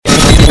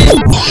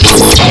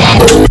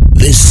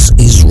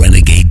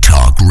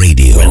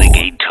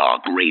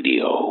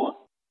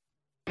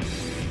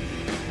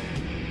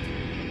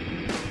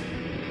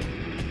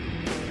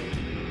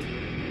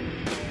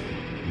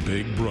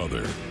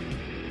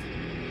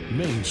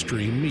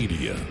mainstream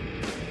media,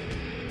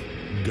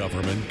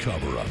 government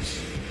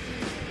cover-ups.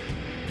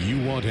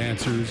 You want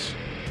answers?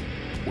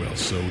 Well,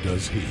 so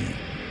does he.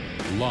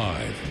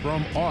 Live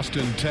from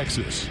Austin,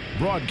 Texas,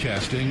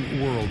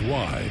 broadcasting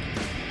worldwide,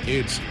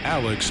 it's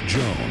Alex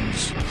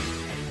Jones.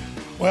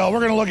 Well, we're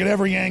going to look at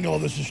every angle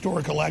of this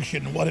historic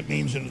election and what it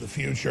means into the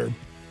future,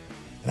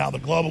 and how the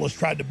globalists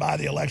tried to buy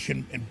the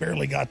election and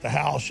barely got the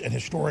House, and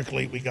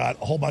historically we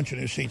got a whole bunch of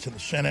new seats in the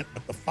Senate,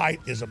 but the fight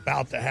is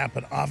about to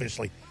happen,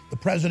 obviously. The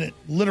president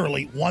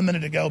literally 1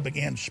 minute ago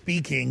began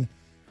speaking.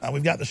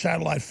 We've got the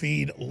satellite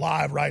feed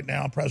live right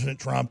now, President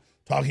Trump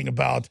talking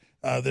about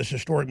this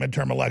historic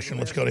midterm election.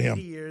 Let's go to him.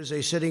 80 years,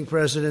 a sitting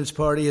president's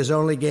party has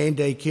only gained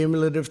a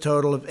cumulative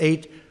total of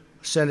 8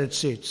 Senate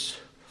seats,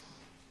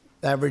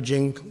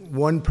 averaging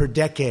 1 per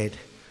decade.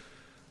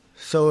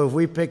 So if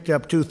we picked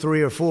up 2,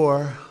 3, or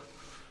 4,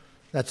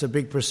 that's a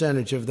big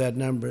percentage of that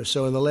number.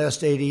 So in the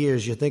last 80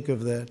 years, you think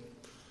of that,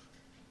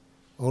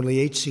 only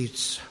 8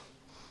 seats.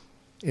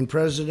 In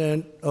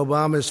President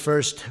Obama's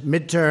first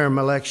midterm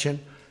election,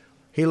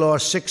 he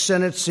lost 6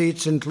 Senate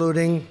seats,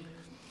 including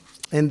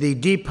in the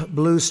deep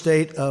blue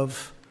state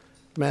of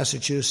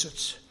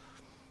Massachusetts.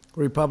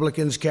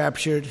 Republicans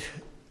captured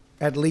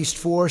at least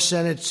 4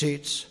 Senate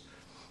seats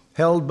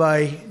held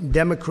by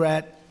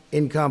Democrat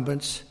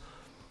incumbents.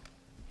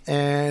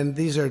 And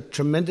these are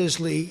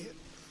tremendously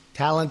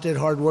talented,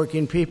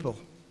 hardworking people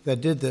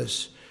that did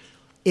this.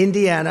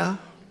 Indiana,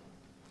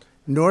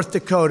 North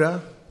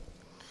Dakota,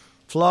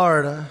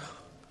 Florida,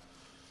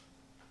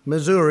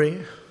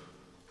 Missouri.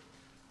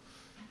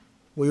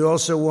 We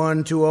also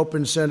won 2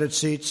 open Senate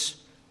seats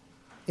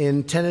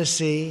in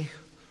Tennessee.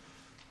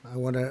 I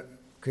want to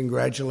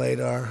congratulate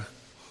our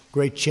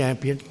great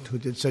champion who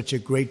did such a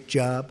great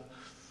job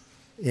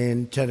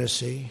in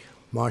Tennessee,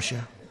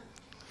 Marsha.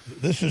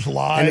 This is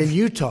live. And in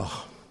Utah.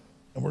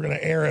 And we're going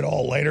to air it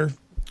all later.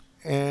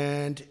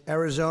 And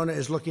Arizona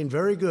is looking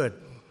very good.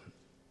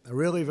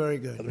 Really very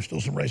good. There's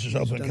still some races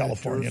open in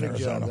California and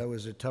Arizona. Job. That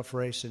was a tough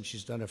race, and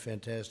she's done a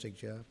fantastic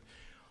job.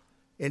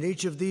 In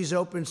each of these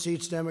open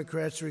seats,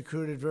 Democrats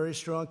recruited very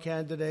strong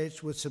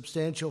candidates with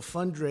substantial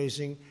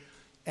fundraising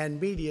and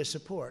media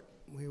support.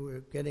 We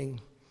were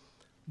getting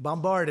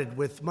bombarded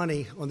with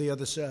money on the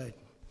other side.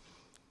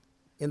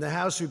 In the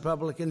House,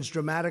 Republicans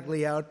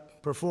dramatically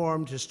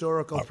outperformed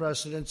historical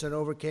precedents and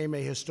overcame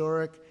a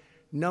historic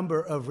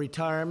number of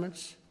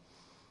retirements,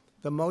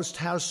 the most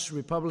House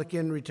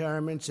Republican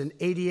retirements in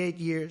 88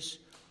 years.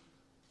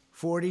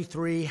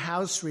 43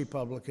 House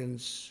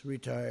Republicans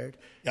retired.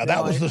 Yeah,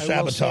 that was the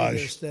sabotage. I will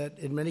say this, that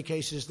in many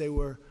cases they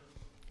were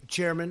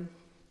chairman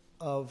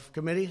of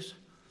committees.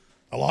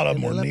 A lot of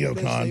them were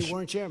neocons. They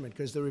weren't chairman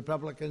because the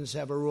Republicans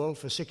have a rule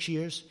for 6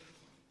 years.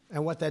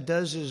 And what that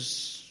does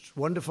is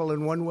wonderful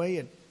in one way.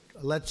 It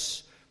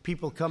lets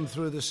people come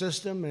through the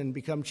system and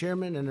become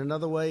chairman. And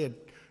another way,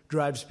 it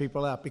drives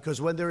people out. Because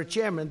when they're a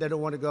chairman, they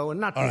don't want to go and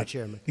not be a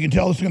chairman. You can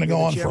tell this is going to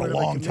go on for a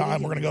long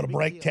time. We're going to go to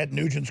break. Ted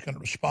Nugent's going to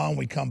respond when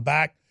we come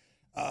back.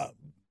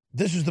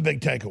 This is the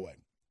big takeaway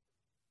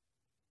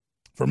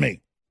for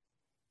me.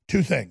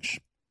 2 things.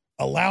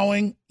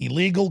 Allowing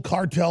illegal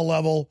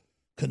cartel-level,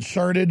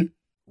 concerted,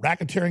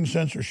 racketeering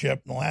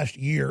censorship in the last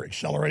year,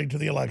 accelerating to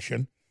the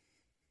election,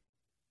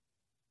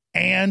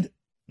 and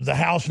the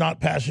House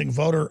not passing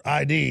voter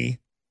ID,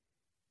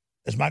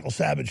 as Michael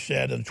Savage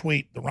said in a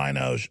tweet, the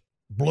rhinos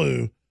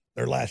blew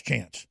their last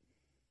chance.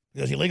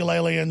 Because illegal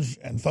aliens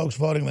and folks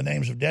voting the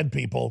names of dead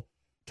people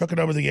took it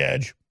over the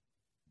edge,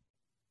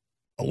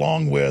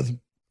 along with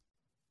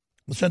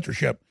the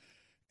censorship.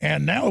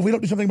 And now if we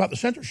don't do something about the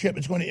censorship,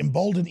 it's going to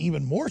embolden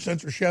even more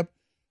censorship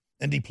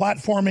and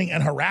deplatforming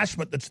and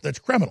harassment that's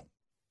criminal.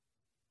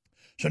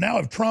 So now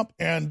if Trump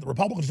and the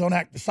Republicans don't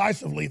act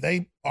decisively,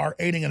 they are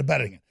aiding and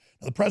abetting it.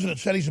 Now, the president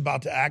said he's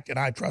about to act, and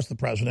I trust the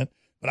president,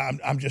 but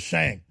I'm just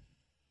saying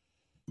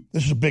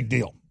this is a big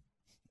deal.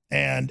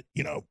 And,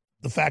 you know,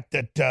 the fact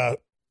that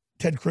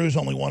Ted Cruz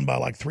only won by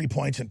like 3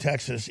 points in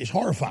Texas is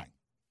horrifying.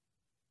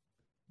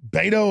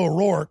 Beto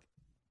O'Rourke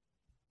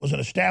was an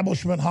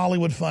establishment,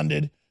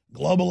 Hollywood-funded,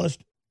 globalist,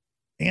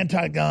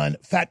 anti-gun,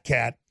 fat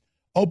cat,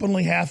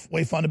 openly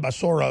halfway funded by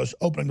Soros,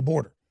 opening the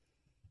border.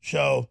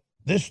 So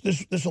this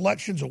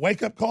election's a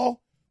wake-up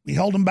call. We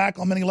held them back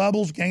on many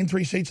levels, gained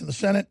 3 seats in the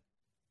Senate.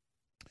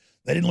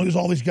 They didn't lose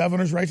all these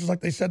governor's races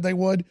like they said they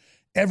would.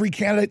 Every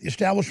candidate the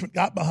establishment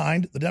got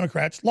behind, the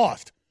Democrats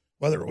lost,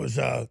 whether it was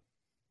a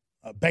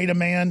Beta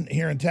Man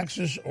here in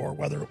Texas or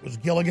whether it was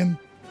Gilligan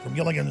from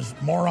Gilligan's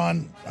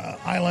Moron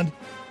Island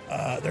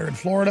there in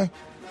Florida.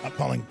 I'm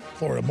calling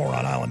Florida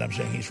Moron Island. I'm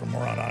saying he's from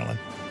Moron Island.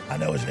 I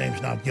know his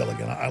name's not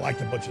Gilligan. I like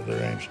to butcher their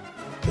names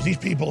because these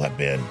people have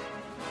been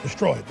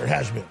destroyed. They're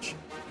has-beens.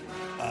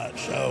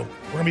 So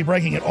we're going to be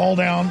breaking it all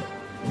down.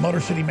 Motor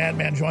City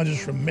Madman joins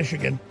us from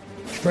Michigan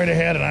straight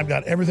ahead, and I've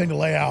got everything to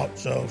lay out,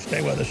 so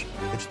stay with us.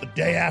 It's the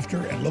day after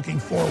and looking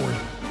forward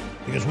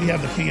because we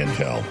have the key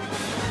intel.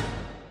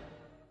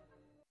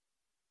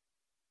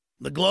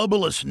 The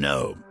globalists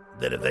know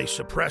that if they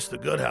suppress the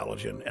good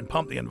halogen and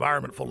pump the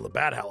environment full of the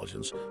bad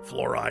halogens,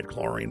 fluoride,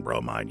 chlorine,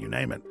 bromide, you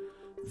name it,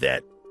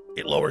 that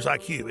it lowers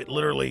IQ. It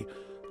literally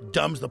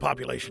dumbs the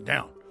population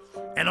down.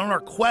 And on our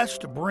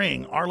quest to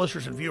bring our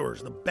listeners and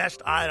viewers the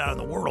best iodine in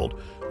the world,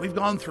 we've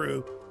gone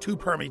through 2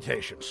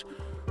 permutations.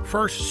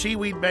 First,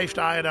 seaweed-based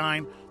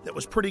iodine that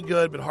was pretty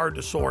good but hard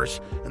to source,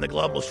 and the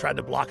globalists tried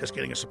to block us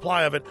getting a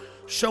supply of it.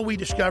 So we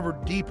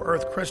discovered deep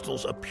earth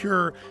crystals of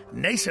pure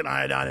nascent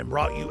iodine and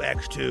brought you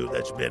X2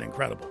 that's been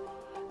incredible.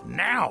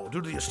 Now,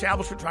 due to the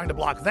establishment trying to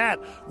block that,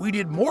 we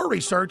did more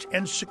research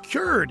and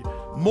secured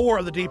more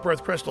of the deep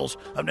earth crystals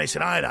of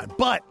nascent iodine.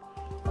 But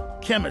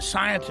chemists,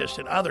 scientists,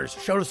 and others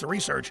showed us the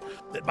research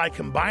that by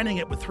combining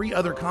it with 3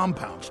 other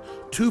compounds,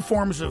 2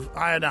 forms of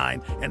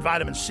iodine and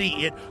vitamin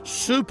C, it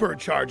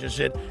supercharges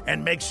it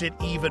and makes it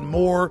even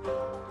more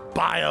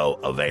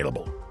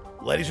bioavailable.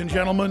 Ladies and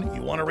gentlemen,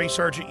 you want to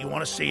research it, you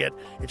want to see it.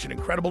 It's an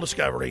incredible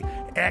discovery.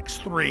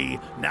 X3,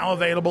 now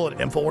available at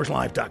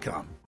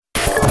InfoWarsLive.com.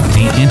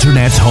 The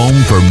Internet's home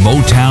for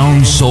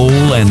Motown, soul,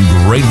 and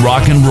great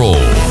rock and roll.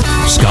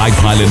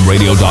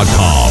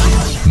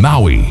 SkyPilotRadio.com.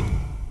 Maui.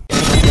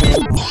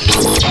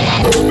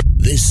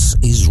 This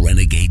is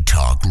Renegade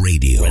Talk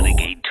Radio.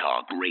 Renegade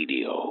Talk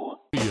Radio.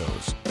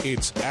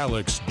 It's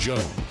Alex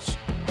Jones.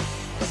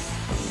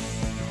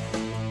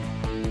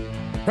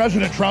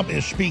 President Trump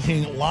is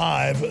speaking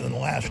live in the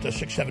last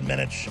 6-7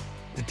 minutes,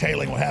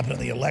 detailing what happened in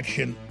the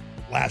election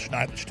last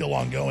night. It's still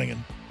ongoing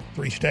in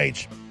 3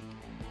 states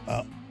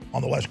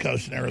on the West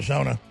Coast in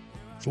Arizona.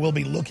 So we'll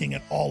be looking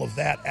at all of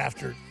that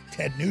after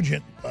Ted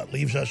Nugent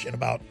leaves us in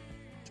about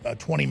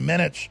 20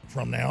 minutes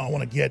from now. I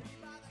want to get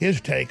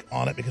his take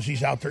on it because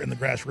he's out there in the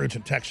grassroots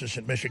in Texas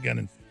and Michigan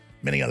and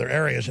many other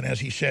areas. And as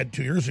he said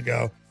 2 years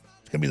ago,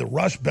 it's going to be the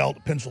Rust Belt,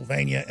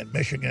 Pennsylvania and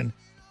Michigan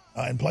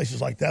and places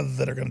like that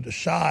that are going to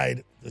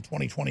decide the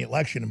 2020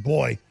 election. And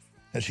boy,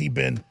 has he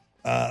been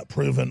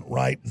proven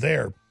right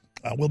there.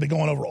 We'll be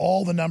going over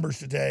all the numbers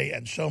today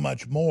and so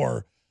much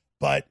more.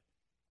 But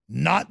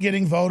not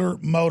getting voter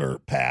motor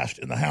passed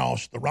in the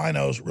House, the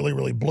rhinos really,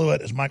 really blew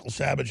it, as Michael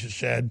Savage has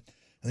said.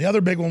 And the other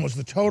big one was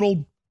the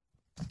total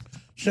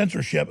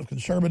censorship of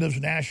conservatives,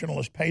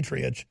 nationalist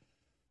patriots,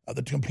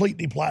 the complete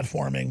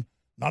deplatforming,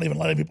 not even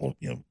letting people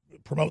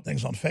promote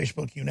things on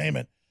Facebook, you name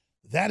it.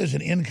 That is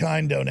an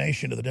in-kind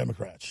donation to the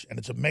Democrats, and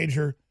it's a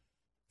major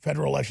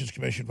Federal Elections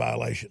Commission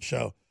violation.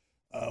 So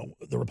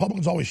the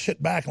Republicans always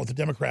sit back and let the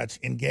Democrats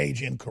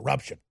engage in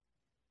corruption.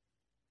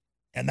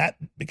 And that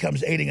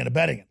becomes aiding and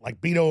abetting it.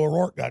 Like Beto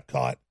O'Rourke got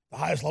caught, the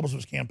highest levels of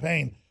his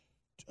campaign,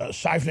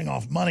 siphoning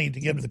off money to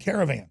give to the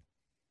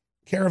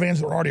caravans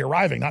that were already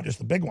arriving, not just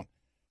the big one.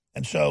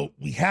 And so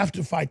we have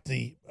to fight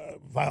the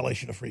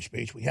violation of free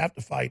speech. We have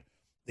to fight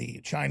the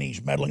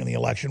Chinese meddling in the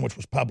election, which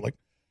was public.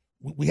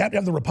 We have to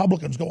have the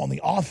Republicans go on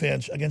the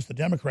offense against the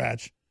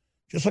Democrats,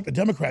 just like the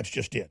Democrats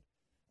just did.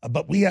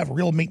 But we have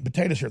real meat and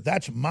potatoes here.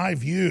 That's my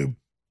view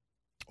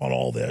on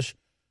all this.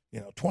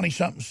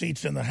 20-something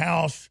seats in the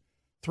House,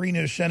 3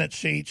 new Senate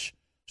seats.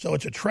 So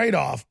it's a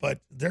trade-off, but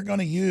they're going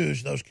to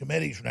use those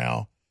committees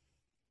now,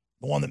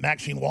 the one that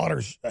Maxine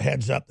Waters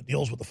heads up that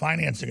deals with the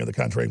financing of the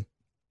country,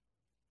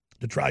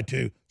 to try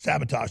to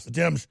sabotage. The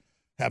Dems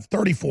have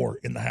 34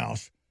 in the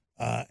House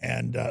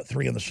and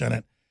 3 in the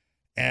Senate.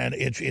 And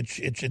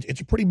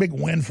it's a pretty big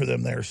win for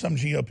them there. Some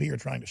GOP are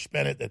trying to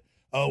spin it that,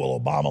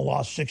 Obama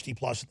lost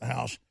 60-plus in the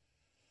House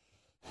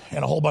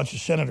and a whole bunch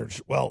of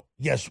senators. Well,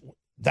 yes,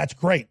 that's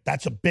great.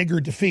 That's a bigger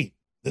defeat.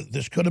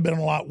 This could have been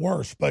a lot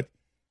worse. But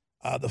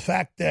the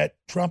fact that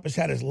Trump has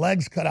had his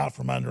legs cut out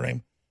from under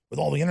him with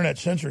all the internet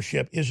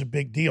censorship is a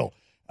big deal.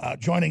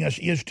 Joining us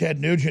is Ted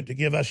Nugent to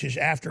give us his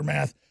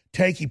aftermath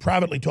take. He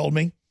privately told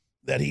me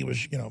that he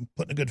was,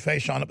 putting a good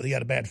face on it, but he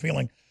had a bad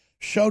feeling.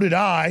 So did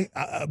I.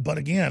 But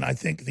again, I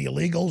think the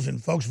illegals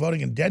and folks voting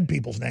in dead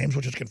people's names,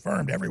 which is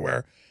confirmed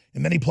everywhere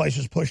in many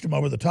places, pushed him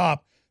over the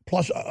top,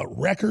 plus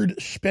record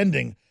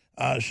spending.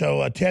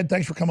 So, Ted,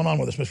 thanks for coming on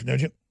with us, Mr.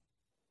 Nugent.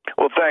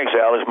 Well, thanks,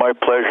 Al. It's my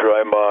pleasure.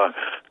 I'm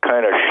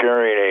kind of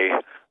sharing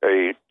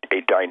a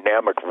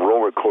dynamic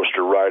roller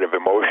coaster ride of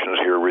emotions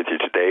here with you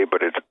today,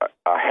 but it's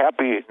a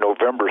happy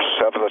November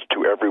 7th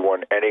to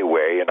everyone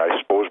anyway, and I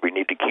suppose we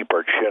need to keep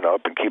our chin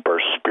up and keep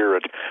our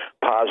spirit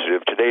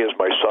positive. Today is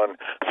my son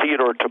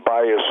Theodore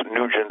Tobias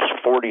Nugent's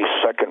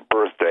 42nd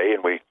birthday,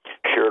 and we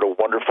shared a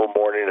wonderful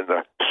morning in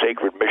the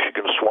sacred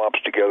Michigan swamps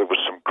together with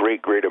some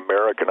great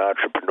American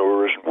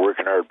entrepreneurs and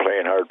working hard,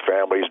 playing hard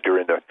families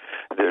during the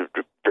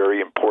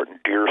very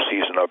important deer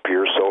season up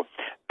here. So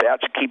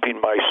that's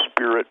keeping my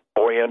spirit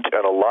buoyant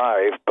and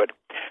alive. But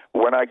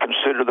when I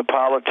consider the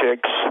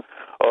politics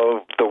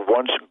of the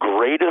once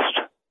greatest,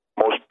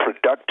 most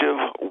productive,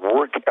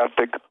 work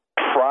ethic,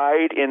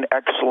 pride in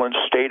excellence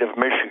state of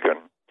Michigan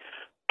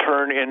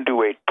turn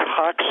into a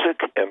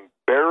toxic,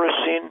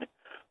 embarrassing,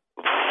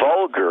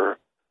 vulgar,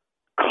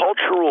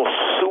 cultural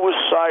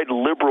suicide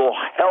liberal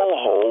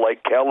hellhole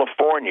like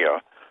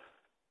California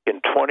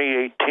in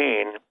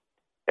 2018,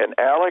 and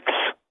Alex,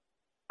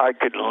 I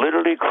could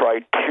literally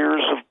cry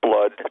tears of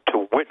blood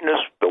to witness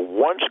the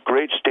once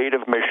great state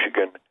of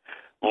Michigan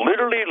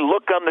literally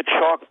look on the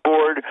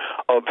chalkboard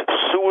of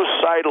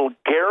suicidal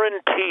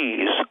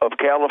guarantees of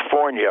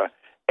California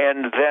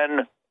and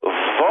then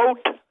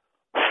vote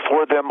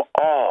for them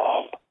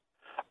all.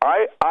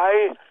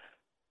 I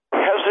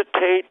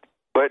hesitate,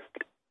 but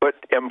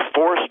am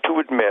forced to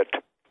admit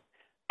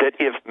that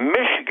if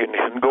Michigan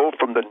can go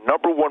from the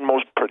number one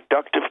most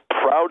productive,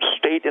 proud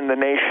state in the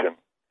nation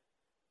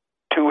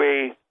to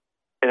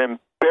an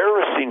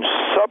embarrassing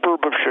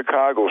suburb of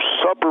Chicago,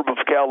 suburb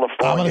of California.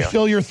 I'm going to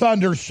steal your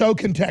thunder. So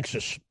can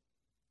Texas.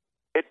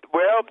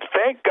 Well,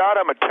 thank God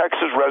I'm a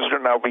Texas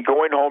resident. I'll be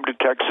going home to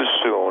Texas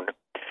soon.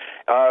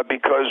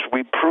 Because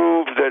we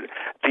proved that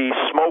the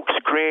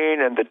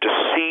smokescreen and the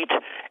deceit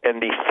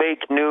and the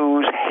fake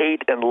news,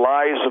 hate, and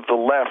lies of the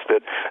left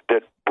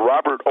that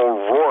Robert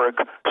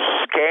O'Rourke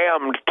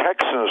scammed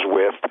Texans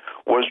with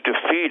was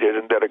defeated,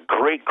 and that a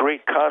great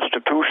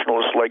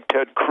constitutionalist like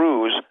Ted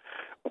Cruz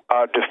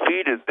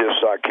defeated this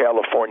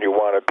California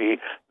wannabe.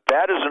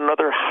 That is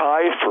another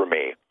high for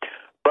me.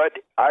 But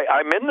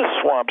I'm in the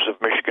swamps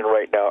of Michigan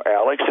right now,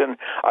 Alex, and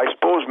I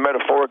suppose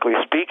metaphorically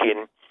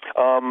speaking,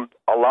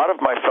 a lot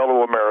of my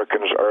fellow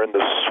Americans are in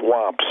the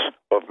swamps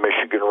of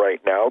Michigan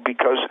right now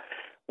because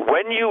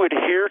when you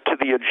adhere to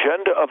the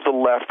agenda of the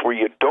left where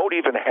you don't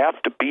even have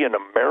to be an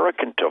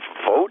American to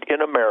vote in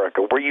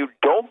America, where you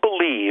don't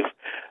believe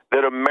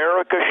that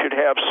America should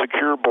have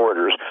secure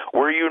borders,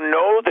 where you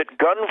know that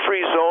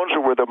gun-free zones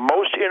are where the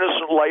most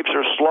innocent lives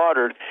are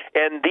slaughtered,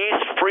 and these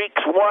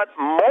freaks want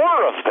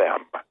more of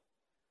them.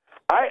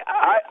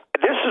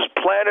 This is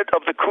Planet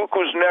of the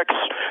Cuckoo's Nest,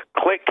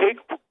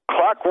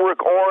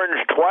 Clockwork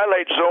Orange,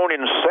 Twilight Zone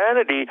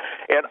insanity,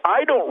 and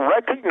I don't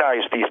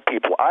recognize these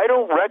people. I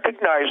don't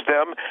recognize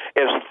them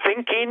as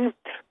thinking,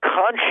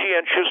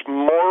 conscientious,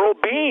 moral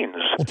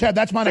beings. Well, Ted,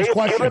 that's my next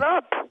question. Given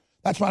up.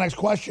 That's my next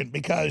question,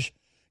 because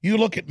you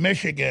look at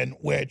Michigan,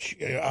 which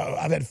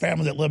I've had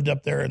family that lived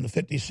up there in the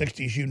 50s,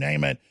 60s, you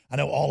name it. I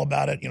know all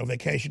about it.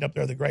 Vacation up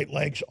there, the Great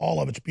Lakes,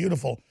 all of it's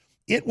beautiful.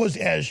 It was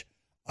as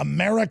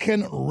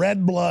American,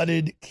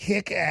 red-blooded,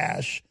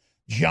 kick-ass,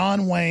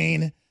 John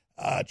Wayne,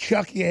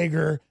 Chuck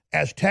Yeager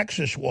as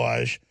Texas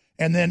was,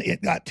 and then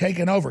it got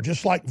taken over,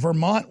 just like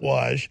Vermont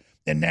was,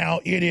 and now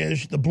it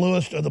is the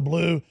bluest of the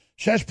blue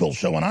cesspool.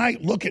 So when I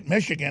look at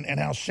Michigan and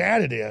how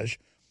sad it is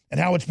and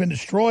how it's been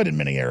destroyed in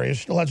many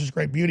areas, still has this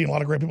great beauty and a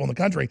lot of great people in the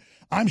country,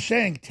 I'm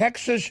saying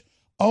Texas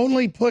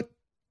only put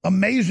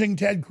amazing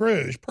Ted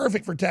Cruz,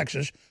 perfect for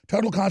Texas,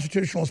 total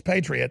constitutionalist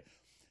patriot,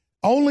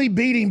 only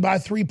beating by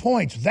 3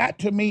 points. That,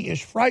 to me, is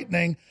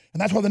frightening,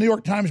 and that's why the New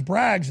York Times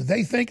brags.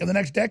 They think in the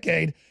next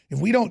decade, if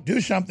we don't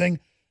do something,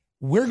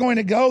 we're going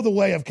to go the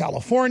way of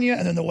California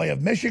and then the way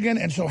of Michigan.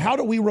 And so how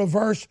do we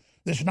reverse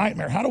this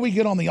nightmare? How do we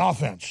get on the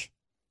offense?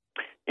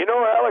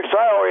 Alex,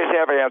 I always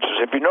have answers.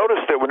 If you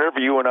notice that whenever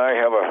you and I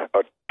have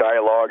a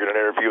dialogue and an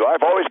interview,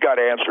 I've always got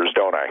answers,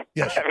 don't I?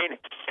 Yes. I mean,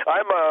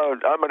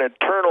 I'm an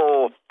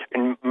eternal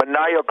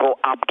maniacal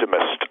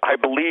optimist. I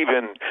believe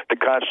in the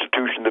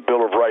Constitution, the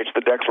Bill of Rights,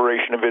 the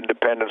Declaration of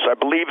Independence. I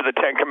believe in the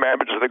Ten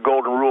Commandments of the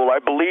Golden Rule. I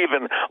believe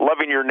in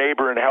loving your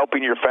neighbor and helping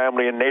your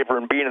family and neighbor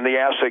and being in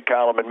the asset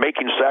column and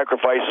making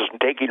sacrifices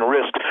and taking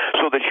risks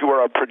so that you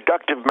are a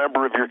productive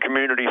member of your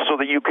community so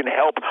that you can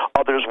help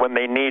others when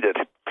they need it.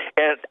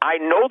 And I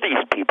know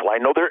these people. I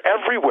know they're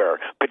everywhere.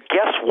 But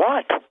guess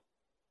what?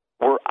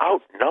 We're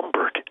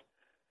outnumbered.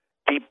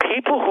 The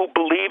people who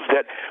believe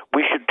that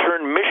we should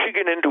turn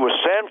Michigan into a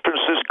San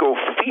Francisco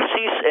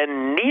feces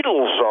and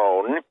needle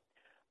zone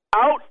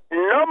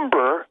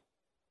outnumber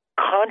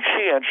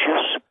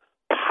conscientious,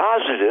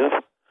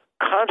 positive,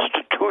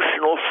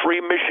 constitutional,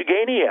 free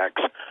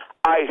Michiganiacs.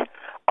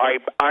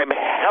 I'm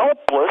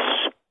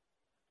helpless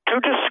to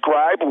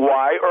describe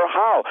why or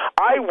how.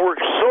 I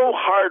worked so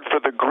hard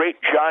for the great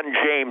John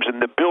James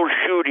and the Bill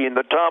Schuette and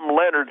the Tom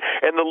Leonard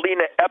and the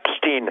Lena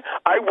Epstein.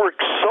 I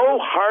worked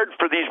so hard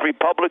for these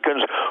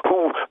Republicans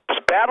whose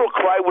battle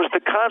cry was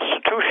the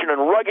Constitution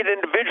and rugged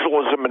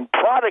individualism and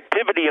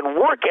productivity and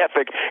work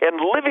ethic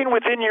and living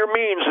within your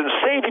means and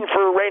saving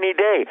for a rainy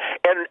day.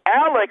 And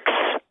Alex,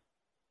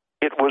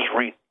 it was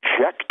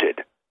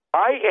rejected.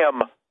 I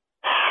am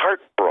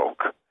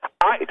heartbroken.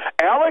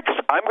 Alex,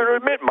 I'm going to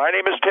admit, my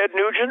name is Ted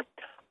Nugent.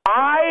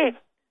 I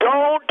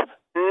don't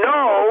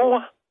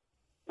know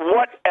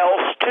what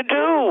else to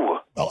do.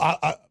 Well,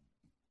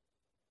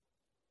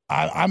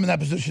 I'm in that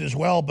position as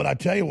well, but I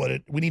tell you what,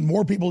 we need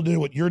more people to do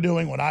what you're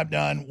doing, what I've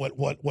done, what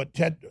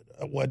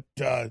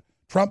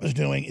Trump is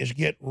doing is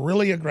get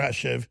really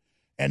aggressive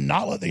and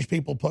not let these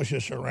people push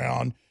us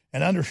around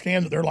and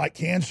understand that they're like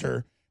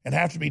cancer and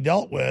have to be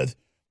dealt with.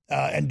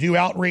 And do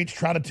outreach,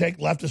 try to take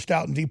leftists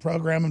out and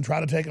deprogram them,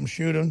 try to take them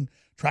shooting,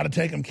 try to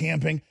take them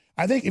camping.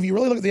 I think if you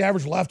really look at the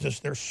average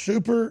leftist, they're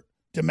super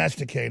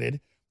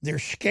domesticated. They're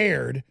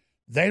scared.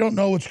 They don't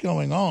know what's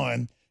going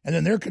on. And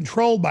then they're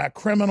controlled by a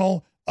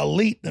criminal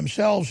elite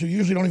themselves who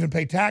usually don't even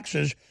pay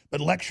taxes,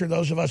 but lecture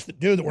those of us that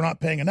do that we're not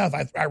paying enough.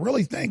 I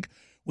really think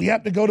we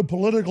have to go to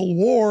political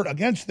war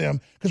against them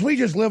because we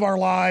just live our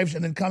lives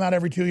and then come out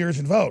every 2 years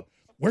and vote.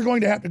 We're going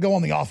to have to go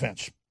on the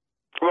offense.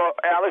 Well,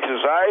 Alex,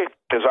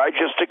 as I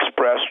just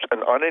expressed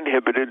an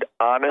uninhibited,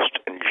 honest,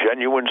 and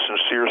genuine,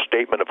 sincere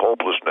statement of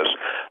hopelessness,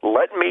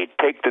 let me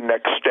take the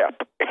next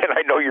step, and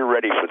I know you're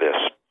ready for this.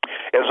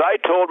 As I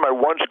told my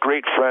once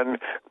great friend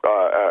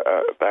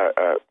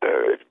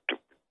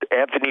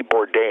Anthony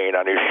Bourdain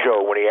on his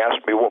show when he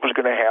asked me what was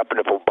going to happen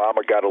if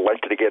Obama got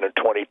elected again in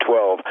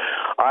 2012,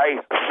 I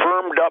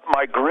firmed up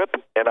my grip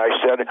and I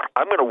said,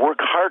 I'm going to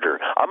work harder.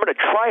 I'm going to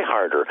try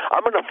harder.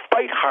 I'm going to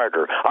fight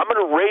harder. I'm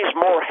going to raise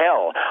more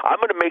hell. I'm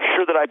going to make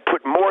sure that I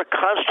put more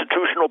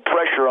constitutional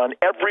pressure on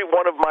every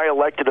one of my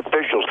elected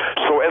officials.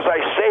 So as I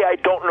say, I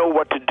don't know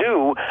what to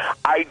do.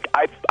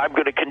 I'm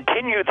going to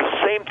continue the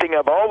same thing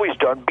I've always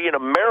done, be an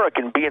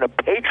American, being a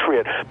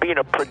patriot, being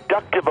a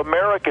productive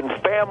American,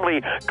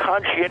 family,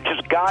 conscientious,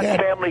 God, Ted,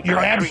 family, you're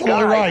country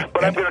absolutely guy. right.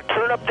 But I'm going to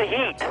turn up the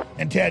heat.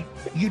 And Ted,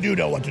 you do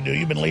know what to do.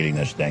 You've been leading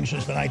this thing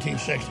since the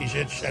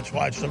 1960s. That's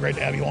why it's so great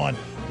to have you on.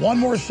 One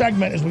more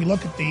segment as we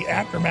look at the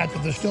aftermath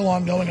of the still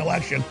ongoing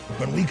election.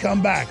 When we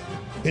come back,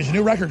 his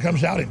new record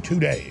comes out in 2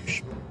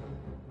 days.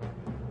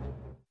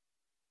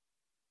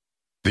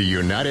 The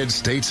United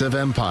States of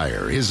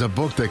Empire is a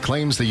book that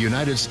claims the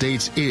United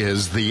States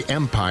is the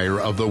empire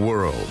of the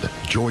world.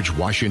 George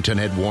Washington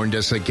had warned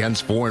us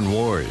against foreign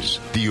wars.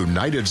 The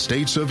United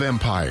States of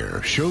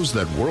Empire shows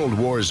that World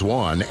Wars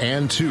I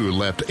and II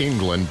left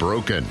England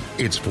broken.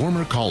 Its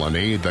former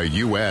colony, the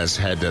U.S.,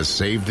 had to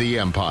save the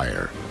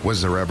empire.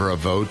 Was there ever a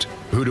vote?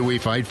 Who do we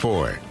fight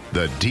for?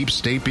 The deep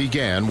state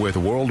began with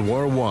World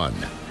War I.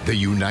 The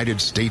United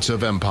States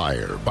of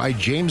Empire by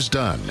James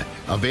Dunn.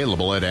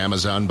 Available at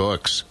Amazon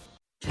Books.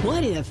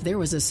 What if there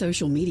was a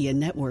social media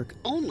network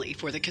only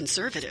for the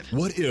conservative?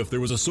 What if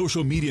there was a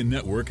social media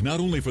network not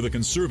only for the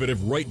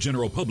conservative right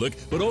general public,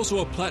 but also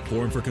a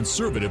platform for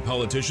conservative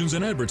politicians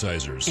and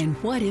advertisers?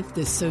 And what if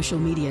this social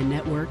media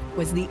network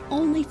was the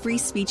only free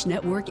speech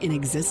network in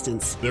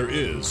existence? There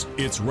is.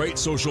 It's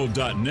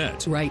RightSocial.net.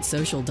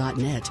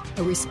 RightSocial.net,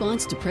 a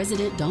response to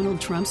President Donald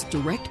Trump's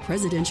direct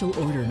presidential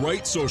order.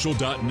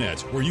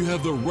 RightSocial.net, where you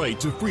have the right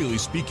to freely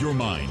speak your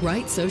mind.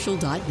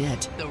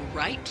 RightSocial.net, the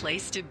right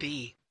place to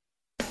be.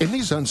 In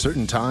these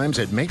uncertain times,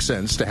 it makes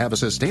sense to have a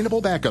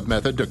sustainable backup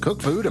method to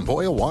cook food and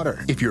boil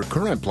water. If your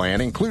current plan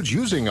includes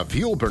using a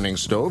fuel-burning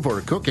stove or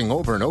cooking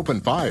over an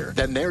open fire,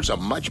 then there's a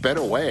much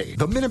better way.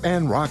 The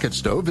Minuteman Rocket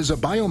Stove is a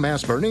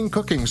biomass-burning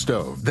cooking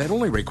stove that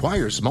only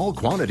requires small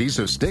quantities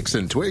of sticks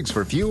and twigs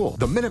for fuel.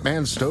 The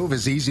Minuteman Stove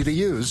is easy to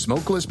use,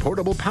 smokeless,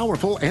 portable,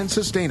 powerful, and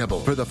sustainable.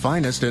 For the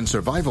finest in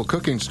survival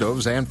cooking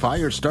stoves and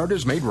fire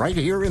starters made right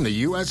here in the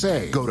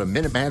USA, go to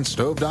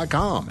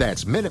MinutemanStove.com.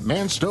 That's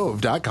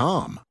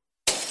MinutemanStove.com.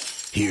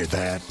 Hear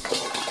that?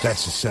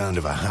 That's the sound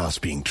of a house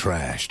being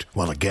trashed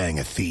while a gang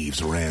of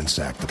thieves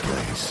ransack the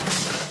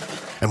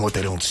place. And what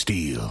they don't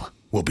steal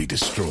will be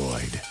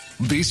destroyed.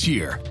 This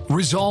year,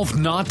 resolve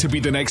not to be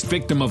the next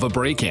victim of a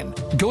break-in.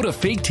 Go to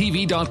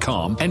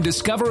faketv.com and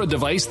discover a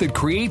device that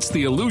creates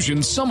the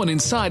illusion someone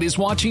inside is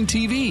watching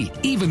TV,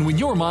 even when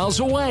you're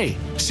miles away.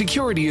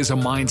 Security is a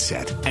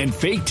mindset, and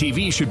Fake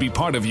TV should be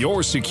part of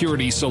your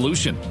security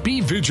solution.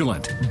 Be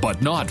vigilant,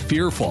 but not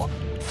fearful.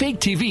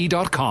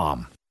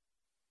 faketv.com.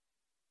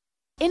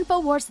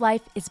 InfoWars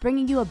Life is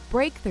bringing you a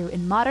breakthrough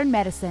in modern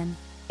medicine.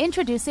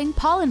 Introducing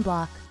Pollen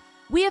Block.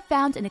 We have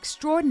found an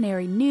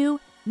extraordinary new,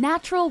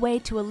 natural way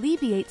to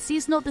alleviate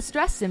seasonal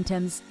distress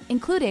symptoms,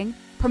 including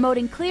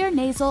promoting clear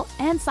nasal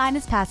and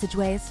sinus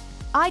passageways,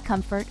 eye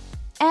comfort,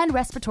 and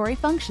respiratory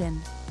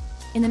function.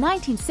 In the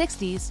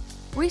 1960s,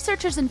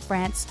 researchers in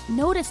France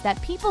noticed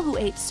that people who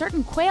ate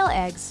certain quail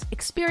eggs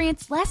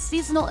experienced less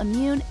seasonal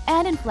immune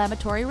and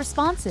inflammatory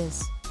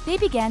responses. They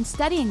began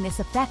studying this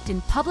effect in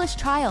published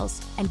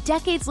trials, and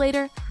decades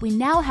later, we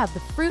now have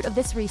the fruit of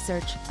this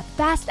research, a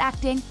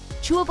fast-acting,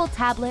 chewable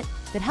tablet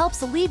that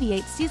helps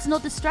alleviate seasonal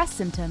distress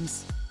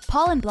symptoms.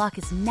 Pollen Block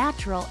is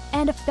natural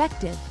and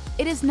effective.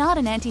 It is not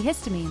an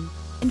antihistamine.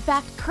 In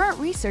fact, current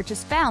research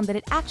has found that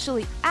it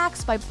actually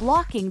acts by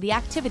blocking the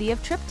activity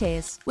of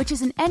tryptase, which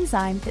is an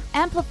enzyme that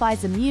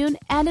amplifies immune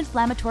and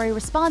inflammatory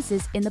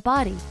responses in the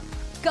body.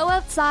 Go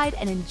outside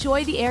and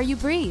enjoy the air you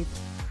breathe.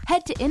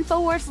 Head to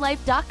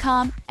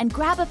InfoWarsLife.com and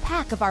grab a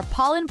pack of our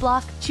Pollen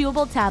Block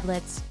chewable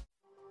tablets.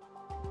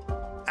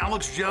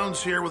 Alex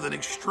Jones here with an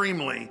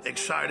extremely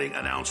exciting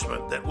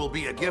announcement that will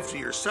be a gift to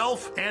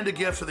yourself and a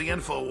gift to the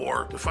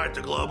InfoWar to fight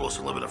the globalists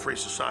and live in a free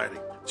society.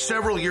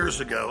 Several years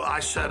ago, I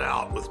set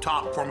out with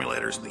top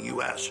formulators in the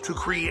U.S. to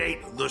create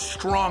the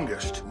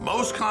strongest,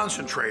 most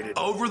concentrated,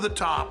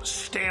 over-the-top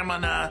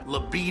stamina,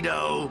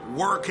 libido,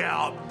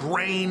 workout,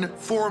 brain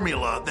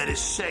formula that is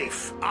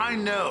safe. I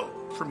know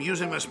from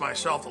using this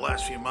myself the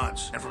last few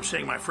months and from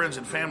seeing my friends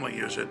and family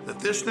use it, that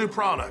this new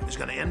product is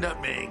going to end up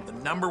being the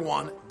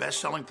 #1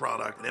 best-selling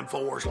product at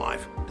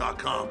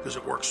InfoWarsLife.com because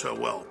it works so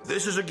well.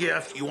 This is a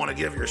gift you want to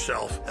give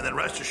yourself, and then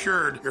rest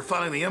assured you're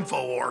funding the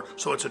InfoWar,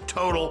 so it's a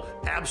total,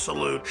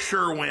 absolute,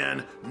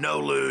 sure-win,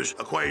 no-lose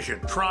equation.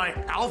 Try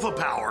Alpha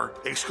Power,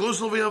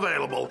 exclusively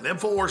available at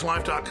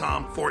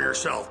InfoWarsLife.com for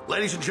yourself.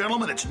 Ladies and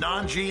gentlemen, it's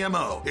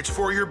non-GMO. It's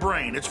for your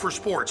brain, it's for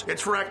sports,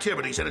 it's for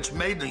activities, and it's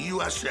made in the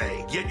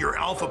USA. Get your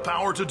Alpha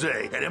Power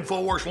today at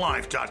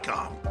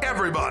InfoWarsLife.com.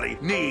 Everybody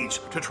needs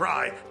to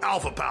try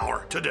Alpha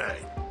Power today.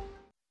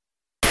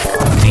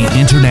 The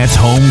internet's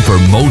home for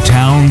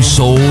Motown,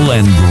 soul,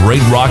 and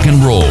great rock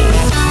and roll.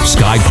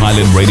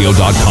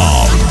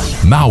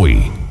 SkyPilotRadio.com.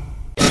 Maui.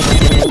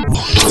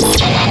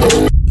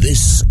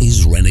 This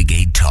is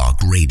Renegade Talk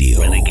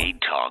Radio.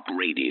 Renegade Talk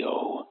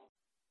Radio.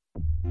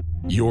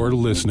 You're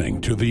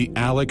listening to The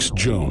Alex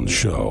Jones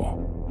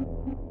Show.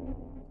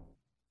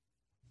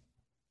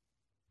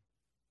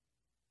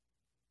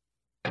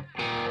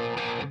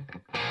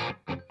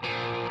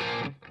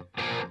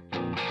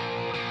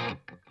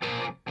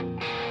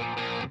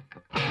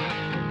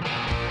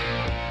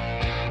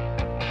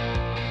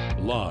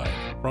 Live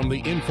from the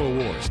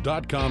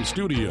Infowars.com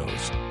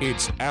studios,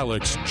 it's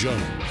Alex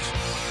Jones.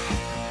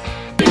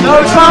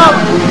 No Trump,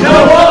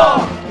 no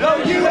wall, no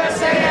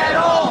USA at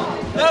all.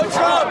 No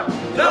Trump,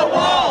 no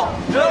wall,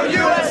 no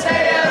USA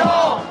at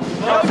all.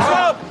 No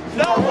Trump,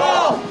 no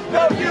wall,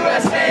 no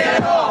USA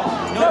at all.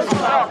 No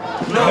Trump,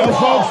 no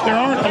wall. Folks, there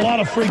aren't a lot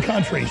of free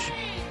countries.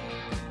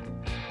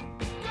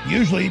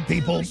 Usually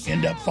people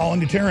end up falling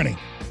to tyranny.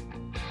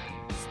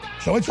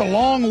 So it's a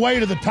long way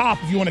to the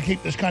top if you want to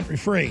keep this country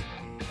free.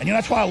 And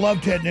that's why I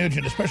love Ted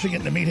Nugent, especially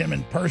getting to meet him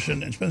in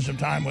person and spend some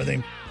time with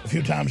him a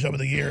few times over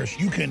the years.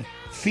 You can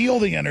feel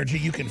the energy,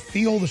 you can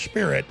feel the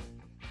spirit,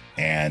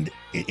 and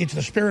it's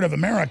the spirit of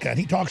America. And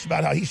he talks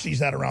about how he sees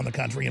that around the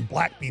country in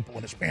black people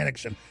and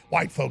Hispanics and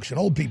white folks and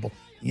old people,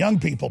 young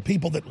people,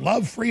 people that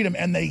love freedom,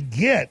 and they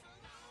get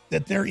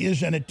that there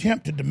is an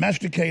attempt to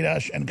domesticate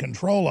us and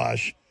control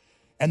us,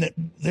 and that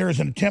there is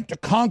an attempt to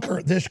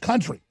conquer this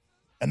country.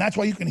 And that's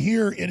why you can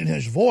hear it in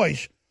his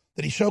voice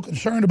that he's so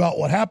concerned about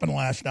what happened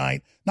last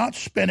night, not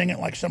spinning it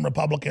like some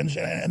Republicans,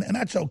 and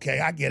that's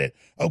okay. I get it.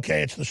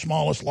 Okay, it's the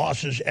smallest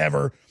losses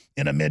ever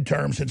in a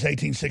midterm since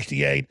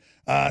 1868.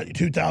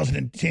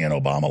 2010,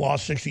 Obama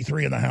lost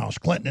 63 in the House.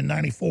 Clinton in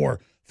 94,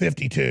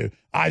 52.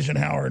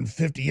 Eisenhower in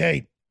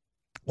 58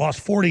 lost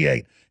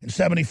 48. In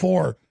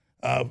 74,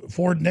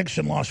 Ford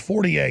Nixon lost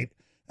 48.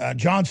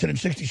 Johnson in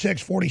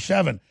 66,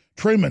 47.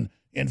 Truman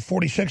in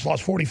 46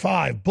 lost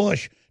 45.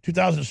 Bush,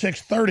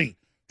 2006, 30.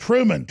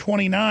 Truman,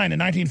 29 in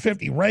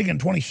 1950. Reagan,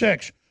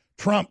 26.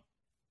 Trump.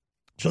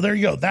 So there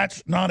you go.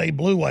 That's not a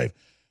blue wave.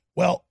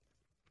 Well,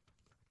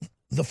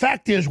 the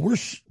fact is we're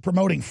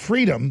promoting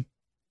freedom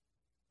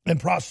and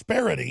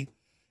prosperity.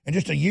 And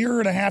just a year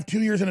and a half,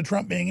 2 years into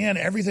Trump being in,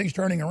 everything's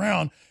turning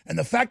around. And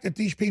the fact that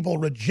these people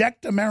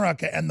reject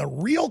America and the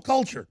real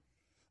culture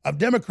of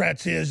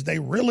Democrats is they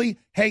really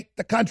hate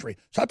the country.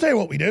 So I'll tell you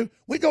what we do.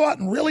 We go out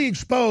and really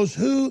expose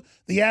who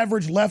the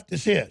average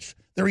leftist is.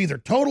 They're either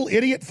total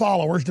idiot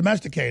followers,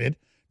 domesticated,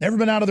 never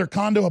been out of their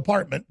condo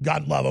apartment,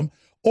 God love them,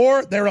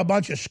 or they're a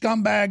bunch of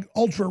scumbag,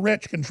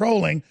 ultra-rich,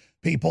 controlling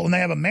people, and they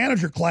have a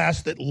manager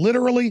class that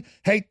literally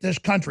hate this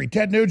country.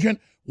 Ted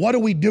Nugent, what do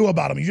we do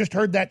about them? You just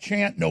heard that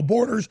chant, no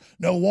borders,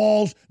 no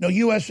walls, no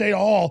USA at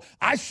all.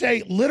 I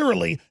say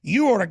literally,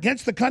 you are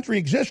against the country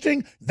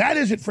existing. That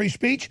isn't free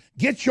speech.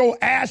 Get your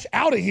ass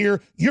out of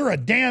here. You're a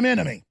damn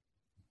enemy.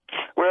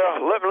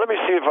 Well, let me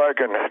see if I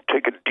can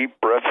take a deep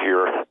breath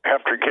here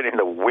after getting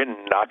the wind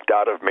knocked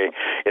out of me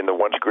in the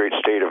once great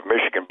state of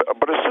Michigan.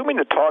 But assuming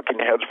the talking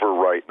heads were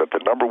right, that the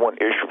number one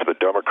issue for the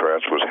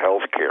Democrats was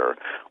health care,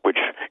 which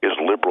is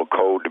liberal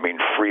code to mean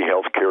free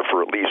health care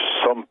for at least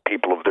some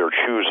people of their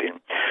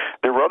choosing.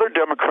 There were other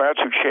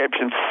Democrats who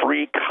championed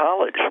free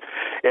college,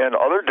 and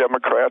other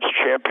Democrats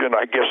championed,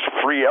 I guess,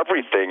 free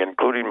everything,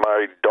 including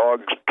my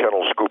dog's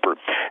kennel scooper.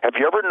 Have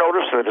you ever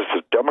noticed that it's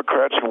the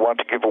Democrats who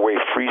want to give away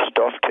free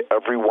stuff to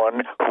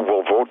everyone who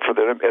will vote for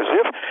them, as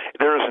if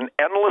there is an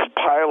endless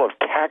pile of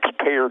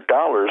taxpayer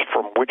dollars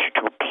from which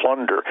to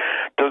plunder?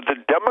 Does the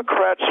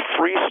Democrats'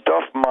 free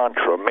stuff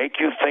mantra make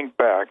you think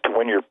back to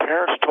when your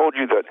parents told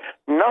you that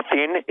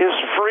nothing is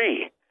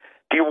free?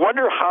 Do you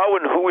wonder how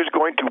and who is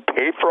going to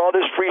pay for all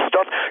this free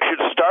stuff? Should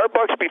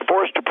Starbucks be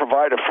forced to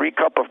provide a free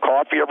cup of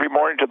coffee every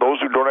morning to those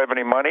who don't have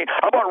any money?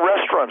 How about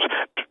restaurants?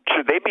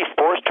 Should they be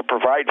forced to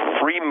provide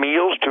free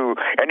meals to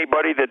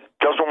anybody that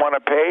doesn't want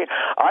to pay?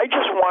 I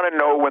just want to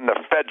know when the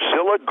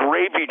Fedzilla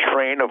gravy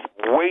train of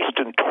waste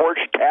and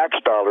torch tax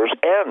dollars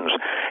ends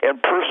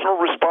and personal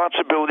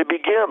responsibility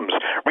begins.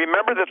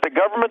 Remember that the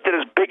government that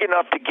is big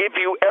enough to give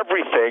you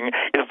everything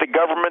is the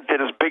government that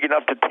is big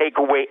enough to take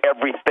away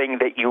everything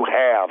that you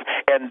have.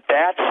 And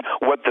that's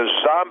what the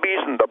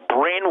zombies and the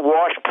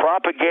brainwashed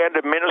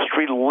propaganda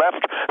ministry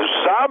left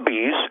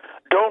zombies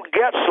don't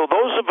get. So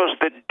those of us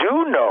that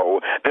do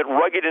know that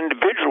rugged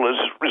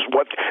individualism is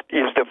what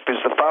is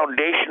the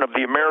foundation of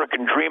the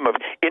American dream of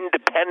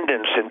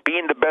independence and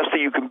being the best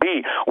that you can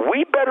be,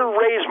 we better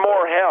raise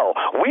more hell.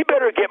 We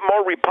better get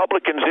more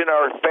Republicans in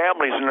our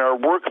families, in our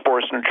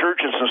workforce, and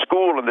churches and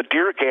school and the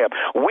deer camp.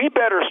 We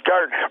better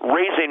start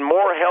raising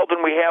more hell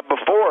than we have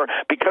before,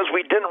 because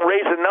we didn't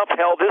raise enough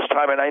hell this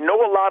time. And I know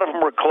a lot of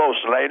them were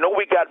close, and I know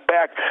we got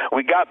back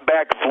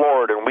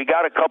Florida, and we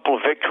got a couple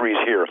of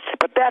victories here.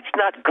 But that's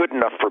not good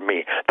enough for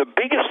me. The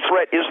biggest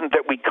threat isn't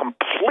that we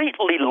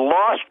completely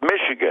lost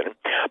Michigan,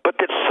 but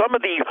that some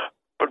of the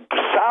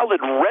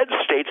solid red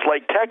states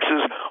like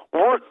Texas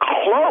were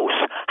close.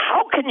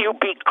 How can you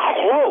be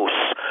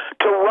close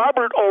to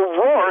Robert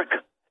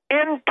O'Rourke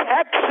in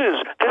Texas.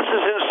 This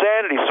is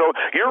insanity. So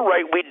you're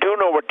right. We do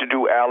know what to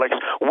do, Alex.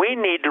 We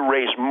need to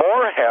raise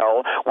more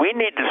hell. We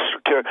need to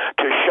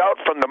shout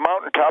from the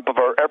mountaintop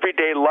of our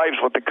everyday lives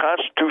what the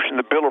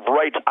Constitution, the Bill of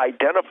Rights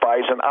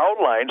identifies and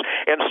outlines,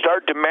 and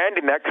start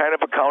demanding that kind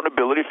of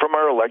accountability from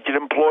our elected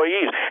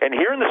employees. And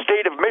here in the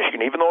state of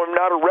Michigan, even though I'm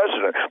not a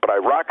resident, but I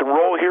rock and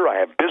roll here,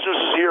 I have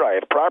businesses here, I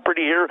have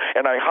property here,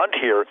 and I hunt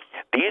here,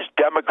 these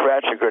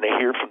Democrats are going to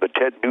hear from the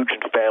Ted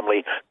Nugent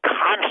family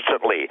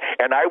constantly,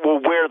 and I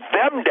will wear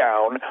them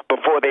down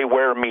before they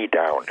wear me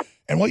down.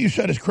 And what you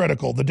said is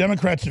critical. The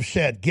Democrats have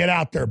said, get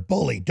out there,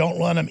 bully. Don't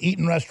let them eat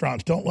in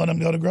restaurants. Don't let them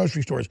go to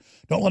grocery stores.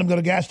 Don't let them go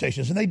to gas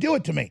stations. And they do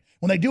it to me.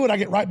 When they do it, I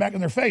get right back in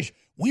their face.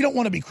 We don't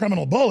want to be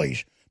criminal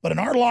bullies, but in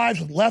our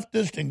lives with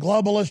leftists and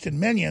globalists and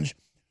minions,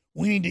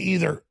 we need to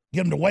either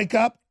get them to wake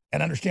up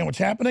and understand what's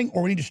happening,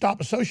 or we need to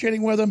stop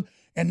associating with them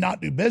and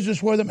not do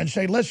business with them and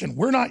say, listen,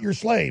 we're not your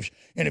slaves.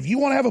 And if you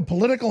want to have a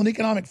political and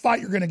economic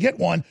fight, you're going to get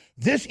one.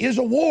 This is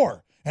a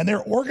war. And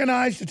they're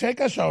organized to take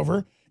us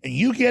over. And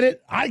you get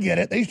it. I get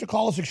it. They used to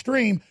call us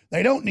extreme.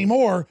 They don't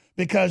anymore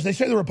because they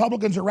say the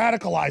Republicans are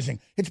radicalizing.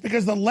 It's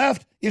because the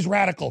left is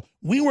radical.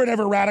 We were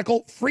never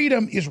radical.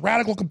 Freedom is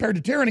radical compared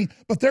to tyranny,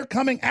 but they're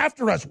coming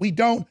after us. We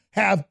don't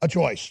have a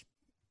choice.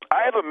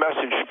 I have a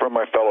message from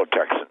my fellow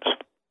Texans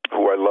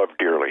who I love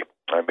dearly.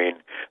 I mean,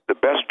 the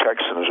best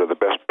Texans are the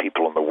best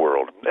people in the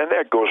world, and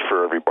that goes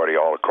for everybody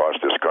all across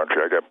this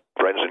country. I got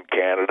friends in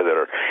Canada that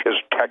are as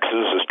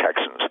Texas as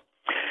Texans.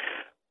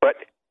 But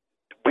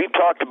we've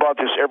talked about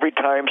this every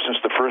time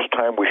since the first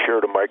time we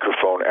shared a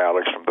microphone,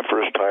 Alex, from the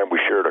first time we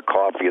shared a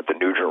coffee at the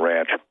Nugent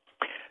Ranch.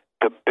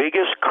 The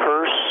biggest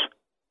curse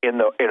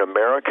in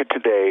America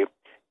today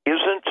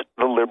isn't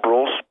the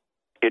liberals.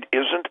 It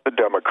isn't the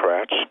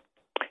Democrats.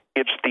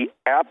 It's the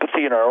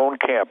apathy in our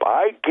own camp.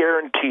 I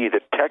guarantee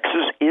that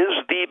Texas is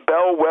the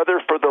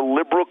bellwether for the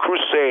liberal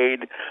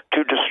crusade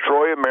to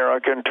destroy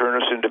America and turn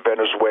us into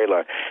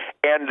Venezuela.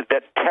 And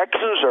that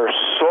Texans are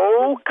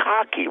so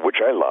cocky,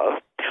 which I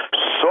love,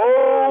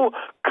 so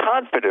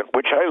confident,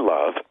 which I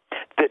love,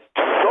 that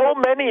so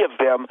many of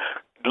them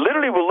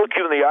literally will look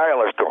you in the eye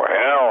and go,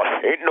 hell,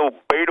 ain't no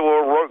Beto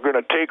O'Rourke going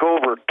to take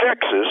over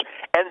Texas.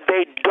 And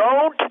they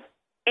don't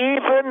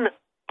even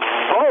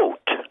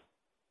vote.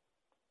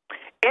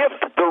 If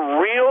the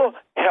real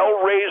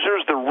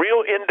hellraisers, the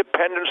real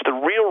independents, the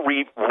real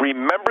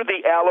remember the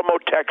Alamo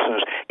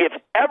Texans, if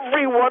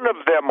every one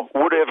of them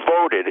would have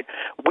voted,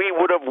 we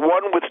would have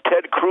won with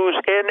Ted Cruz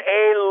in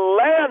a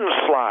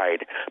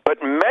landslide. But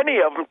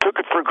many of them took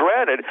it for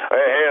granted.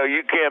 Hell,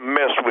 you can't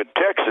mess with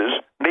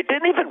Texas. They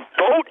didn't even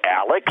vote,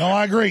 Alex. No,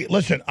 I agree.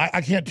 Listen,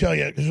 I can't tell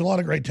you, there's a lot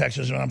of great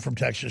Texas, and I'm from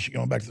Texas,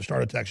 going back to the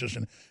start of Texas,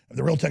 and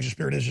the real Texas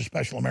spirit is a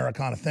special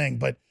Americana thing.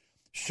 But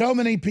so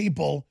many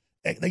people,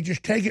 they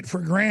just take it for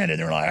granted.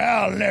 They're like,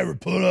 I'll never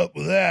put up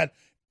with that.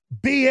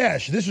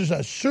 BS. This is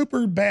a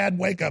super bad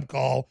wake-up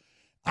call.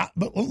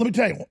 But let me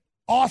tell you,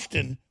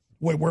 Austin,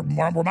 where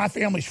my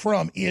family's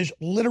from, is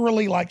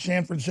literally like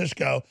San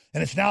Francisco,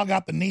 and it's now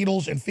got the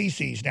needles and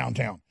feces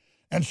downtown.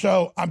 And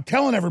so I'm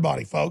telling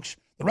everybody, folks,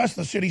 the rest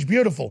of the city's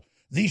beautiful.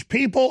 These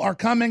people are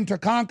coming to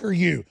conquer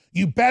you.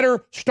 You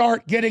better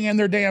start getting in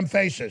their damn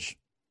faces.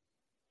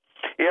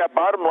 Yeah,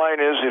 bottom line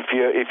is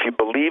if you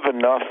believe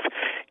enough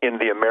in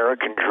the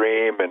American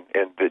dream and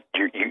that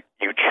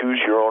you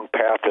choose your own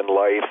path in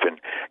life and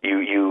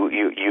you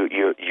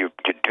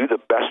do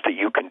the best that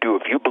you can do.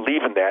 If you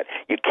believe in that,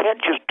 you can't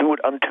just do it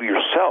unto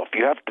yourself.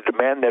 You have to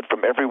demand that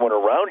from everyone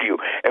around you.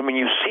 And when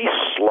you see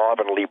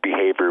slovenly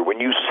behavior, when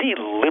you see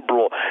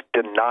liberal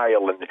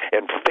denial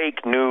and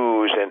fake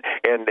news and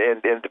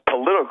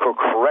political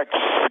correct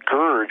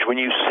scourge, when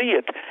you see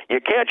it, you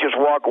can't just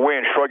walk away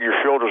and shrug your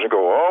shoulders and go,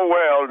 oh,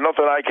 well,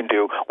 nothing I can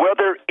do. Well,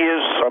 there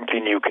is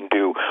something you can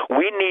do.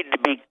 We need to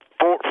be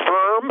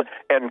firm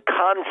and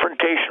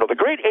confrontational. The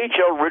great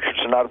H.L.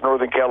 Richardson out of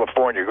Northern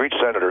California, a great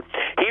senator,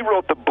 he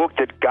wrote the book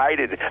that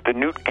guided the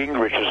Newt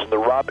Gingriches and the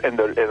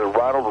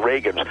Ronald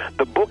Reagans.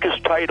 The book is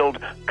titled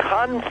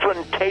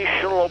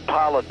Confrontational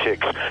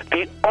Politics.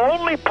 The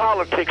only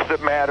politics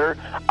that matter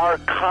are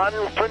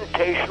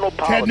confrontational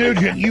politics. Ted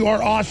Nugent, you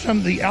are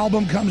awesome. The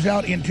album comes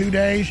out in 2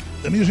 days.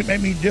 The music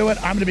made me do it.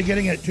 I'm going to be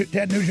getting it at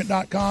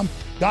tednugent.com.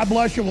 God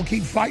bless you. We'll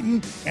keep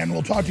fighting, and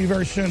we'll talk to you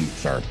very soon,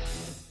 sir.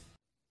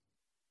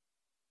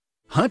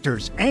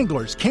 Hunters,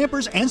 anglers,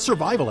 campers, and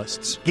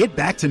survivalists. Get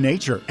back to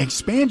nature.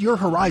 Expand your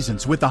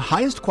horizons with the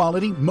highest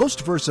quality,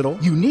 most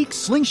versatile, unique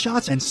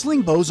slingshots and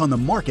sling bows on the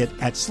market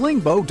at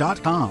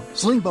slingbow.com.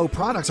 Slingbow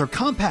products are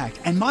compact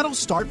and models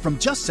start from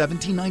just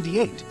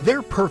 $17.98.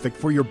 They're perfect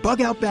for your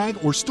bug-out bag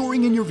or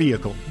storing in your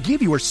vehicle.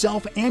 Give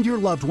yourself and your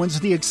loved ones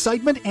the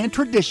excitement and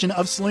tradition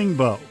of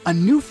Slingbow, a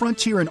new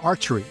frontier in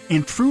archery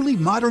and truly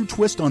modern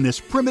twist on this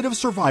primitive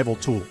survival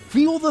tool.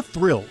 Feel the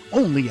thrill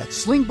only at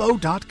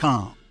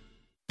slingbow.com.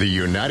 The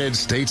United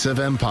States of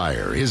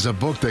Empire is a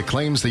book that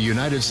claims the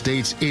United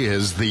States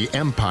is the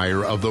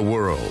empire of the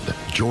world.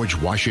 George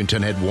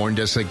Washington had warned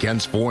us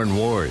against foreign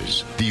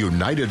wars. The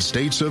United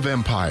States of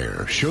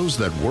Empire shows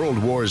that World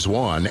Wars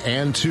I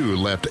and II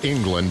left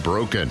England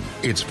broken.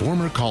 Its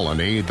former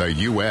colony, the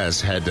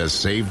U.S., had to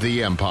save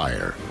the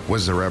empire.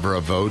 Was there ever a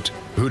vote?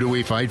 Who do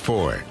we fight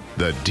for?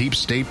 The deep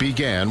state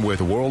began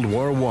with World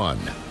War I.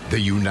 The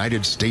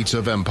United States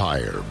of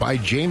Empire by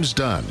James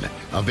Dunn.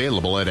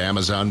 Available at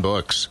Amazon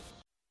Books.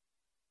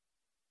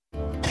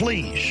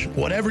 Please,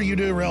 whatever you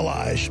do,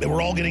 realize that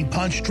we're all getting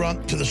punched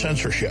drunk to the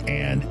censorship.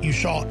 And you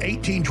saw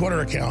 18 Twitter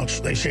accounts,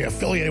 they say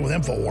affiliated with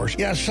InfoWars.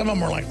 Yeah, some of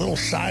them were like little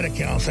side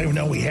accounts they didn't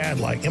know we had,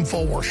 like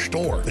InfoWars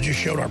Store, that just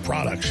showed our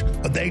products.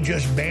 But they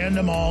just banned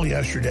them all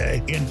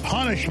yesterday in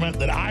punishment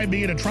that I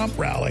be at a Trump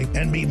rally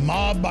and be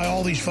mobbed by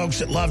all these folks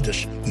that loved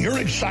us. Your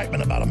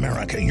excitement about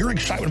America, your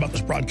excitement about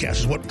this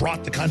broadcast is what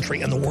brought the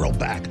country and the world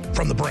back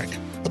from the brink.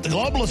 But the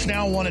globalists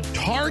now want to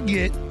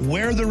target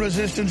where the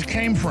resistance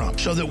came from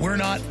so that we're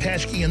not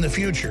pesky in the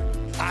future.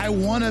 I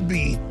want to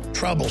be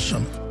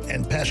troublesome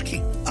and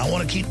pesky. I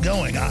want to keep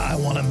going. I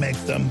want to make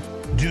them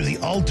do the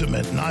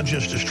ultimate, not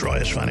just destroy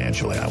us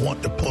financially. I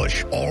want to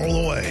push all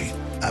the way.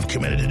 I've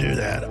committed to do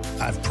that.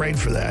 I've prayed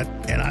for that,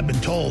 and I've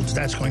been told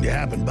that's going to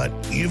happen. But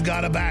you've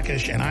got to back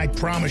us, and I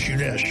promise you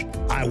this.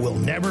 I will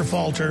never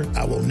falter.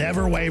 I will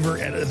never waver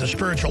at the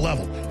spiritual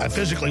level. I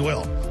physically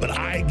will. But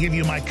I give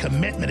you my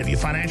commitment, if you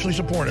financially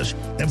support us,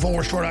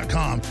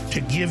 InfoWarsStore.com,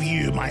 to give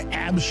you my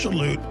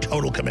absolute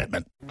total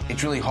commitment.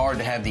 It's really hard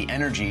to have the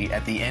energy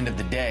at the end of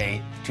the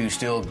day to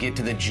still get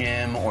to the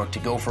gym or to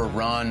go for a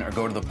run or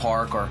go to the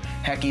park or,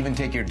 heck, even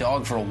take your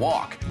dog for a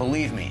walk.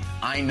 Believe me,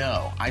 I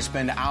know. I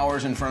spend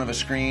hours in front of a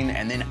screen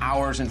and then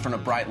hours in front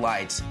of bright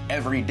lights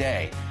every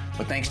day.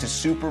 But thanks to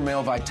Super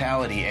Male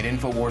Vitality at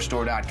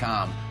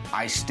InfoWarsStore.com,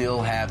 I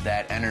still have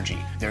that energy.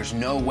 There's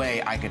no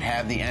way I could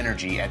have the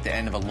energy at the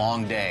end of a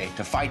long day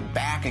to fight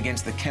back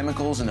against the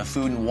chemicals in the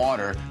food and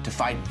water, to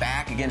fight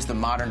back against the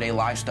modern day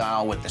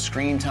lifestyle with the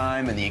screen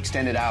time and the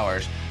extended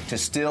hours, to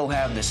still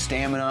have the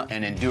stamina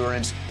and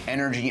endurance,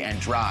 energy and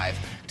drive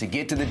to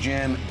get to the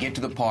gym, get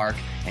to the park,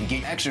 and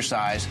get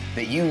exercise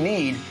that you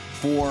need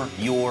for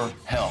your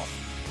health.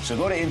 So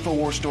go to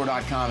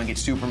InfoWarsStore.com and get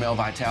Super Male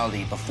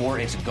Vitality before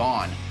it's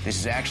gone. This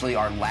is actually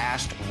our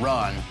last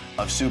run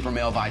of Super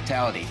Male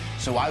Vitality.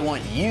 So I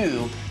want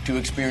you to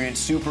experience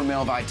Super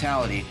Male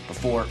Vitality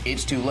before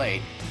it's too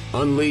late.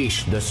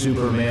 Unleash the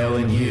Super Male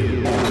in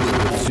you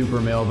with Super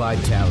Male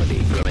Vitality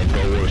from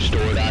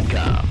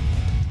InfoWarsStore.com.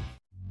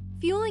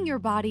 Fueling your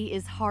body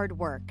is hard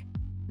work.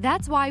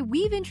 That's why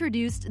we've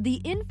introduced the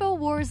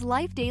InfoWars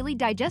Life Daily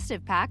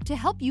Digestive Pack to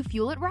help you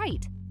fuel it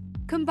right.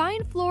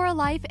 Combine Flora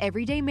Life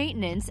Everyday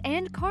Maintenance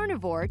and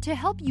Carnivore to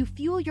help you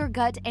fuel your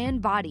gut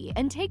and body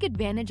and take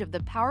advantage of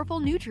the powerful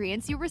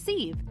nutrients you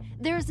receive.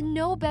 There's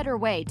no better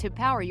way to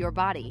power your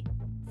body.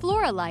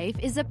 Flora Life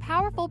is a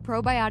powerful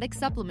probiotic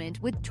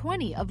supplement with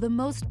 20 of the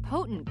most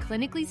potent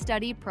clinically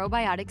studied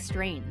probiotic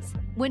strains.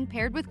 When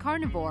paired with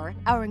Carnivore,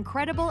 our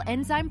incredible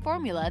enzyme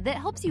formula that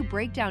helps you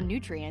break down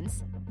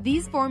nutrients,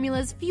 these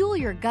formulas fuel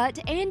your gut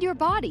and your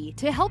body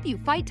to help you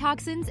fight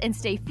toxins and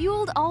stay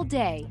fueled all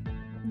day.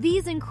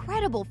 These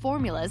incredible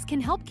formulas can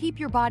help keep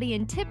your body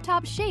in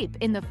tip-top shape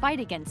in the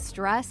fight against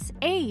stress,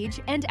 age,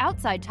 and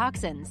outside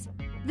toxins.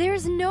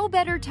 There's no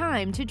better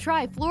time to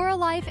try Flora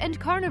Life and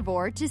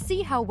Carnivore to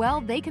see how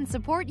well they can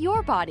support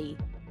your body.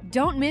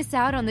 Don't miss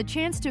out on the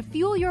chance to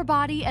fuel your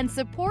body and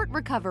support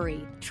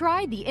recovery.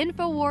 Try the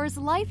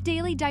InfoWars Life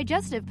Daily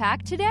Digestive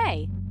Pack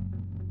today.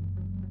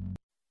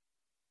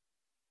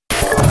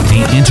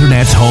 The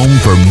Internet's home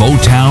for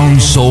Motown,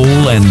 soul,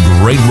 and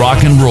great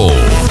rock and roll.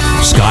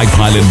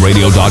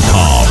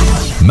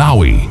 SkyPilotRadio.com,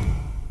 Maui.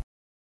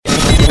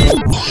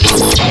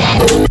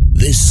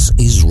 This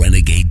is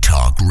Renegade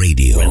Talk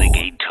Radio.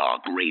 Renegade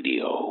Talk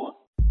Radio.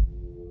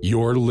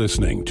 You're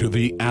listening to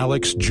The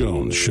Alex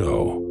Jones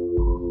Show.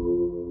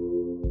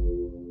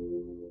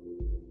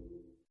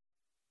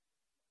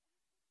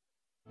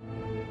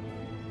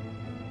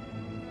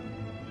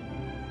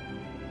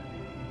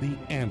 The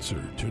answer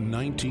to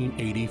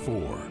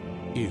 1984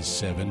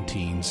 is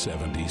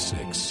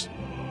 1776.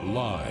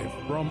 Live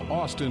from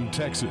Austin,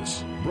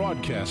 Texas,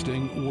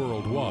 broadcasting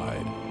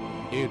worldwide,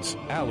 it's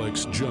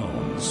Alex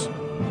Jones.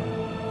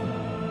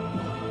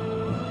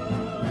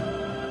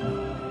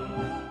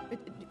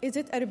 Is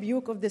it a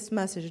rebuke of this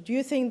message? Do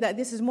you think that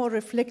this is more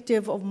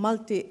reflective of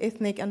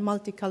multi-ethnic and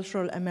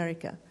multicultural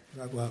America?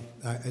 Well,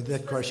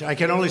 that question, I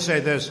can only say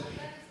this.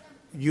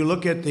 You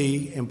look at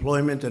the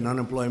employment and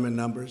unemployment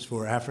numbers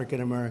for African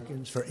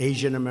Americans, for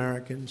Asian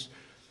Americans,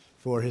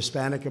 for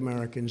Hispanic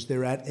Americans,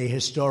 they're at a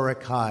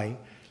historic high.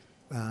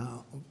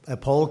 A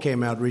poll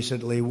came out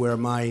recently where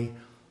my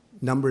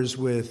numbers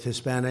with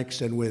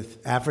Hispanics and with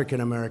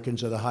African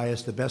Americans are the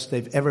highest, the best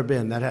they've ever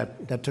been.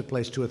 That took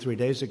place 2 or 3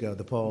 days ago,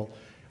 the poll.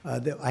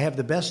 I have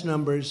the best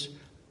numbers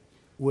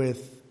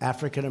with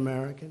African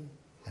American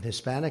and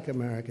Hispanic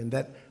American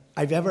that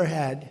I've ever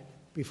had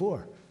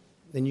before.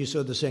 And you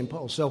saw the same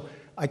poll. So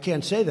I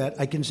can't say that.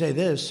 I can say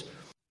this.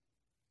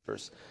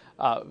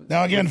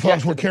 Now, again,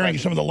 folks, we're carrying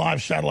some of the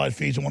live satellite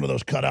feeds, and one of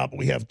those cut out, but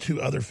we have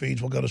 2 other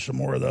feeds. We'll go to some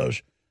more of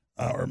those,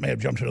 or may have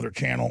jumped to another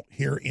channel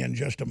here in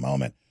just a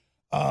moment.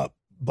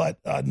 But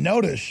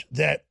notice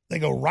that they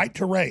go right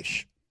to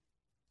race.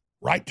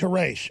 Right to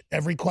race.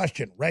 Every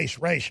question,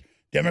 race.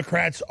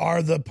 Democrats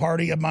are the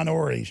party of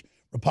minorities.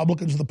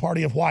 Republicans are the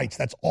party of whites.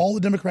 That's all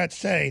the Democrats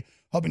say,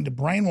 hoping to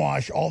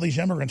brainwash all these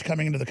immigrants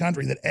coming into the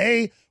country that,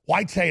 A,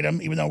 whites hate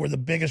them, even though we're the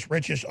biggest,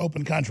 richest,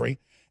 open country,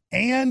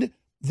 and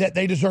that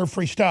they deserve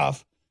free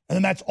stuff. And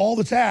then that's all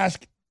that's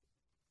asked,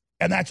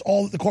 and that's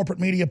all that the corporate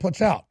media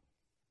puts out.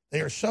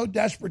 They are so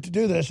desperate to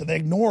do this, and they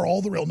ignore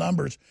all the real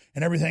numbers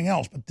and everything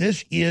else. But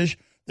this is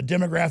the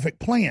demographic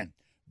plan.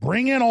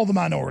 Bring in all the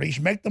minorities,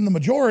 make them the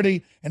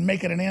majority, and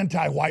make it an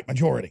anti-white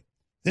majority.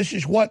 This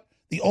is what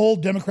the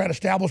old Democrat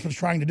establishment is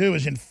trying to do,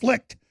 is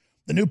inflict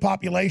the new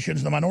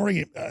populations, the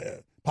minority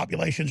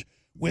populations,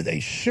 with a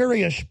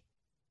serious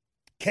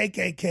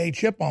KKK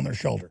chip on their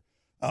shoulder.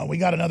 We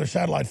got another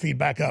satellite feed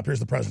back up. Here's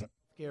the president.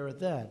 At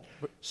that.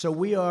 So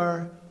we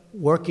are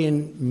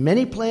working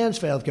many plans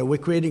for healthcare. We're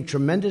creating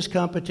tremendous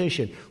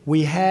competition.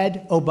 We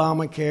had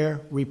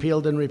Obamacare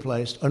repealed and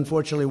replaced.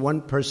 Unfortunately,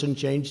 one person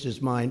changed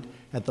his mind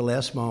at the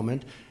last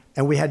moment,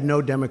 and we had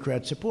no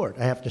Democrat support.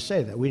 I have to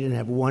say that. We didn't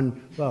have one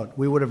vote.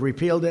 We would have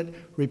repealed it,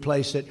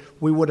 replaced it.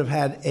 We would have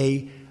had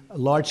a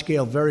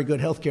large-scale, very good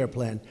healthcare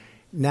plan.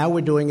 Now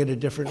we're doing it a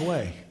different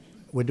way.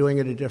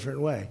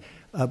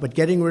 But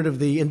getting rid of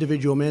the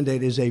individual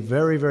mandate is a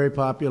very, very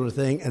popular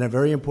thing and a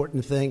very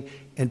important thing,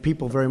 and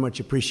people very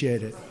much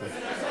appreciate it.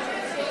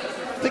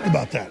 Think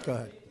about that. Go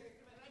ahead.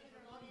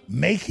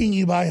 Making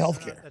you buy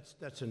health care.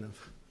 That's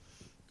enough.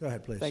 Go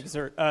ahead, please. Thank you,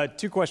 sir.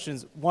 2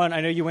 questions. One,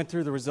 I know you went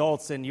through the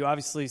results, and you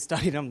obviously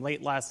studied them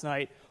late last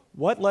night.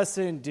 What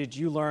lesson did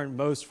you learn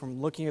most from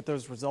looking at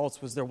those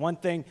results? Was there one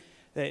thing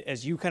that,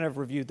 as you kind of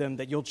reviewed them,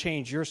 that you'll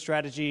change your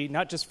strategy,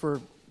 not just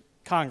for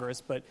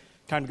Congress, but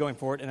kind of going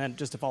forward? And then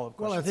just a follow-up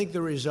question. Well, I think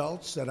the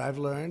results that I've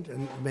learned,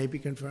 and maybe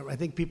confirmed, I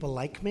think people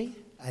like me.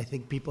 I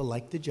think people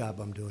like the job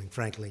I'm doing,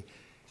 frankly.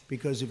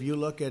 Because if you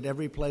look at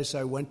every place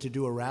I went to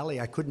do a rally,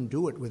 I couldn't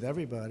do it with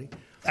everybody.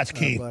 That's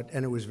key.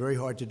 And it was very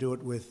hard to do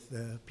it with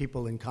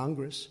people in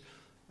Congress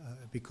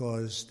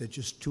because there's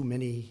just too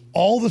many.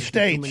 All the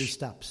states too many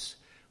stops.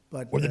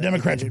 But, where the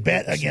Democrats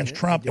bet against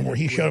Trump and where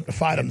he showed up to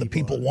fight him, the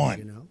people won.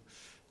 You know?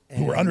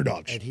 Who were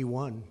underdogs. And he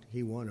won.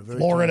 He won a very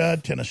Florida,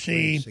 tough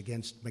Tennessee. race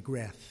against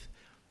McGrath.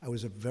 I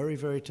was a very,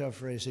 very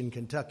tough race in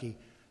Kentucky,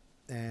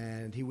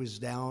 and he was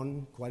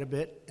down quite a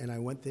bit, and I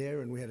went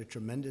there, and we had a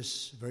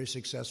tremendous, very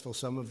successful.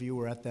 Some of you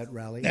were at that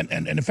rally. And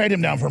to fade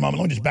him down for a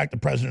moment, let me just back the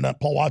president up.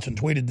 Paul Watson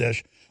tweeted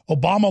this.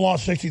 Obama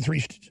lost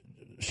 63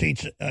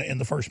 seats in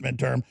the first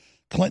midterm.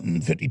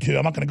 Clinton, 52.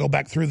 I'm not going to go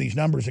back through these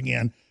numbers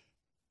again.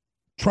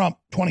 Trump,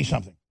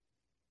 20-something.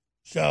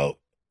 So,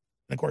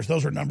 of course,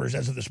 those are numbers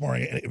as of this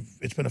morning.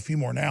 It's been a few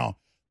more now.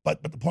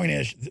 But the point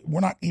is, we're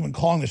not even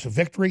calling this a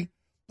victory,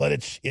 but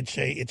it's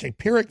a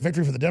Pyrrhic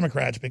victory for the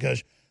Democrats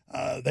because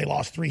they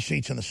lost 3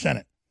 seats in the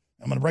Senate.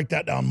 I'm going to break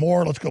that down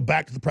more. Let's go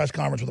back to the press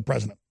conference with the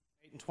president.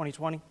 In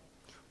 2020?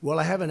 Well,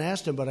 I haven't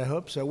asked him, but I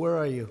hope so. Where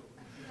are you?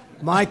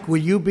 Mike,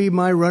 will you be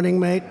my running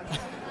mate?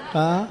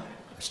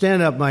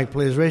 Stand up, Mike,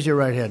 please. Raise your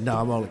right hand. No,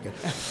 I'm only kidding.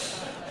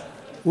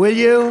 Will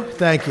you?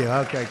 Thank you.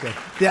 Okay, good.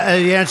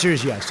 The answer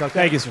is yes. Okay.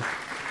 Thank you, sir.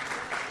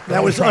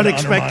 That was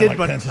unexpected,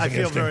 but I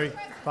feel very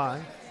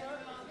fine.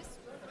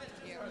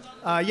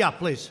 Yeah,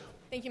 please.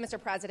 Thank you,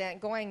 Mr. President.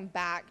 Going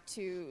back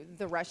to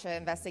the Russia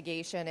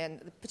investigation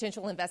and the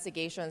potential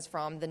investigations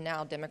from the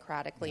now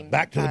democratically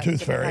back to the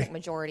Tooth Fairy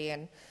majority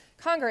in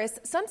Congress,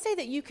 some say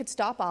that you could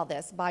stop all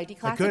this by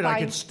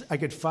declassifying. I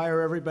could fire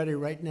everybody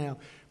right now,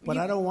 but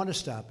I don't want to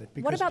stop it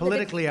because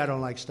politically I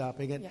don't like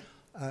stopping it.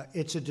 Yeah.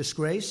 It's a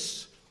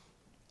disgrace.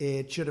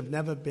 It should have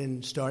never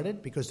been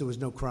started because there was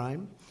no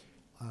crime.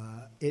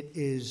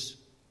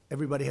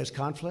 Everybody has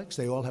conflicts.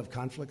 They all have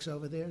conflicts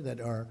over there that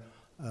are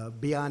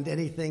beyond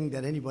anything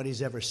that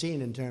anybody's ever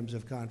seen in terms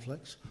of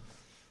conflicts.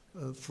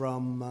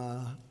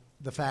 From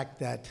the fact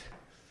that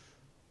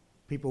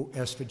people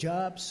ask for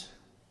jobs,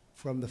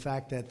 from the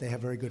fact that they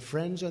have very good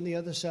friends on the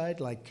other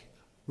side, like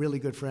really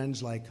good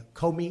friends like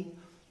Comey,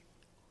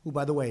 who,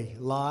 by the way,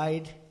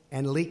 lied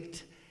and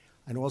leaked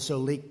and also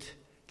leaked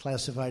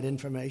classified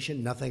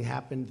information. Nothing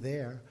happened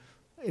there.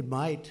 It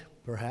might,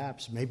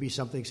 perhaps. Maybe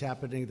something's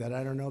happening that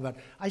I don't know about.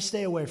 I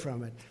stay away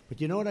from it. But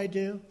you know what I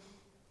do?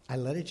 I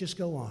let it just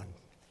go on.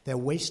 They're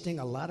wasting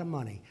a lot of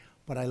money,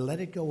 but I let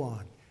it go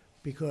on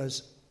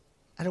because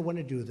I don't want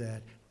to do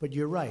that. But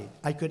you're right.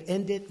 I could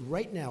end it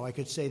right now. I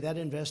could say that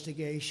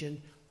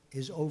investigation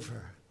is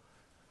over.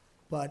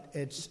 But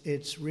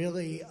it's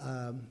really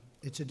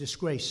it's a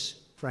disgrace,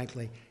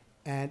 frankly.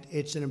 And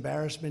it's an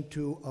embarrassment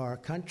to our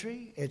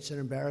country. It's an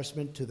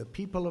embarrassment to the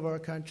people of our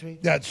country.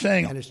 Yeah, it's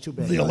saying and it's too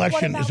bad. The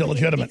election is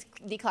illegitimate.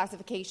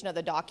 Declassification of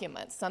the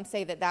documents. Some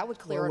say that would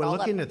clear it all up. We're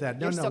looking at that.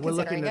 No, we're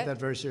looking at that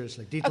very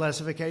seriously.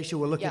 Declassification,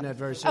 we're looking at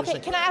very seriously.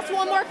 Okay, can I ask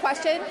one more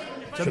question?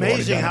 It's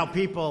amazing how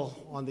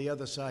people on the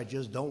other side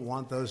just don't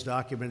want those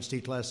documents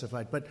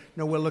declassified. But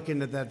no, we're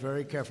looking at that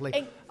very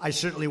carefully. I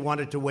certainly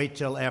wanted to wait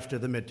till after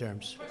the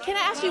midterms. Can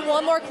I ask you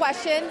one more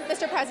question,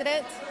 Mr.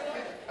 President?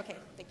 Okay,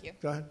 thank you.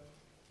 Go ahead.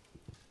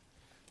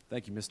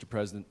 Thank you, Mr.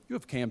 President. You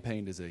have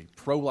campaigned as a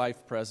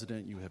pro-life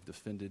president. You have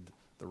defended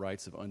the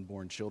rights of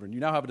unborn children. You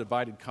now have a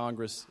divided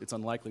Congress. It's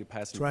unlikely to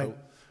pass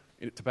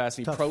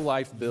any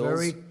pro-life bills.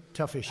 Very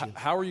tough issue.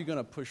 How are you going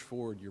to push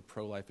forward your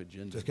pro-life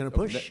agenda? Just going to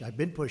push. I've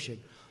been pushing.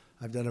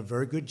 I've done a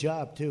very good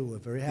job, too. We're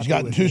very happy. He's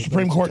gotten two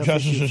Supreme Court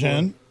justices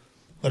in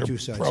that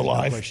are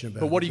pro-life.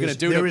 But what are you going to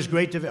do? There is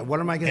great debate. What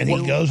am I going to do?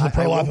 And he goes to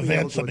pro-life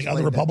events, something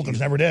other Republicans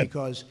never did.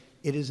 Because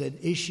it is an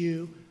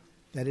issue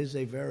that is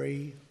a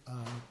very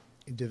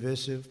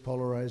divisive,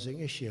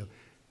 polarizing issue.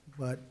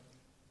 But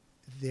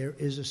there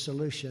is a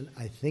solution.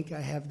 I think I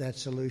have that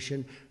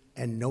solution,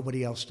 and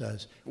nobody else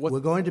does. We're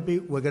going to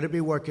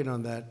be working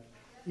on that.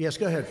 Yes,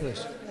 go ahead,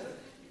 please.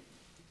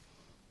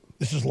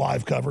 This is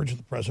live coverage of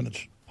the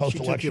president's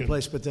post-election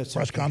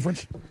press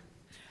conference.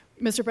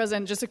 Mr.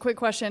 President, just a quick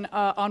question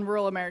on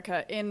rural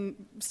America. In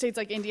states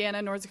like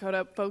Indiana, North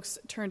Dakota, folks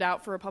turned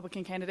out for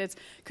Republican candidates.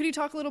 Could you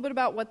talk a little bit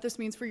about what this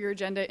means for your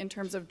agenda in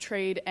terms of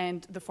trade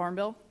and the Farm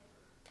Bill?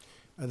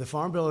 The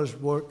Farm Bill is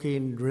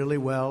working really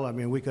well. I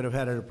mean, we could have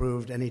had it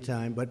approved any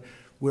time, but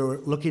we're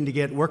looking to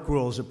get work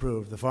rules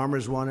approved. The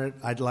farmers want it.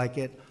 I'd like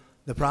it.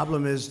 The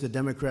problem is the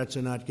Democrats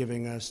are not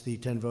giving us the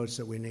 10 votes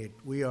that we need.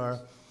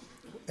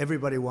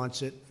 Everybody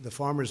wants it. The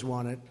farmers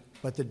want it,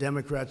 but the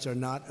Democrats are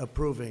not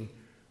approving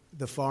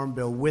the Farm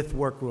Bill with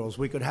work rules.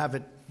 We could have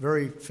it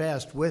very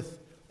fast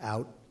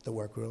without the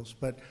work rules,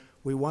 but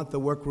we want the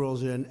work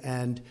rules in,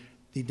 and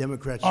the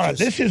Democrats. All right,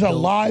 this is a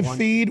live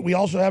feed. We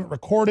also have it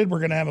recorded. We're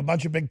going to have a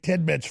bunch of big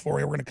tidbits for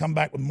you. We're going to come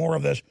back with more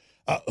of this.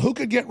 Who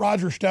could get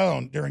Roger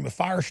Stone during the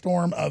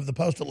firestorm of the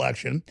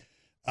post-election?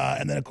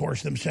 And then, of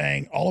course, them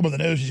saying all over the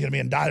news he's going to be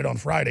indicted on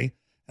Friday.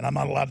 And I'm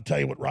not allowed to tell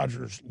you what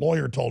Roger's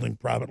lawyer told him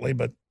privately,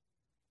 but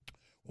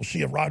we'll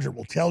see if Roger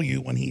will tell you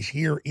when he's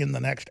here in the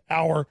next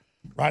hour,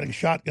 riding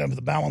shotgun for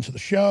the balance of the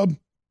show.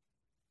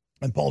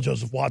 And Paul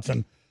Joseph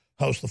Watson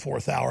hosts the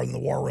fourth hour, and the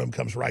War Room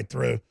comes right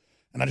through.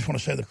 And I just want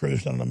to say the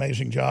crew's done an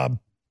amazing job.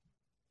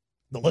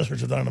 The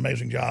listeners have done an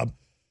amazing job.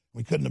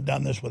 We couldn't have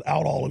done this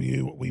without all of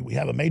you. We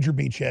have a major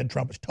beachhead.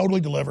 Trump has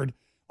totally delivered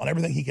on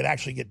everything he could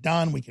actually get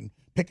done. We can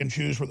pick and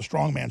choose where the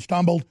strong man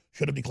stumbled,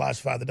 should have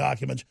declassified the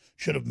documents,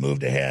 should have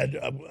moved ahead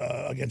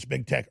against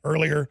big tech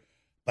earlier.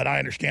 But I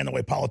understand the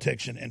way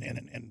politics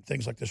and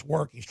things like this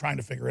work. He's trying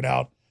to figure it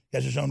out. He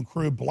has his own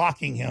crew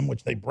blocking him,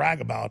 which they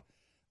brag about.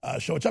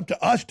 So it's up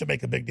to us to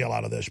make a big deal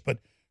out of this. But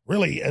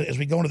really, as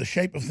we go into the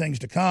shape of things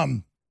to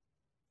come,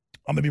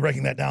 I'm going to be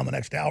breaking that down the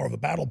next hour of a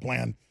battle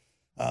plan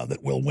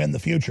that will win the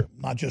future.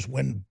 Not just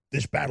win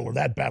this battle or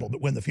that battle,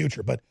 but win the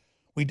future. But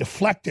we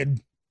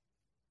deflected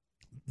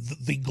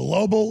the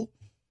global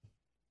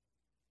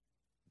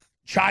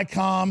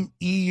Chi-Com,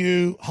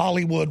 EU,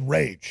 Hollywood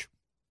rage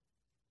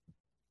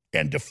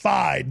and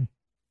defied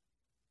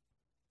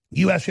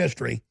U.S.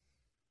 history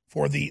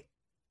for the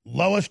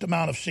lowest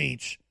amount of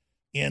seats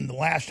in the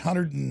last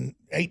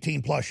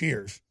 118 plus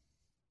years.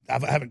 I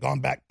haven't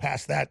gone back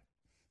past that.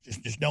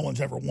 Just no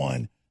one's ever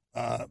won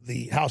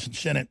the House and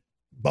Senate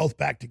both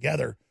back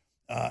together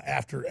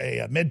after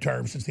a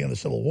midterm since the end of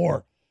the Civil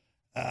War.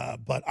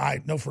 But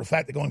I know for a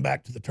fact that going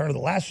back to the turn of the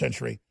last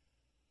century,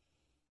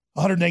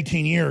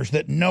 118 years,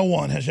 that no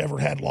one has ever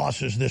had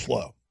losses this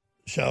low.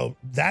 So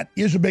that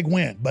is a big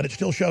win, but it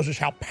still shows us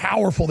how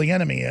powerful the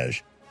enemy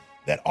is,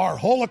 that our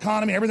whole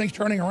economy, everything's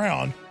turning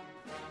around.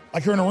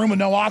 Like you're in a room with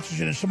no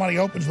oxygen and somebody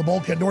opens the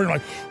bulkhead door and you're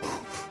like,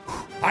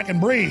 I can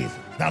breathe.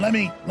 Now let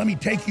me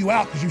take you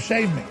out because you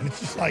saved me. It's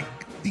just like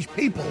these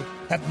people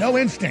have no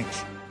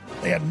instincts.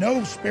 They have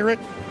no spirit.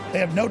 They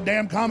have no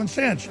damn common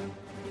sense.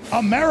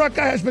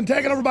 America has been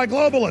taken over by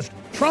globalists.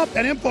 Trump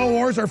and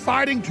InfoWars are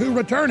fighting to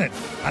return it.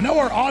 I know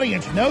our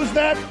audience knows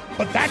that,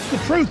 but that's the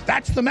truth.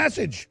 That's the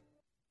message.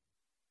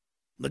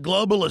 The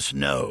globalists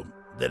know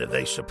that if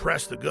they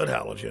suppress the good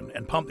halogen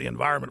and pump the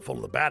environment full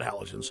of the bad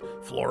halogens,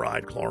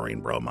 fluoride,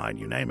 chlorine, bromide,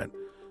 you name it,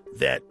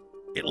 that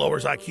it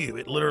lowers IQ.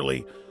 It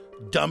literally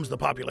dumbs the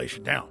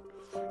population down.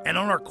 And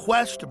on our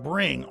quest to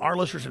bring our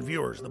listeners and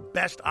viewers the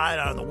best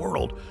iodine in the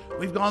world,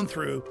 we've gone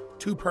through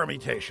two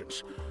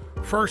permutations.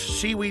 First,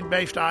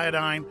 seaweed-based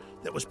iodine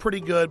that was pretty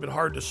good but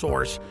hard to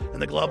source,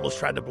 and the globalists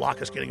tried to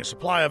block us getting a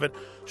supply of it.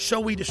 So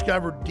we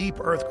discovered deep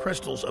earth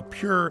crystals of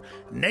pure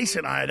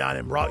nascent iodine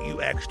and brought you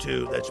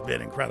X2 that's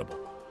been incredible.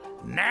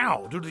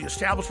 Now, due to the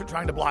establishment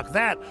trying to block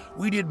that,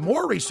 we did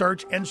more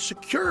research and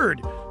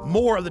secured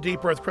more of the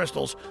deep earth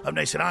crystals of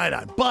nascent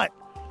iodine. But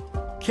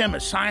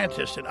chemists,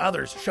 scientists, and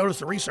others showed us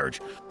the research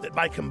that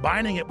by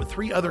combining it with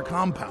 3 other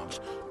compounds,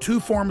 2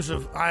 forms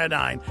of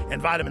iodine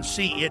and vitamin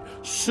C, it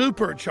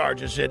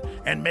supercharges it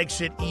and makes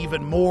it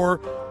even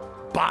more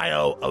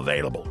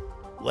bioavailable.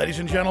 Ladies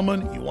and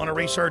gentlemen, you want to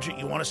research it,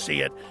 you want to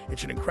see it.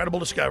 It's an incredible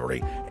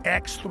discovery.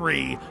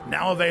 X3,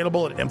 now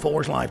available at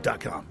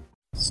InfoWarsLife.com.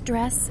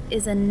 Stress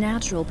is a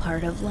natural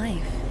part of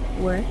life.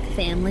 Work,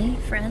 family,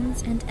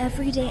 friends, and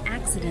everyday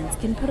accidents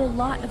can put a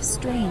lot of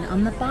strain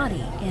on the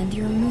body and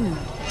your mood.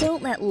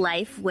 Don't let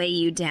life weigh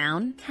you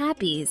down.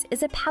 Happies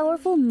is a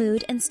powerful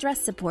mood and stress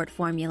support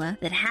formula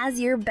that has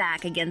your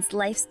back against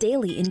life's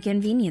daily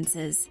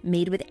inconveniences.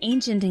 Made with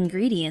ancient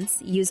ingredients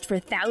used for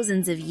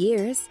thousands of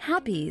years,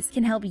 Happies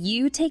can help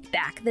you take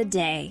back the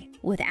day.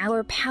 With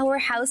our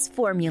powerhouse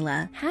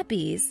formula,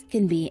 Happies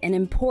can be an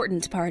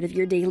important part of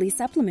your daily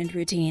supplement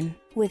routine.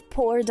 With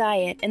poor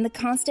diet and the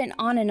constant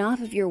on and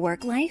off of your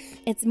work life,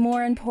 it's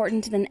more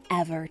important than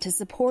ever to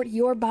support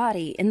your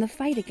body in the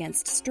fight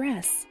against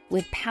stress.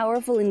 With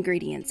powerful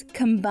ingredients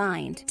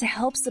combined to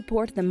help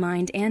support the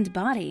mind and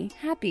body,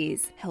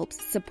 Happies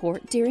helps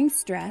support during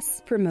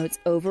stress, promotes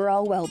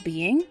overall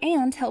well-being,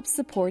 and helps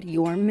support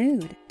your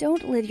mood.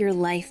 Don't live your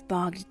life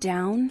bogged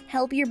down.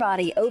 Help your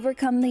body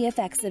overcome the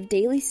effects of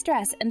daily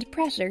stress and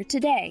pressure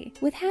today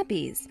with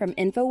Happies from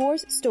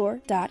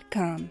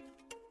InfoWarsStore.com.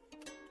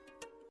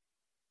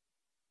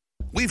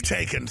 We've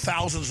taken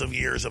thousands of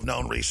years of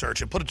known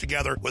research and put it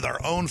together with our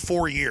own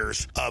 4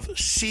 years of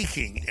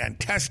seeking and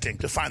testing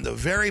to find the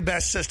very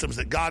best systems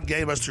that God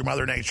gave us through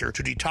Mother Nature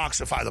to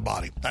detoxify the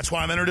body. That's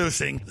why I'm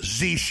introducing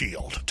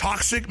Z-Shield,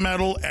 toxic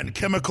metal and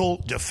chemical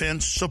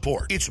defense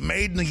support. It's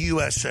made in the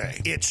USA.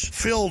 It's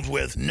filled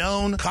with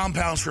known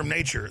compounds from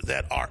nature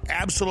that are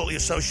absolutely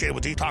associated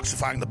with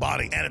detoxifying the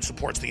body, and it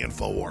supports the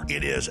InfoWar.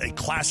 It is a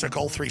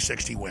classical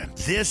 360 win.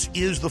 This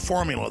is the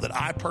formula that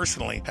I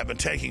personally have been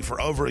taking for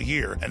over a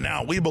year, and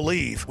now we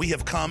believe we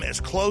have come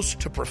as close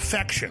to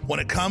perfection when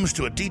it comes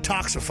to a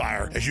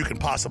detoxifier as you can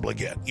possibly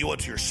get. You owe it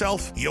to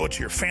yourself, you owe it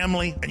to your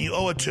family, and you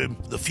owe it to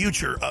the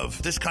future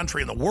of this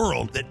country and the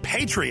world that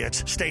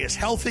patriots stay as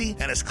healthy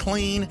and as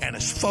clean and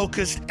as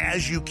focused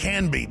as you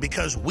can be,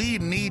 because we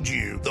need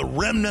you, the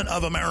remnant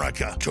of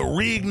America, to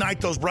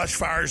reignite those brush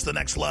fires to the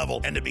next level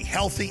and to be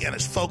healthy and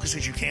as focused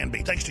as you can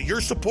be. Thanks to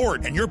your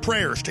support and your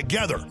prayers,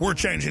 together we're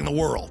changing the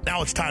world.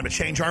 Now it's time to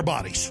change our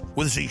bodies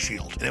with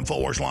Z-Shield at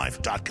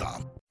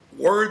InfoWarsLife.com.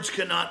 Words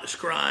cannot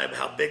describe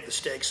how big the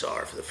stakes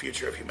are for the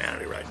future of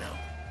humanity right now.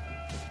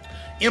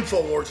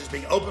 InfoWars is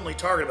being openly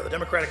targeted by the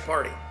Democratic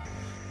Party,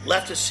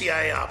 leftist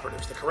CIA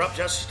operatives, the corrupt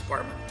Justice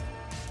Department,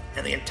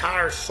 and the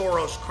entire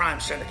Soros crime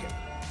syndicate.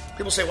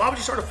 People say, why would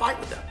you start a fight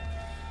with them?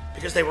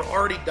 Because they were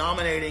already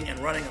dominating and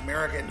running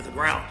America into the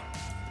ground.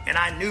 And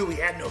I knew we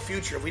had no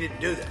future if we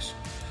didn't do this.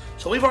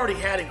 So we've already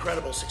had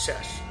incredible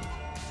success.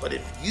 But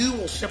if you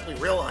will simply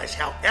realize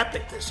how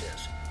epic this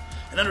is,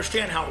 and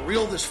understand how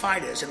real this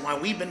fight is and why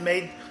we've been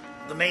made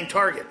the main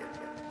target.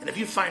 And if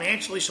you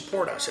financially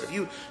support us, and if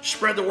you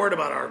spread the word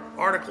about our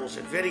articles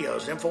and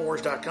videos at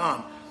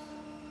Infowars.com,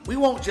 we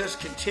won't just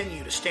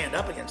continue to stand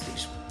up against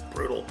these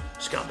brutal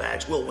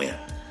scumbags, we'll win.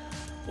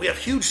 We have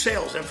huge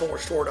sales at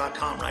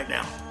InfoWarsStore.com right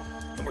now.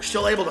 And we're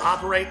still able to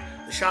operate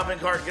the shopping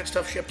cart and get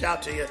stuff shipped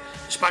out to you,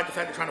 despite the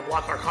fact they're trying to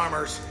block our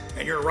commerce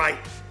and your right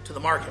to the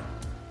market.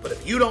 But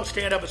if you don't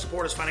stand up and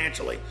support us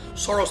financially,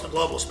 Soros and the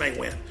globalists may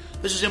win.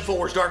 This is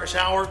InfoWars Darkest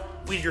Hour.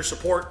 We need your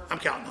support. I'm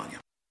counting on you.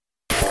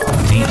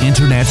 The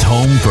Internet's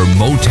home for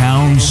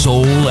Motown,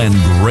 soul, and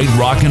great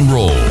rock and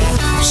roll.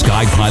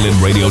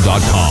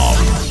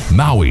 SkyPilotRadio.com.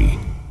 Maui.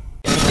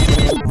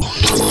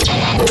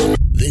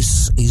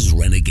 This is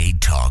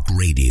Renegade Talk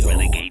Radio.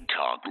 Renegade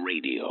Talk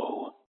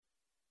Radio.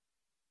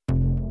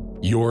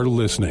 You're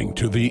listening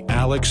to The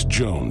Alex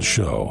Jones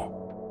Show.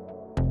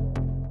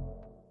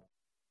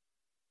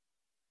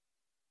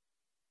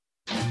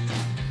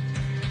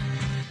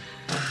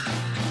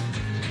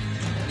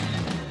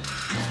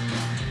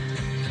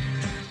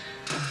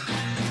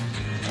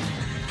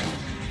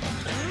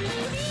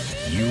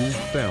 You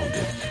found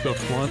it. The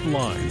front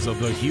lines of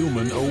the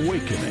human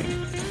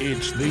awakening.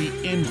 It's the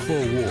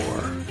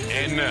InfoWar.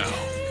 And now,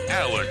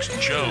 Alex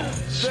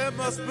Jones. There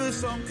must be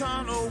some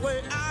kind of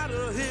way out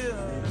of here.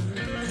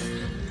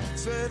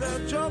 Say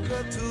the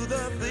joker to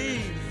the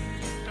thief.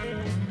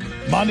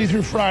 Monday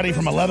through Friday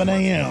from 11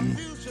 a.m.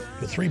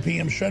 to 3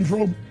 p.m.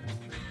 Central.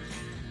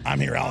 I'm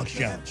here, Alex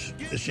Jones.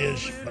 This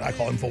is what I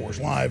call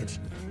InfoWars Live. It's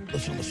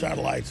listen on the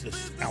satellites,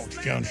 this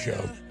Alex Jones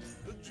show.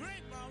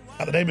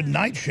 The David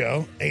Knight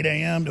Show, 8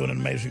 a.m., doing an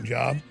amazing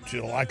job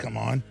till I come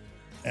on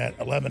at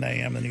 11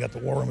 a.m. Then you got the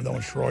War Room with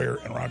Owen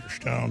Schroyer and Roger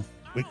Stone,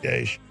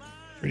 weekdays,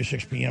 3 to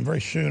 6 p.m.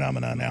 Very soon I'm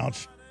going to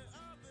announce,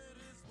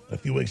 a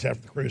few weeks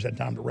after the cruise had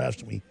time to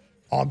rest and we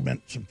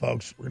augment some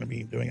folks, we're going to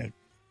be doing a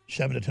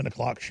 7 to 10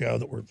 o'clock show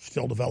that we're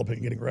still developing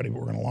and getting ready, but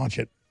we're going to launch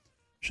it.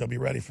 So be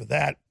ready for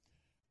that.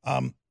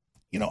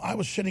 I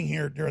was sitting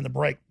here during the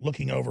break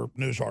looking over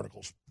news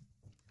articles.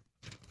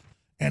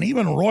 And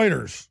even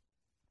Reuters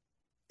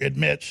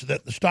admits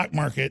that the stock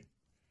market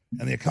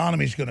and the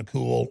economy is going to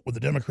cool with the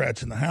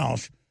Democrats in the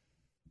House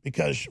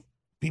because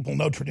people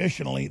know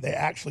traditionally they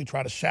actually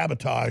try to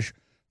sabotage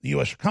the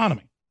U.S.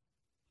 economy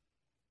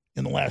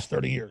in the last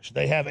 30 years.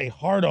 They have a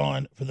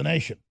hard-on for the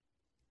nation.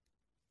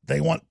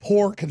 They want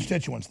poor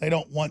constituents. They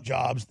don't want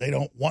jobs. They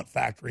don't want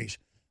factories.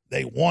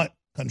 They want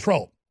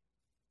control.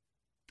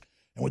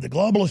 And with the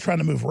globalists trying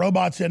to move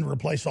robots in to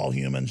replace all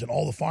humans and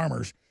all the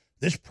farmers,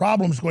 this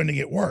problem is going to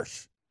get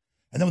worse.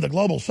 And then with the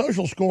global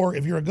social score,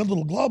 if you're a good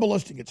little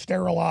globalist and get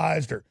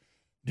sterilized or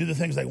do the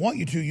things they want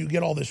you to, you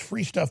get all this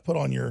free stuff put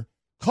on your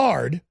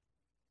card.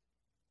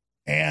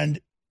 And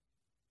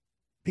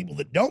people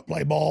that don't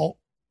play ball,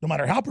 no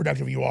matter how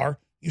productive you are,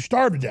 you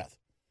starve to death.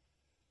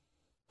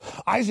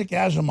 Isaac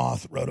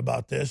Asimov wrote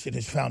about this in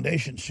his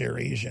Foundation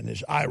series and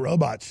his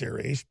iRobot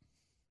series.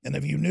 And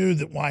if you knew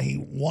that why he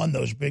won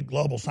those big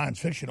global science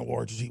fiction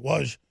awards is he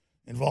was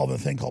involved in a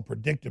thing called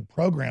predictive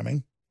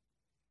programming.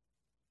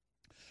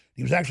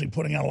 He was actually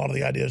putting out a lot of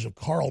the ideas of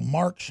Karl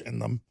Marx in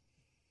them,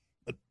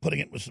 but putting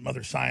it with some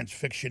other science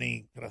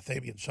fiction-y, kind of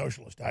Fabian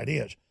socialist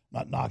ideas.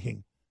 Not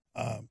knocking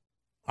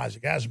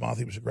Isaac Asimov.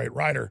 He was a great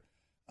writer.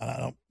 I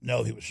don't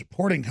know if he was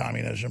supporting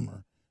communism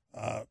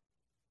or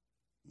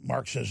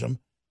Marxism,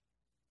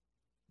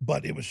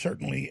 but it was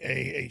certainly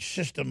a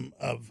system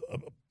of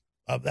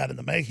that in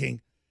the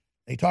making.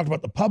 And he talked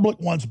about the public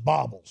wants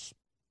baubles,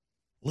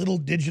 little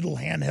digital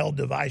handheld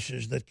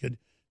devices that could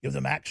give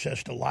them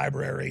access to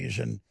libraries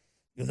and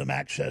give them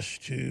access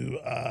to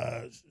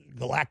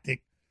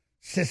galactic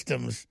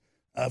systems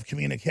of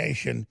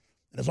communication.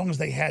 And as long as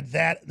they had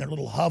that and their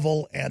little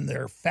hovel and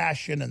their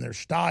fashion and their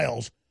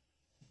styles,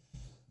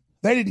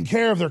 they didn't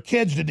care if their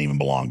kids didn't even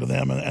belong to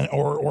them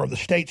or the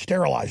state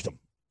sterilized them.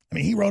 I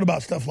mean, he wrote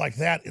about stuff like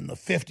that in the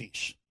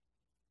 50s.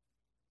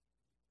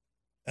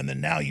 And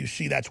then now you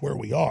see that's where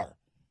we are.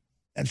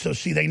 And so,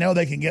 see, they know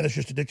they can get us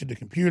just addicted to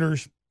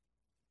computers,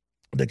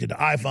 addicted to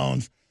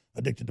iPhones,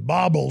 addicted to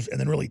baubles, and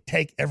then really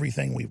take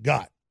everything we've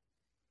got.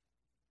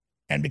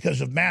 And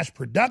because of mass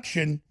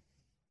production,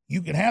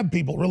 you can have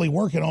people really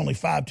working only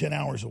 5-10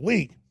 hours a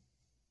week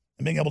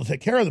and being able to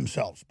take care of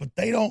themselves. But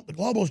the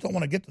globalists don't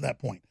want to get to that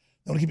point.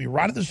 They want to keep you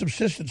right at the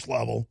subsistence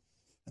level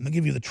and they'll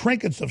give you the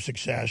trinkets of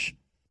success,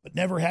 but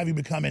never have you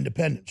become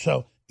independent.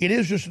 So it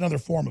is just another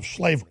form of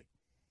slavery.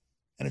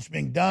 And it's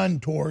being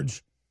done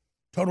towards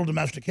total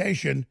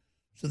domestication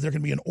so that there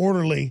can be an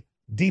orderly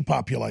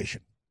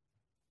depopulation.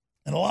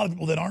 And a lot of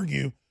people then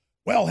argue,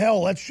 well,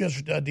 hell, let's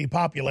just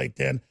depopulate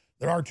then.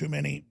 There are too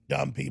many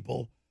dumb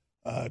people,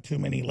 too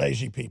many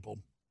lazy people.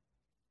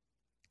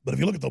 But if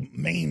you look at the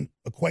main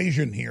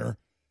equation here,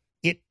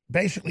 it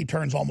basically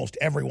turns almost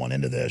everyone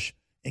into this,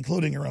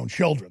 including your own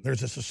children.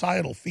 There's a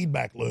societal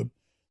feedback loop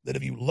that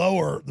if you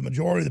lower the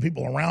majority of the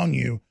people around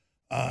you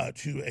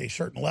to a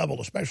certain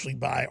level, especially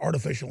by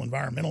artificial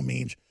environmental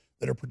means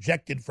that are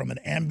projected from an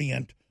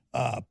ambient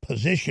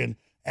position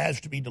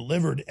as to be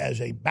delivered as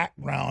a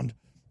background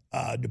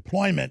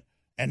deployment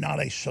and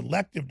not a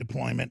selective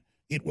deployment,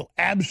 it will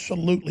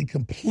absolutely,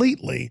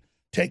 completely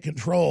take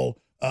control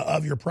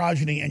of your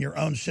progeny and your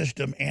own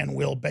system and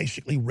will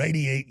basically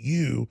radiate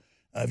you,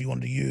 if you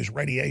wanted to use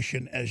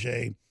radiation as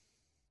a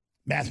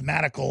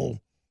mathematical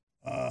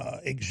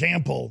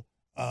example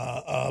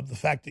of the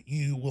fact that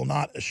you will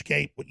not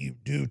escape what you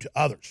do to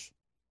others.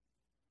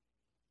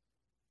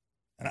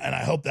 And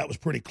I hope that was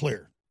pretty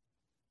clear.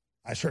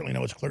 I certainly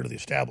know it's clear to the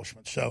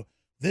establishment. So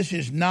this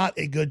is not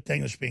a good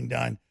thing that's being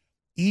done,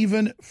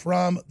 even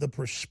from the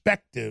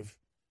perspective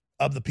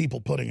of the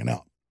people putting it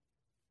out.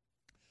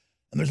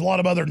 And there's a lot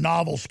of other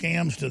novel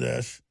scams to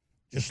this,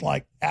 just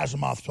like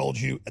Asimov told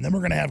you. And then we're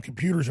going to have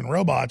computers and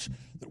robots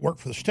that work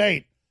for the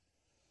state,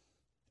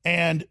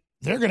 and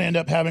they're going to end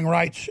up having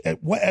rights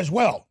as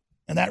well.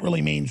 And that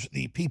really means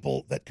the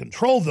people that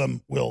control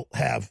them will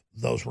have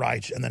those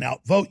rights and then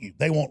outvote you.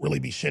 They won't really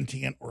be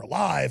sentient or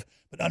alive,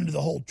 but under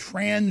the whole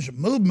trans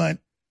movement,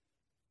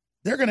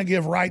 they're going to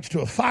give rights to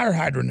a fire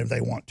hydrant if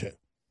they want to.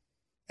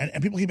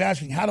 And people keep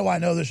asking, how do I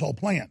know this whole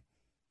plan?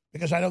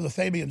 Because I know the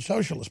Fabian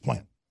socialist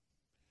plan.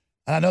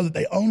 And I know that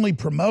they only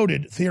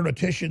promoted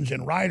theoreticians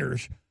and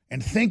writers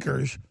and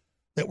thinkers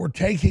that were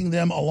taking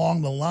them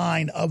along the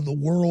line of the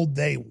world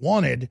they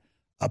wanted,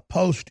 a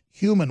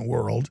post-human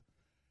world,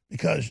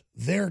 because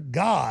their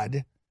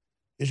God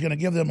is going to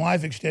give them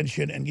life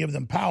extension and give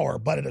them power.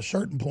 But at a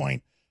certain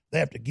point, they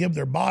have to give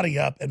their body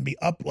up and be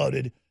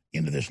uploaded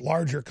into this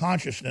larger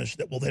consciousness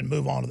that will then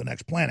move on to the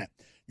next planet.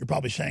 You're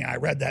probably saying, I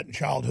read that in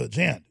Childhood's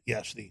End.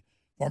 Yes, the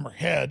former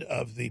head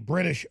of the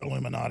British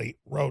Illuminati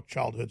wrote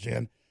Childhood's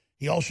End.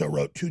 He also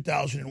wrote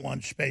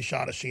 2001 Space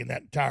Odyssey and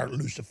that entire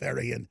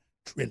Luciferian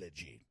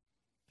trilogy.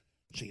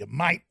 So you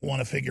might want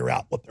to figure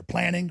out what they're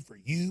planning for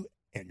you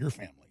and your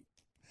family,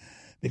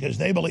 because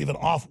they believe an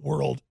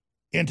off-world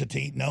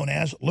entity known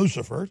as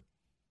Lucifer,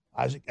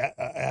 Isaac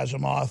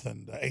Asimov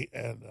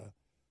and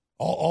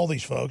all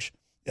these folks,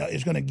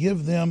 is going to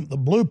give them the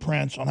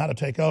blueprints on how to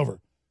take over.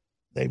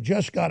 They've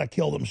just got to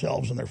kill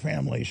themselves and their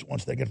families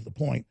once they get to the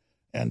point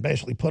and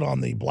basically put on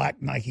the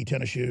black Nike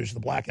tennis shoes, the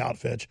black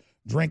outfits,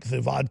 drink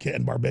the vodka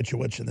and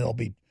barbiturates, and they'll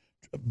be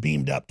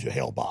beamed up to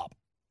Hail Bob.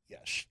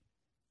 Yes.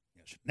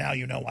 Now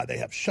you know why they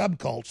have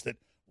subcults that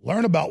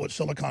learn about what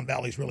Silicon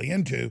Valley's really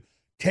into,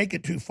 take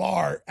it too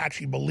far,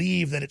 actually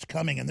believe that it's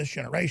coming in this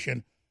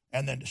generation,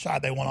 and then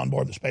decide they want on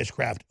board the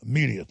spacecraft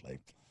immediately.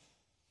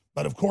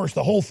 But, of course,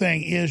 the whole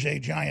thing is a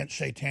giant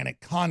satanic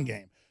con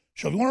game.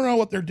 So if you want to know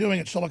what they're doing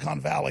at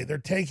Silicon Valley, they're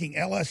taking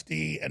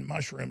LSD and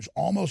mushrooms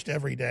almost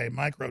every day,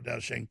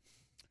 microdosing,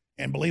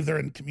 and believe they're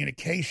in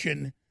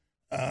communication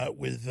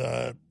with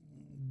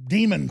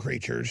demon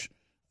creatures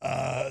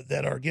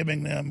that are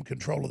giving them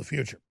control of the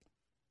future.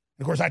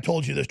 And of course, I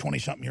told you this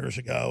 20-something years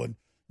ago, and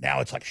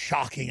now it's like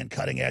shocking and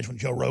cutting edge when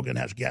Joe Rogan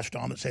has guests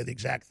on that say the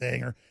exact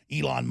thing, or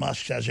Elon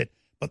Musk says it.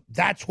 But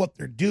that's what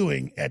they're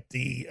doing at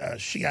the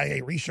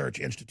CIA Research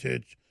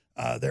Institute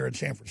there in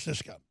San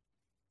Francisco.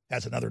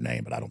 Has another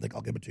name, but I don't think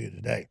I'll give it to you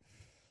today.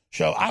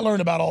 So I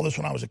learned about all this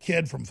when I was a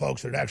kid from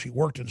folks that had actually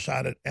worked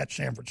inside it at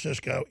San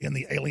Francisco in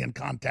the alien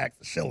contact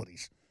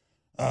facilities,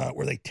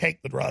 where they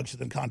take the drugs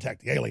and then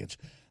contact the aliens.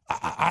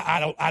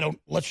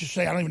 Let's just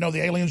say I don't even know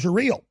the aliens are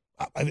real.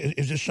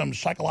 Is this some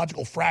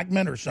psychological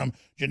fragment or some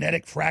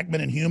genetic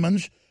fragment in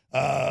humans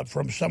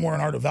from somewhere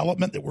in our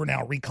development that we're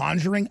now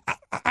reconjuring?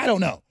 I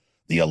don't know.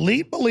 The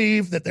elite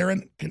believe that they're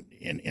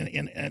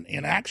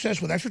in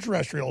access with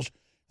extraterrestrials,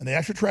 and the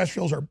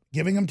extraterrestrials are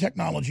giving them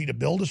technology to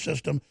build a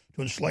system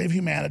to enslave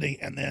humanity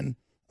and then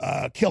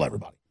kill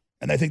everybody.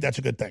 And they think that's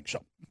a good thing.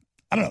 So,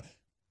 I don't know.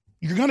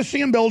 You're going to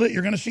see them build it.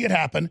 You're going to see it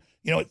happen.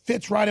 You know, it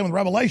fits right in with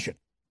Revelation.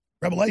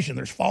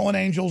 There's fallen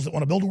angels that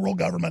want to build a world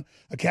government,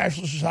 a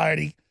cashless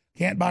society,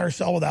 can't buy or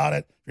sell without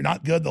it. If you're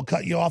not good, they'll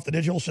cut you off the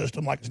digital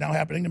system like it's now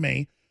happening to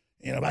me.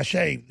 You know, if I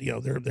say, you know,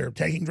 they're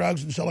taking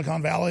drugs in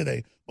Silicon Valley,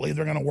 they believe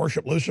they're going to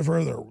worship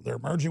Lucifer, they're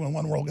merging with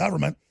one world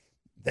government,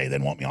 they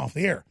then want me off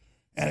the air.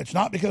 And it's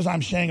not because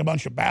I'm saying a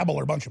bunch of babble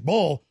or a bunch of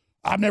bull.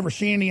 I've never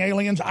seen any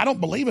aliens. I don't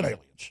believe in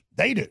aliens.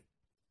 They do.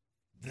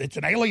 It's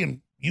an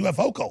alien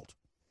UFO cult.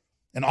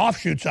 And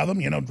offshoots of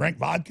them, you know, drink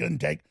vodka and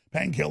take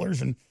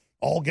painkillers and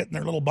all get in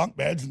their little bunk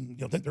beds and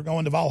think they're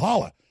going to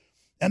Valhalla.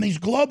 And these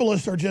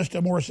globalists are just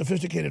a more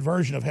sophisticated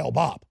version of Hell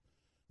Bob.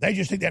 They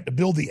just think they have to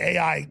build the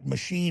AI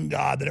machine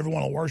god that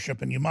everyone will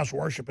worship, and you must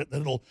worship it,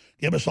 and it'll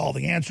give us all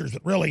the answers.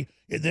 But really,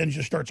 it then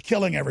just starts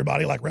killing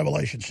everybody like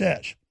Revelation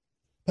says.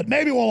 But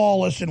maybe we'll all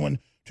listen when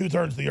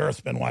 2/3 of the earth's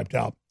been wiped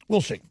out.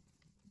 We'll see.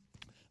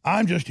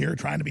 I'm just here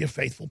trying to be a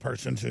faithful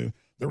person to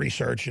the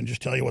research and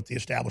just tell you what the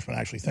establishment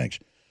actually thinks.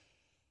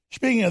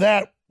 Speaking of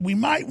that, we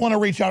might want to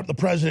reach out to the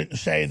president and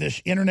say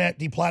this internet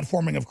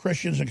deplatforming of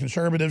Christians and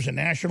conservatives and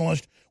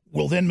nationalists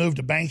will then move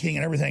to banking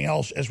and everything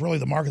else as really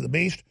the mark of the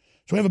beast.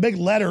 So we have a big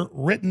letter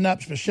written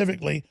up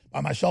specifically by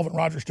myself and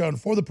Roger Stone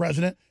for the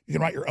president. You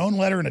can write your own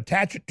letter and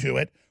attach it to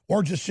it,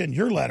 or just send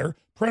your letter,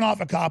 print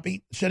off a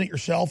copy, send it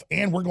yourself,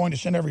 and we're going to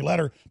send every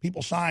letter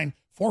people sign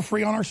for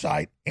free on our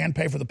site and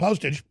pay for the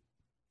postage.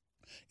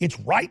 It's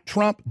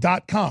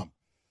righttrump.com.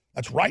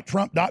 That's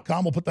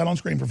righttrump.com. We'll put that on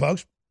screen for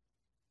folks.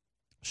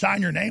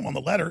 Sign your name on the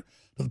letter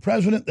to the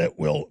president that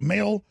will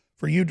mail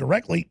for you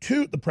directly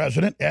to the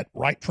president at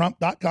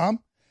righttrump.com.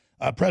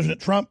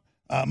 President Trump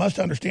must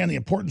understand the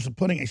importance of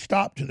putting a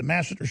stop to the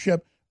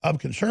mastership of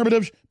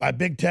conservatives by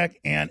big tech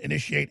and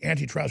initiate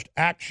antitrust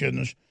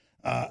actions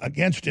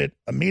against it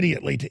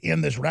immediately to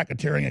end this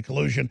racketeering and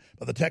collusion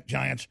by the tech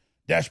giants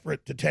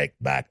desperate to take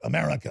back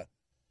America.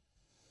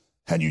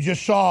 And you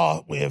just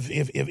saw if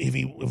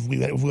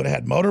we would have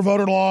had motor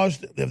voter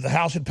laws, if the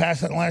House had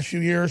passed that in the last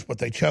few years, but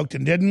they choked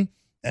and didn't,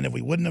 and if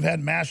we wouldn't have had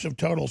massive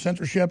total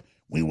censorship,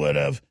 we would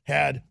have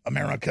had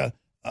America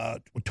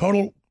with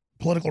total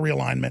political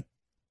realignment,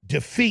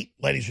 defeat,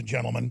 ladies and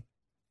gentlemen,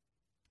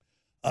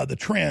 the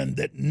trend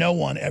that no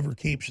one ever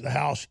keeps the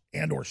House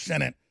and or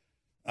Senate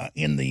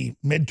in the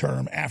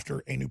midterm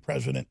after a new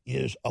president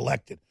is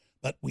elected.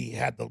 But we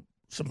had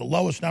some of the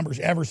lowest numbers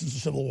ever since the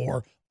Civil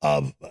War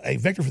of a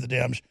victory for the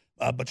Dems,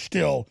 but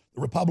still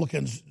the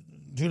Republicans,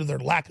 due to their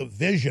lack of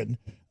vision,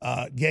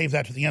 gave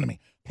that to the enemy.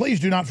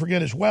 Please do not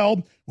forget as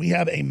well, we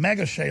have a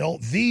mega sale,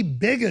 the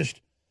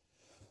biggest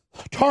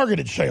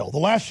targeted sale. The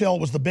last sale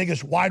was the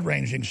biggest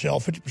wide-ranging sale,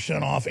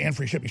 50% off and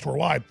free shipping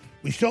store-wide.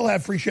 We still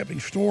have free shipping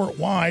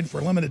store-wide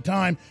for a limited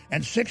time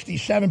and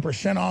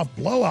 67% off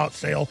blowout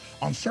sale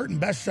on certain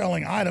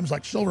best-selling items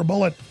like Silver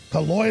Bullet,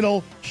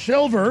 Colloidal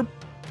Silver.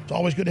 It's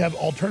always good to have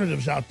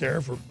alternatives out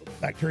there for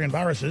bacteria and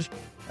viruses,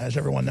 as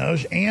everyone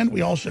knows. And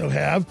we also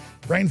have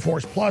Brain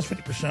Force Plus,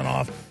 50%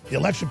 off. The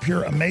Alexa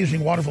Pure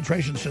Amazing Water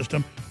Filtration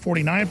System,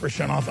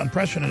 49% off,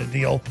 unprecedented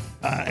deal,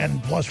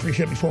 and plus free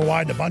shipping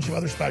store-wide and a bunch of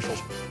other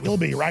specials. We'll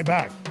be right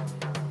back.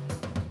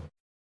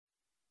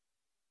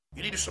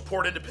 You need to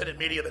support independent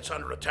media that's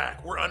under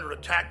attack. We're under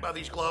attack by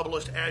these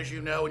globalists, as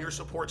you know, and your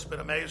support's been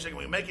amazing.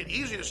 We make it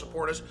easy to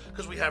support us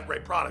because we have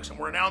great products, and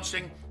we're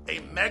announcing a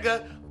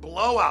mega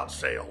blowout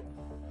sale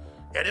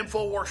at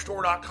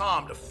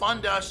InfoWarsStore.com to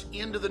fund us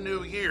into the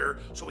new year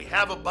so we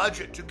have a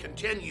budget to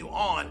continue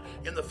on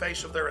in the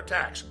face of their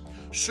attacks.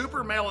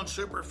 Super Male and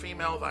Super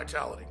Female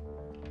Vitality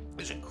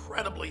is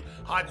incredibly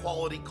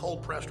high-quality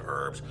cold-pressed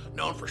herbs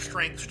known for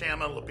strength,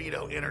 stamina,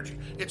 libido, energy.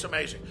 It's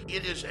amazing.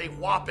 It is a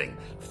whopping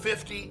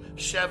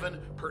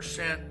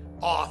 57%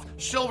 off.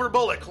 Silver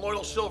Bullet,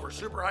 Colloidal Silver,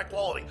 super high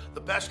quality,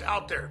 the best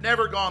out there.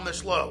 Never gone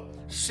this low.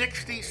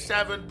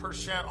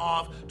 67%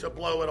 off to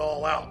blow it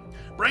all out.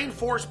 Brain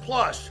Force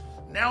Plus,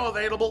 Now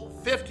available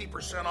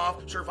 50%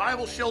 off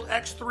Survival Shield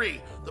X3,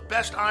 the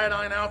best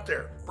iodine out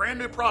there. Brand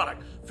new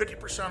product,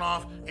 50%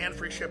 off and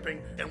free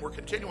shipping. And we're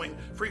continuing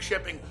free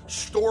shipping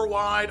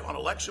store-wide on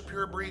Alexa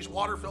Pure Breeze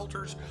water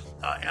filters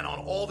and on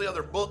all the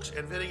other books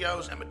and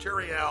videos and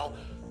material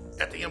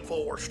at the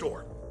InfoWars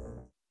store.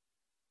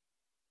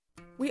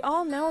 We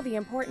all know the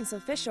importance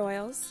of fish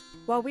oils.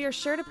 While we are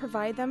sure to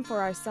provide them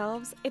for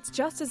ourselves, it's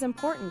just as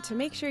important to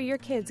make sure your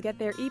kids get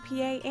their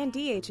EPA and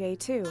DHA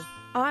too.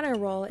 Honor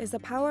Roll is a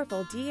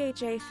powerful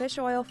DHA fish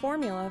oil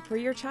formula for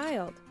your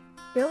child.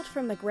 Built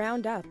from the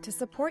ground up to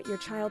support your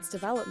child's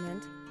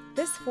development,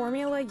 this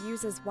formula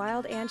uses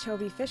wild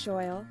anchovy fish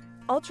oil,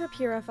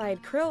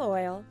 ultra-purified krill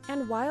oil,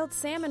 and wild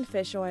salmon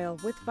fish oil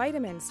with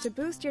vitamins to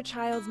boost your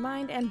child's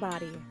mind and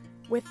body.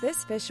 With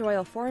this fish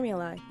oil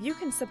formula, you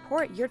can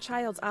support your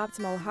child's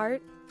optimal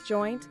heart,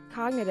 joint,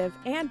 cognitive,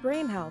 and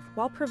brain health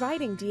while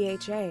providing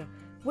DHA,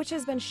 which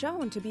has been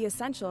shown to be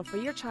essential for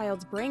your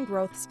child's brain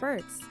growth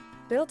spurts.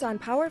 Built on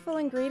powerful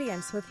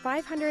ingredients with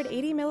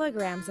 580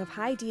 milligrams of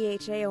high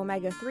DHA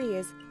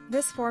omega-3s,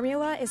 this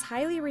formula is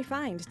highly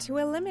refined to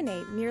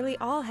eliminate nearly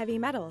all heavy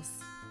metals.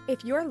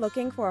 If you're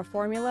looking for a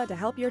formula to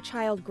help your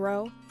child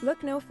grow,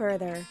 look no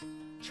further.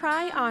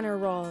 Try Honor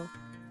Roll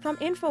from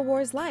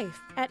InfoWars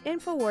Life at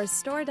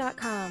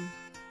InfoWarsStore.com.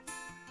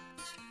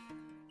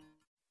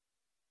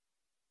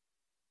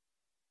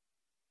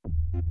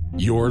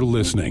 You're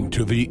listening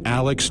to The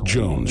Alex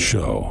Jones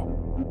Show.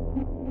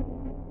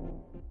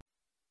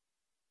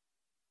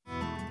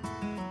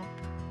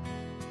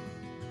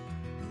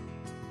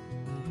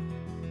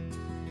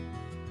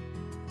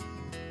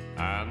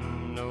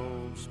 I'm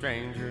no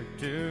stranger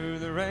to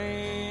the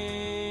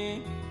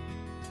rain.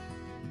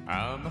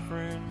 I'm a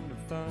friend of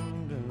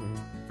thunder.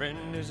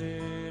 Friend, is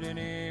it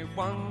any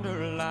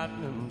wonder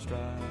lightning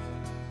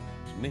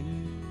strikes me?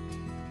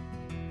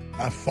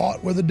 I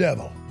fought with the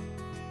devil.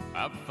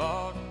 I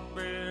fought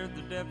with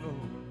the devil.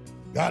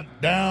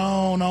 Got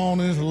down on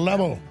his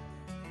level.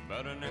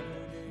 But I never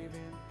gave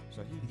in,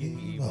 so he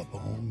Gave up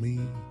on me.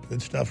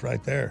 Good stuff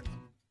right there.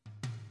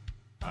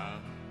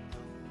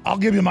 I'll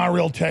give you my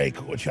real take,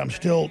 which I'm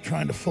still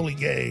trying to fully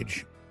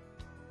gauge.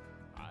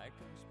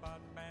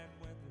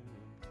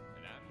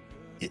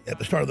 At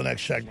the start of the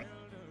next segment,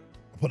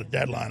 I'll put a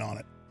deadline on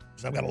it,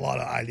 because I've got a lot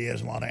of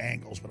ideas and a lot of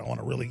angles, but I want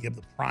to really give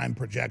the prime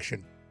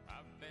projection.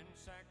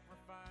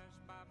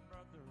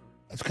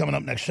 That's coming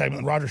up next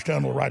segment. Roger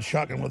Stone will ride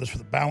shotgun with us for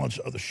the balance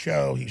of the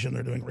show. He's in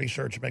there doing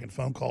research and making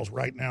phone calls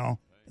right now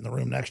in the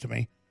room next to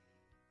me.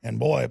 And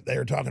boy, they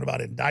are talking about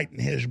indicting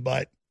his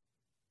butt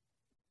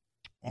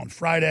on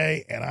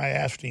Friday, and I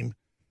asked him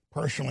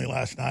personally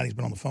last night. He's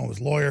been on the phone with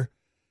his lawyer,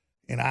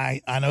 and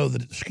I know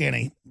that it's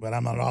skinny, but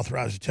I'm not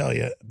authorized to tell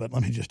you. But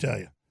let me just tell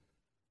you,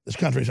 this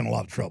country's in a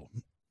lot of trouble.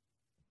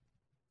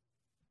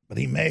 But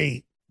he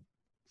may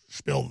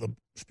spill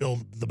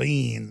the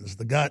beans,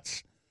 the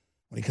guts,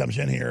 when he comes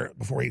in here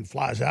before he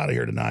flies out of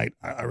here tonight.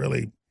 I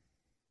really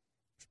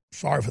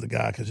sorry for the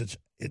guy, because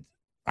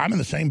I'm in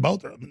the same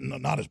boat. They're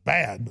not as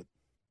bad, but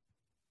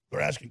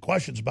they're asking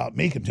questions about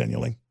me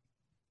continually,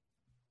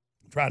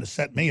 trying to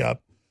set me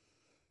up,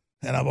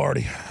 and I've already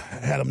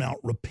had them now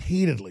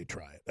repeatedly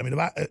try it. I mean,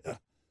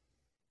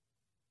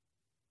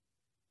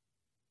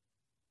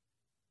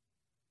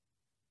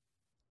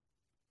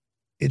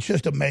 it's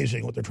just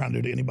amazing what they're trying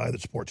to do to anybody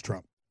that supports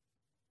Trump.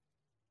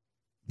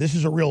 This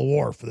is a real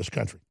war for this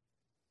country.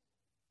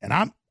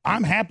 And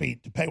I'm happy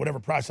to pay whatever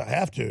price I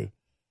have to,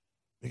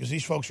 because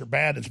these folks are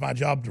bad. It's my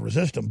job to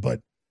resist them. But,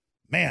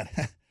 man,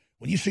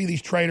 when you see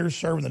these traitors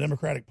serving the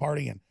Democratic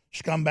Party and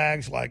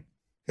scumbags like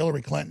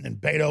Hillary Clinton and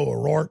Beto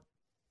O'Rourke,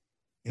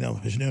 you know,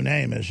 his new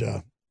name is,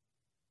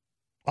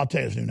 I'll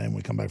tell you his new name when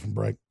we come back from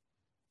break.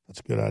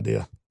 That's a good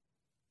idea.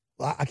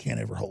 Well, I can't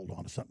ever hold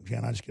on to something,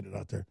 can I? Just get it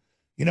out there.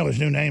 You know,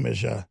 his new name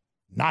is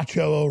Nacho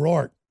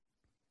O'Rourke.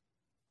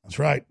 That's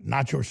right,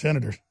 Nacho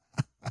Senators.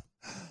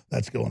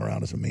 That's going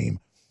around as a meme.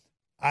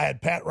 I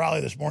had Pat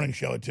Riley this morning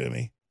show it to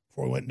me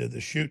before we went and did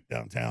the shoot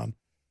downtown.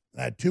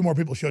 And I had two more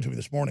people show it to me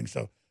this morning.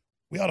 So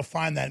we ought to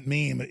find that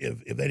meme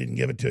if they didn't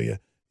give it to you.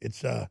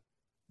 It's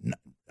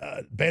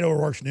Beto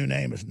O'Rourke's new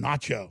name is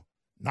Nacho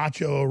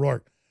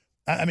O'Rourke.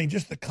 I mean,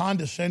 just the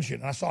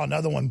condescension. And I saw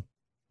another one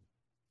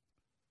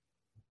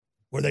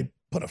where they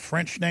put a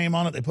French name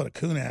on it. They put a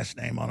coon-ass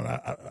name on it.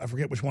 I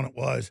forget which one it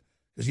was,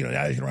 because, you know,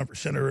 now he's going to run for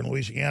senator in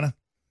Louisiana.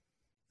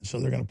 And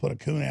so they're going to put a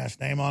coon-ass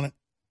name on it.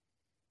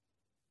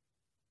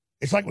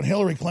 It's like when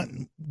Hillary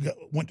Clinton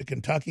went to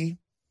Kentucky,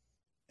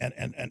 and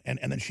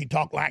then she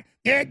talked like,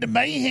 "Good to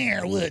be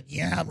here with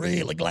you. I'm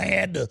really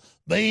glad to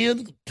be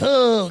in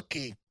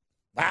Kentucky.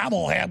 I'm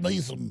going to have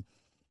me some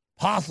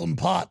possum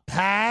pot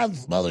pie and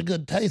some other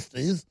good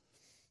tasties."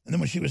 And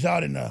then when she was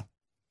out in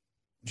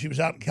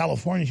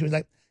California, she was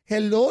like,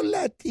 "Hello,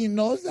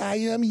 Latinos. I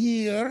am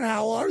here.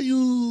 How are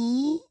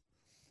you?"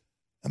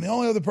 And the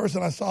only other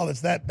person I saw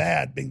that's that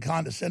bad being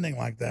condescending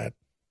like that,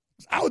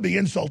 I would be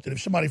insulted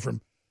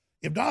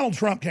if Donald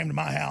Trump came to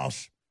my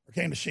house or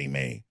came to see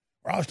me,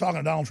 or I was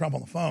talking to Donald Trump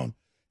on the phone,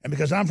 and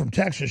because I'm from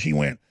Texas, he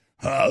went,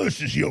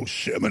 This is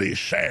Yosemite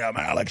Sam,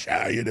 Alex.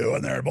 How you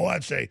doing there? Boy,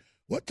 I'd say,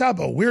 what type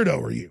of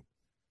weirdo are you?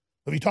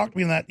 If you talk to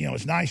me in that,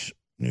 it's nice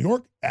New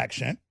York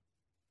accent.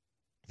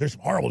 There's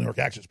some horrible New York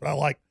accents, but I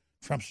like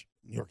Trump's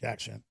New York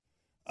accent.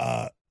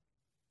 I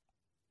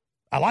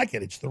like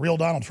it. It's the real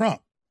Donald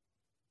Trump.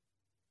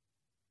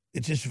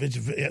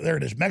 There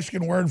it is.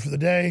 Mexican word for the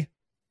day,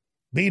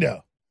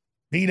 Beto.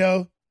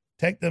 Beto,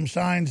 take them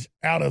signs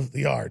out of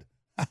the yard.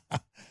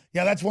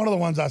 Yeah, that's one of the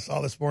ones I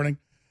saw this morning.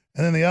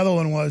 And then the other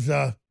one was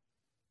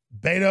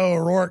Beto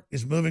O'Rourke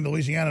is moving to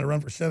Louisiana to run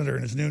for senator,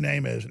 and his new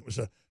name is, it was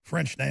a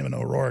French name in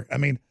O'Rourke. I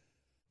mean,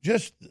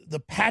 just the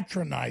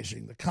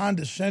patronizing, the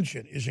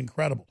condescension is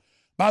incredible.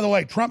 By the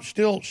way, Trump's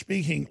still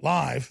speaking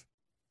live,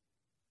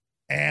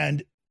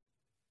 and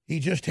he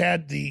just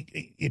had the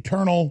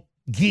eternal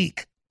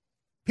geek.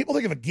 People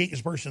think of a geek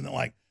as a person that,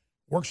 like,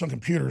 works on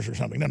computers or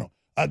something. No.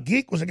 A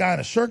geek was a guy in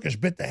a circus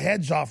bit the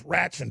heads off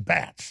rats and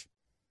bats.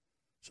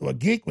 So a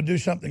geek would do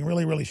something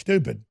really, really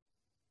stupid.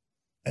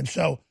 And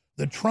so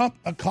the Trump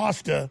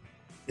Acosta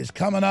is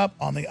coming up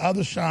on the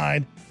other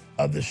side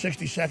of the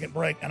 60-second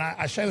break. And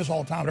I say this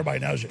all the time. Everybody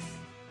knows it.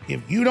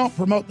 If you don't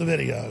promote the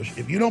videos,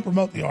 if you don't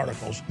promote the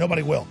articles,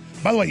 nobody will.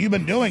 By the way, you've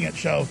been doing it.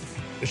 So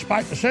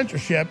despite the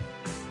censorship,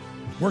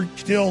 we're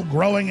still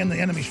growing in the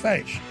enemy's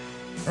face.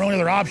 Their only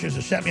other option is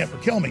to set me up or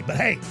kill me. But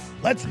hey,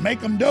 let's make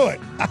them do it.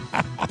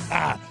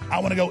 I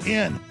want to go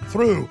in,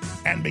 through,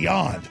 and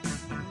beyond.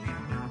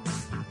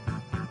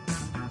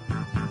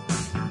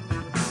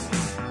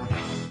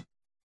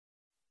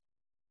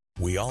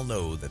 We all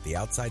know that the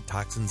outside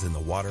toxins in the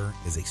water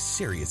is a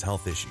serious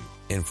health issue.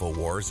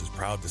 InfoWars is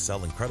proud to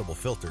sell incredible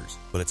filters,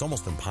 but it's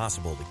almost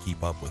impossible to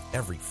keep up with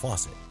every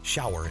faucet,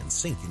 shower, and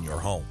sink in your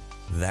home.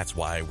 That's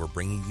why we're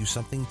bringing you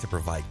something to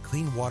provide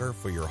clean water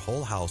for your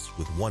whole house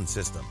with one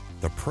system.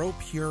 The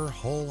ProPure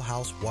Whole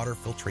House Water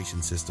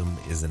Filtration System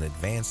is an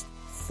advanced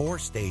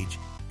 4-stage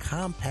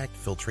compact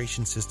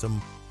filtration system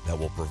that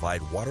will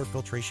provide water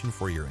filtration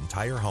for your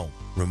entire home,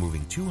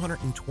 removing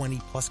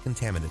 220 plus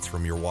contaminants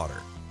from your water.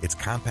 It's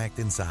compact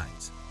in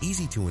size,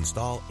 easy to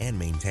install and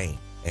maintain,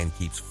 and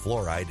keeps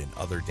fluoride and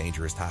other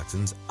dangerous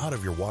toxins out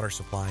of your water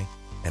supply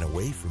and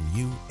away from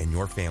you and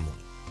your family.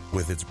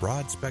 With its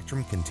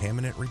broad-spectrum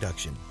contaminant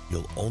reduction,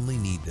 you'll only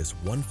need this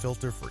one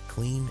filter for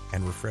clean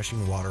and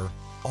refreshing water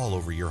all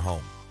over your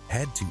home.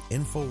 Head to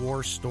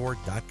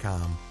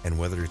InfoWarsStore.com, and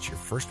whether it's your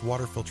first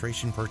water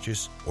filtration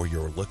purchase or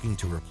you're looking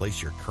to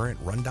replace your current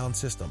rundown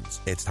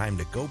systems, it's time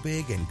to go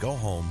big and go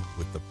home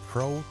with the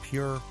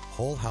ProPure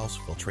Whole House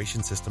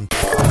Filtration System.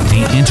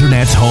 The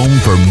Internet's home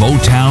for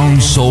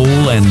Motown, soul,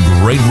 and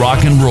great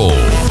rock and roll.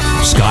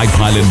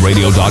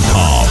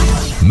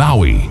 SkyPilotRadio.com,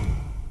 Maui.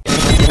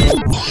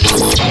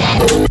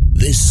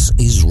 This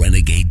is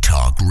Renegade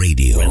Talk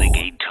Radio.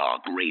 Renegade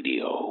Talk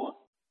Radio.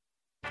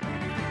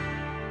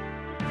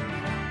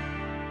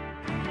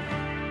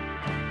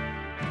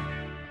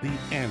 The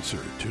answer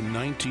to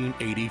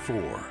 1984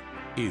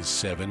 is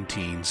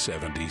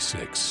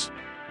 1776.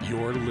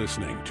 You're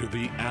listening to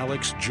The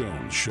Alex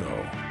Jones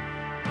Show.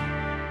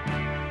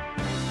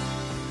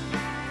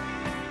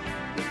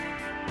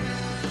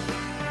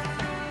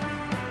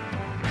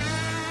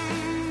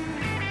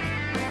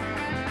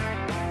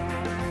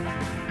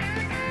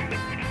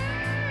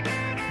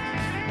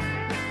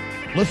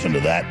 Listen to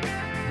that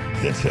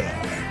guitar.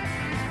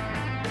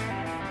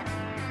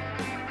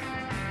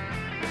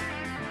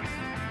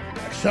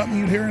 Like something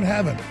you'd hear in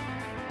heaven.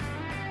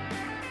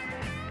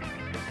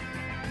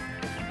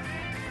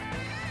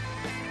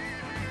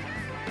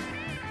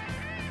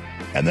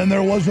 And then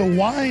there was a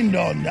wind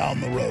on down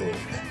the road.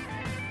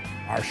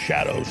 Our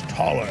shadows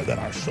taller than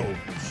our souls.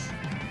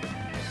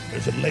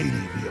 There's a lady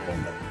we all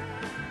know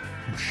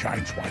who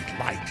shines white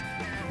light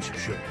into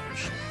shores.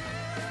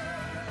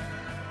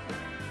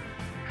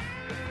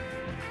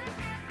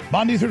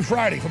 Monday through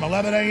Friday from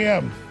 11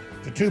 a.m.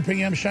 to 2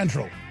 p.m.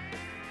 Central.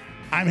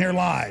 I'm here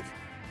live.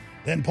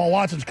 Then Paul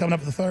Watson's coming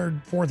up at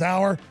the fourth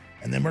hour,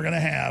 and then we're going to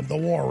have the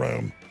War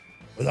Room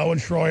with Owen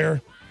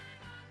Schroyer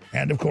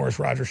and, of course,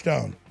 Roger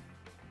Stone.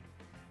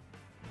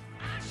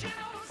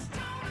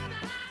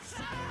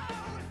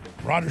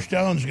 Roger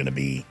Stone's going to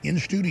be in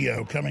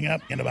studio coming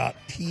up in about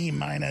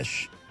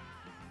T-minus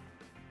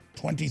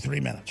 23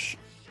 minutes.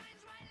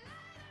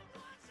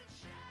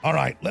 All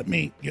right, let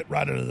me get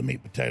right into the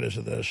meat and potatoes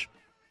of this.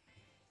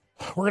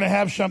 We're going to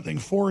have something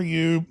for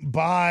you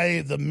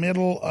by the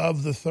middle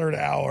of the third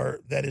hour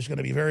that is going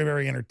to be very,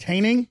 very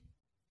entertaining,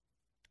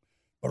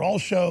 but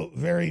also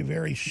very,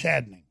 very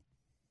saddening.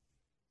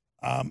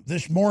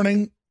 This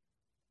morning,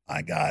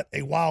 I got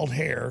a wild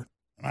hair,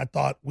 and I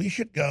thought we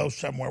should go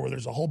somewhere where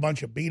there's a whole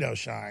bunch of Beto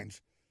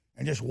signs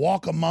and just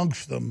walk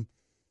amongst them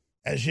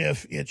as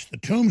if it's the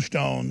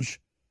tombstones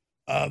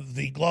of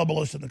the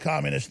globalists and the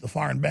communists and the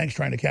foreign banks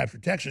trying to capture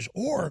Texas,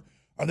 or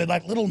are they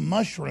like little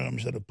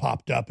mushrooms that have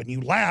popped up and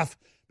you laugh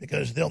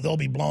because they'll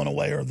be blown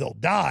away or they'll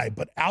die,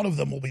 but out of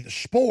them will be the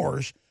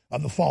spores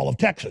of the fall of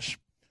Texas.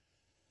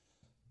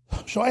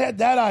 So I had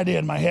that idea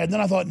in my head, and then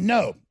I thought,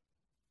 no,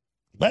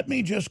 let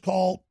me just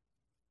call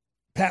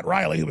Pat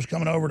Riley, who was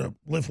coming over to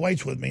lift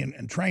weights with me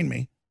and train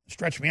me,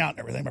 stretch me out and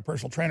everything. My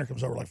personal trainer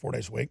comes over like 4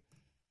 days a week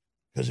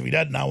because if he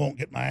doesn't, I won't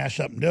get my ass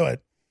up and do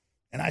it.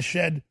 And I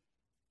said,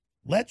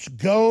 let's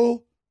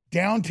go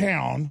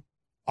downtown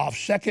off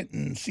 2nd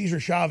and Cesar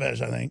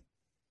Chavez, I think,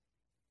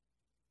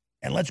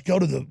 and let's go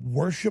to the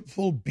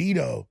Worshipful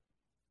Beto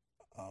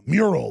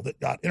mural that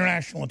got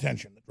international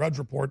attention, the Drudge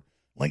Report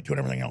linked to it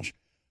and everything else.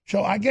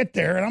 So I get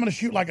there, and I'm going to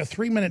shoot like a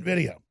 3-minute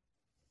video.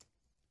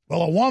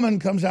 Well, a woman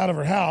comes out of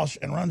her house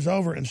and runs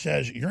over and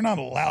says, you're not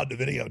allowed to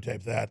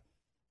videotape that.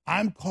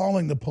 I'm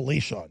calling the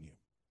police on you.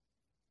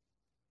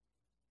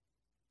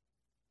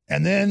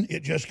 And then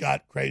it just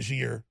got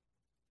crazier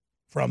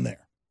from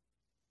there.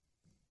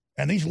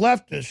 And these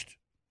leftists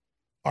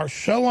are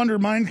so under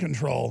mind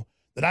control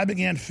that I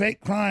began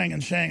fake crying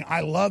and saying,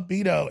 I love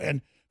Beto,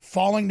 and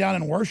falling down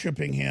and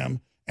worshiping him.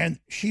 And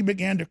she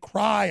began to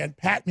cry and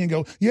pat me and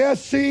go,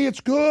 yes, see,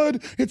 it's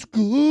good. It's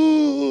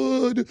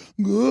good.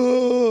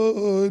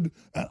 Good.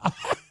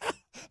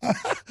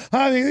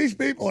 I mean, these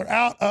people are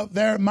out of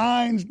their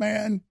minds,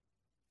 man.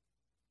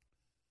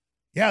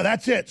 Yeah,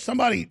 that's it.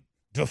 Somebody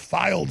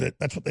defiled it.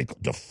 That's what they call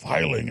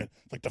defiling it.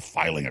 It's like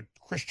defiling a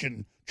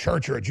Christian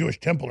church or a Jewish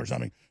temple or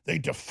something. They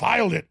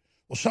defiled it.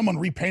 Well, someone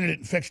repainted it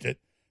and fixed it.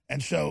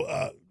 And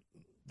so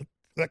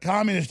the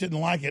communists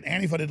didn't like it.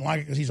 Antifa didn't like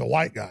it because he's a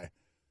white guy.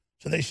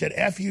 So they said,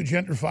 F you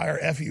gentrifier,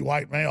 F you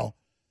white male.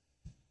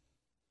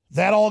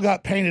 That all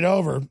got painted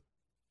over.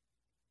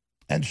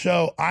 And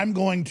so I'm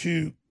going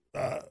to,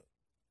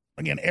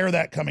 again, air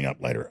that coming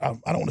up later. I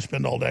don't want to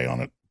spend all day on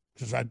it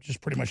because I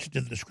just pretty much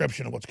did the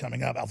description of what's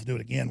coming up. I'll have to do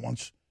it again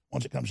once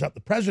it comes up.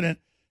 The president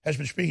has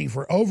been speaking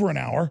for over an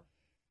hour.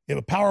 He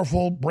have a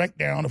powerful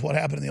breakdown of what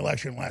happened in the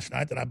election last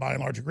night that I by and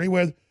large agree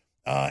with.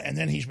 And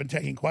then he's been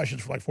taking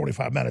questions for like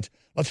 45 minutes.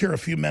 Let's hear a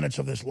few minutes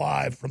of this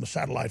live from the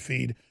satellite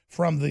feed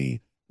from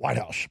the White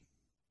House.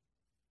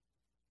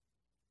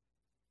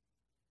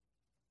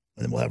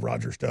 And then we'll have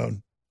Roger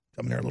Stone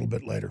coming here a little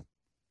bit later.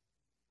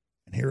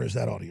 And here is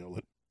that audio.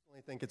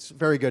 I think it's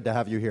very good to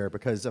have you here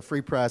because a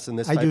free press and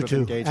this type of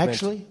engagement.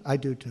 Actually, I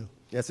do too.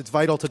 Yes, it's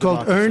vital to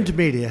democracy. It's called earned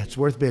media. It's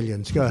worth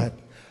billions. Go ahead.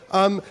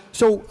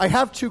 So I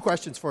have 2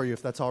 questions for you,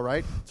 if that's all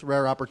right. It's a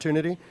rare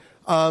opportunity.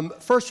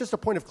 First, just a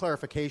point of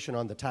clarification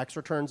on the tax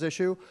returns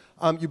issue.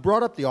 You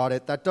brought up the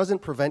audit. That doesn't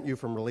prevent you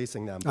from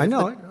releasing them. I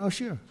know it. Oh,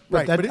 sure.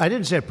 Right. But I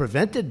didn't say it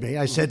prevented me.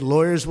 I said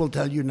lawyers will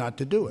tell you not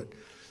to do it.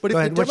 But go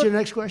ahead. What's your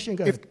next question?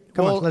 Go ahead.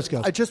 Come on, let's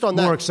go. Just on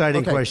More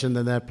exciting question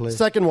than that, please.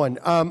 Second one.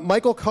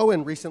 Michael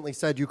Cohen recently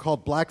said you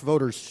called black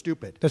voters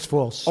stupid. That's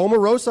false.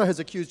 Omarosa has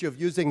accused you of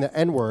using the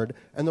N-word,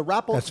 and the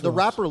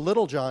rapper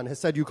Little John has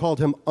said you called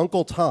him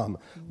Uncle Tom.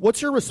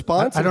 What's your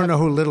response? I don't know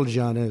who Little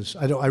John is.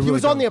 He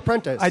was on The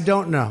Apprentice. I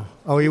don't know.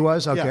 Oh, he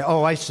was? Okay. Yeah.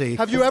 Oh, I see.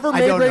 Have you ever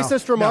made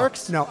racist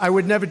remarks? No, I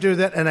would never do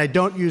that, and I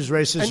don't use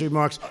racist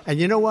remarks. And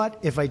you know what?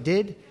 If I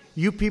did,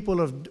 you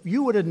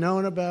would have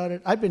known about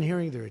it. I've been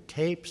hearing there are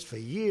tapes for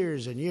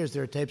years and years.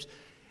 There are tapes.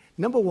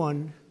 Number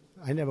one,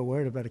 I never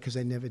worried about it because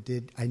I never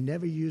did. I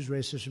never used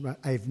racist remarks.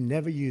 I've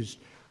never used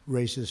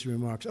racist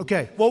remarks.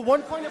 Okay. Well,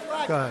 one point of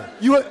fact. Go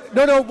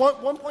ahead.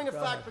 One point of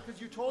fact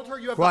because you told her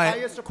you have the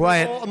highest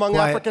approval among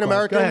African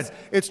Americans.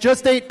 It's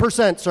just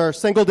 8%, sir,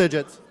 single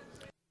digits.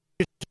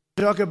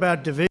 Talk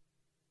about division.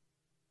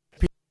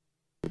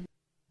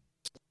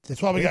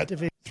 That's why we got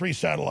 3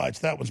 satellites.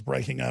 That one's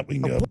breaking up. We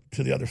can go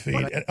to the other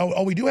feed.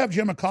 And, we do have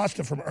Jim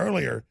Acosta from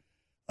earlier.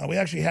 We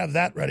actually have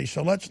that ready.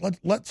 So let's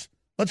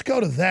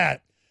go to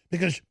that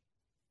because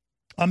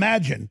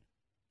imagine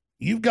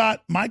you've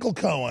got Michael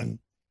Cohen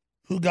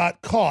who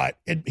got caught.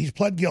 He's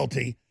pled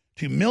guilty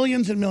to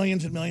millions and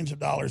millions and millions of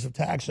dollars of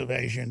tax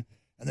evasion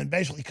and then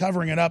basically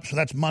covering it up. So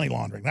that's money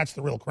laundering. That's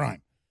the real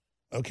crime.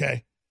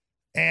 Okay.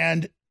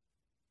 And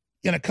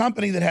in a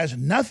company that has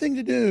nothing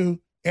to do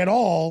at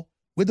all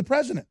with the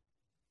president.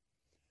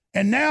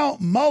 And now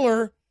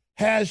Mueller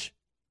has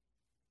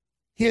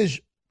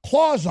his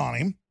claws on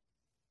him,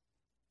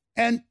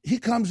 and he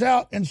comes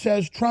out and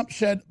says Trump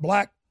said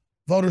black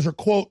voters are,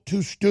 quote,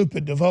 too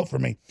stupid to vote for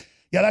me.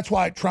 Yeah, that's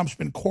why Trump's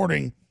been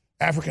courting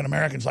African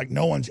Americans like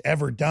no one's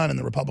ever done in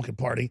the Republican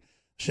Party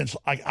since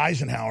like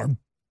Eisenhower,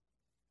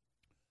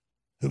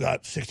 who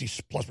got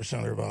 60+%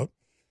 of their vote.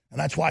 And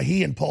that's why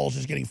he in polls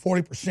is getting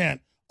 40%,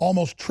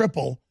 almost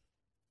triple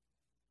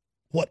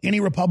what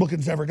any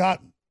Republican's ever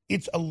gotten.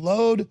 It's a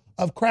load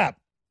of crap.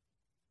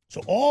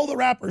 So all the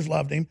rappers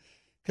loved him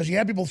because he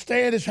had people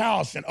stay at his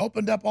house and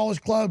opened up all his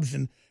clubs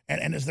and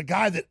is the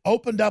guy that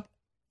opened up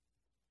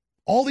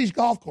all these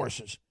golf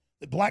courses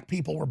that black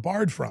people were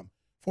barred from.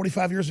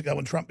 45 years ago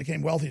when Trump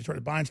became wealthy and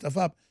started buying stuff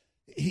up,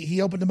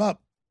 he opened them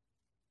up.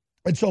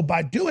 And so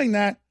by doing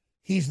that,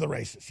 he's the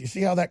racist. You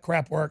see how that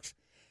crap works?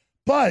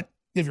 But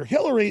if you're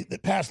Hillary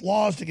that passed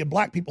laws to give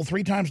black people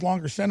 3 times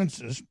longer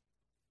sentences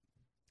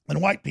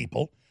than white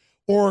people,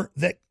 or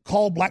that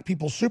call black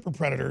people super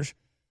predators,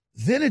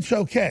 then it's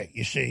okay,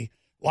 you see.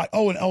 Like,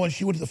 and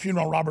she went to the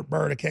funeral of Robert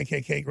Byrd, a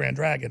KKK Grand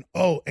Dragon.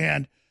 Oh,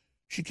 and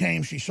she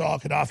came, she saw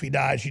Gaddafi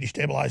died, she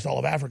destabilized all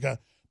of Africa.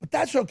 But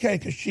that's okay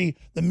because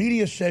the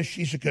media says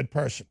she's a good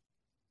person.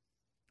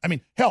 I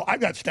mean, hell, I've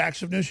got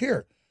stacks of news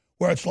here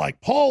where it's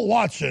like Paul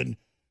Watson,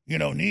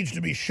 needs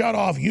to be shut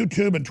off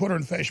YouTube and Twitter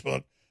and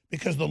Facebook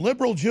because the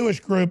liberal Jewish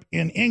group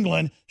in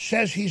England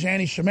says he's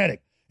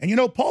anti-Semitic.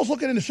 And Paul's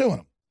looking into suing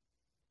him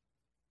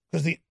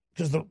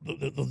because the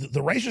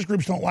racist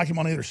groups don't like him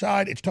on either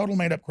side. It's total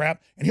made-up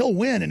crap, and he'll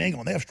win in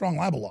England. They have strong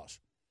libel laws.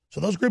 So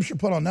those groups should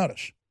put on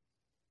notice,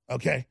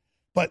 okay?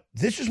 But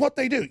this is what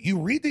they do. You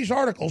read these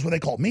articles where they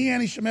call me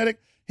anti-Semitic,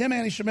 him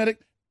anti-Semitic.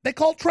 They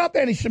call Trump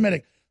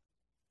anti-Semitic.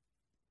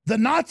 The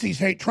Nazis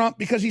hate Trump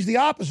because he's the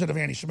opposite of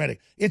anti-Semitic.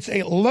 It's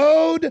a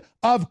load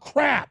of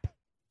crap.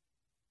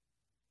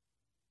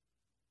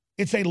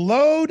 It's a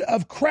load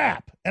of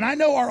crap. And I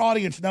know our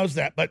audience knows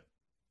that, but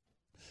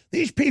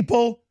these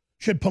people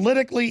should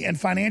politically and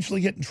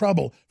financially get in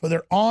trouble for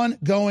their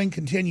ongoing,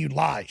 continued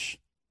lies.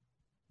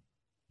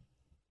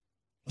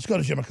 Let's go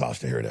to Jim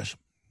Acosta. Here it is.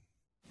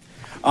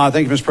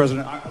 Thank you, Mr.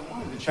 President. I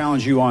wanted to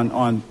challenge you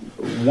on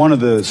one of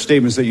the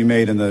statements that you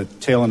made in the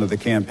tail end of the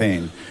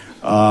campaign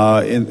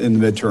in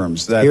the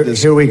midterms.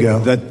 Here we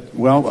go.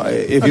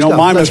 If you don't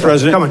mind, Mr.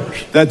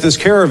 President, that this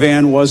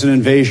caravan was an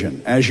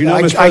invasion. As you know,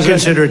 Mr. President, I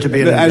consider it to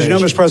be an invasion. As you know,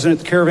 Mr.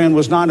 President, the caravan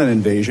was not an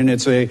invasion.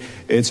 It's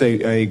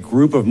a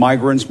group of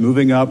migrants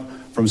moving up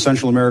from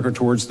Central America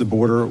towards the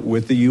border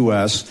with the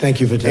U.S. Thank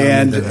you for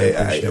telling me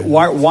that. And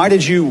why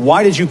did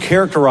you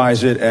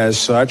characterize it as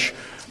such?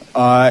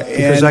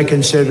 Because I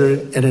consider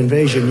it an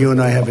invasion. You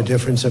and I have a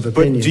difference of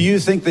opinion. But do you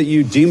think that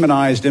you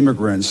demonized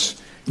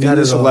immigrants in not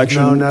this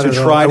election not to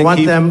try to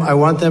keep them? I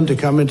want them to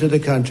come into the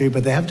country,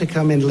 but they have to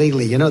come in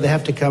legally. They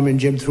have to come in,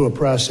 Jim, through a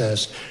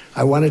process.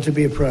 I want it to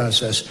be a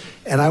process,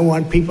 and I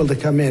want people to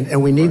come in,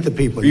 and we need the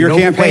people. Your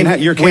campaign.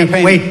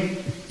 Wait.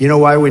 You know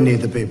why we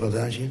need the people,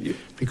 don't you?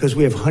 Because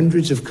we have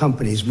hundreds of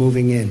companies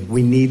moving in.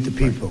 We need the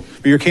people.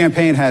 But your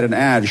campaign had an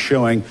ad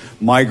showing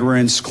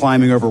migrants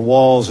climbing over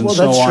walls and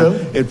so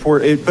on. That's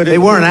true. But they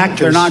weren't actors.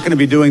 They're not going to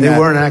be doing that. They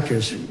weren't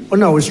actors. Well,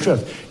 no, it's true.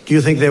 Do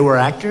you think they were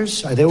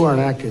actors? They weren't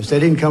actors. They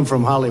didn't come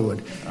from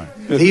Hollywood. Right.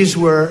 These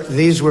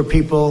were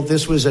people.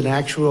 This was an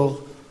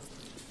actual,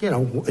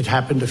 it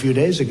happened a few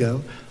days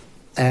ago.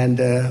 And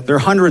they're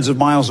hundreds of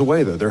miles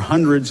away, though. They're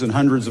hundreds and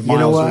hundreds of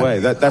miles away.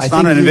 That's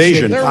not an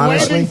invasion.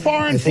 Honestly,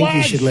 I think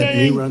you should let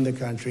me run the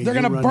country. They're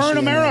going to burn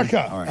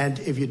America. Right. And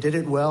if you did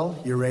it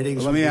well, your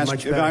ratings would be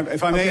much better.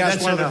 If I may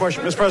ask one other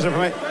question, Mr.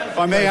 President, if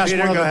I may ask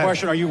one other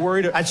question, are you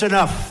worried? That's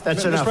enough.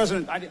 That's enough. Mr.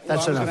 President, I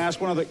was going to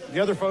ask one of the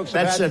other folks.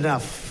 That's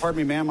enough. Pardon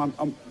me, ma'am.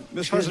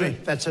 Mr.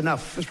 President, that's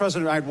enough. Mr.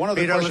 President, I had one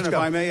other question, if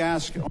I may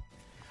ask. Thank you,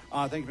 Mr.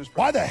 President.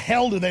 Why the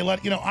hell do they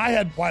let, I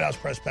had White House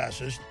press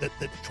passes that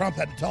Trump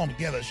had to tell them to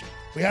give us.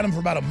 We had them for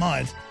about a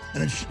month,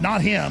 and then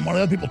not him, one of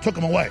the other people took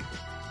them away.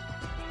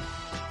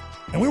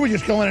 And we were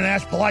just going in and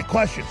ask polite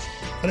questions.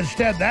 But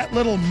instead, that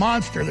little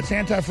monster that's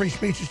anti-free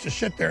speech is to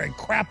sit there and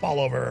crap all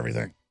over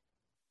everything.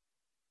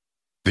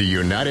 The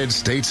United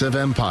States of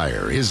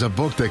Empire is a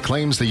book that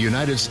claims the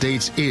United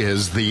States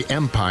is the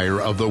empire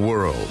of the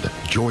world.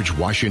 George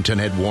Washington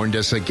had warned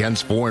us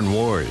against foreign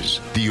wars.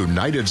 The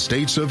United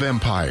States of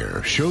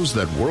Empire shows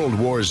that World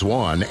Wars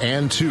I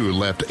and II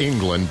left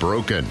England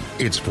broken.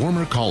 Its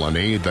former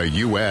colony, the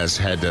U.S.,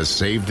 had to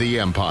save the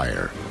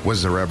empire.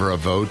 Was there ever a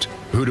vote?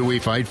 Who do we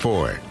fight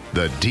for?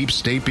 The deep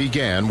state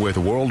began with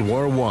World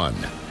War I.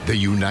 The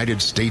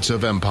United States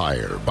of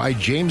Empire by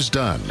James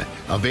Dunn.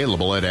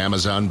 Available at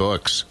Amazon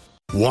Books.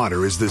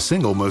 Water is the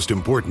single most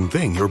important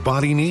thing your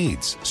body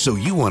needs, so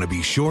you want to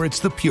be sure it's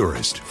the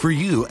purest for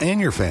you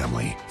and your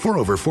family. For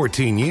over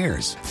 14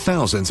 years,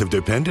 thousands have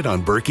depended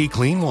on Berkey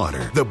Clean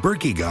Water. The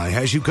Berkey guy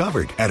has you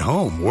covered at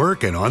home,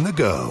 work, and on the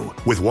go.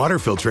 With water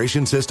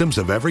filtration systems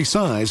of every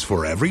size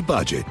for every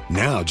budget.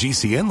 Now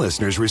GCN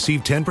listeners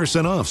receive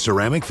 10% off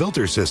ceramic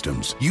filter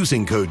systems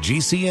using code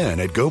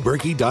GCN at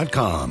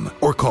GoBerkey.com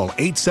or call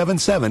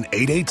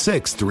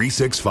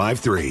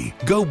 877-886-3653.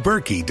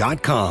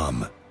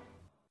 GoBerkey.com.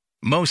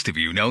 Most of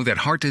you know that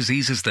heart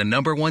disease is the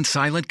 #1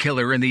 silent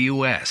killer in the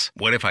U.S.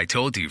 What if I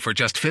told you for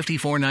just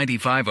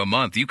 $54.95 a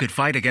month you could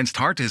fight against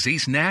heart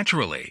disease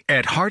naturally?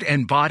 At Heart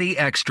and Body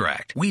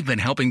Extract, we've been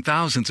helping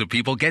thousands of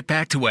people get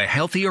back to a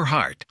healthier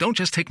heart. Don't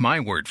just take my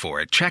word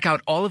for it. Check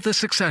out all of the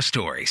success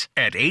stories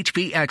at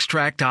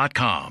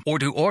hbextract.com or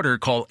to order,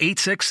 call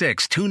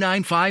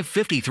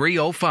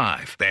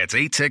 866-295-5305. That's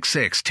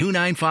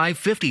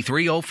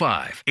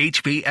 866-295-5305.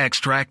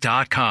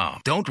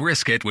 hbextract.com. Don't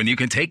risk it when you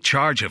can take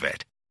charge of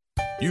it.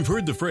 You've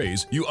heard the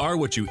phrase, you are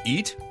what you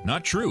eat?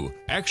 Not true.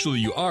 Actually,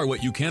 you are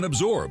what you can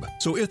absorb.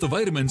 So if the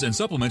vitamins and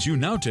supplements you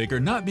now take are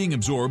not being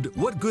absorbed,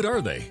 what good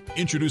are they?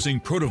 Introducing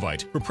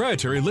Protovite,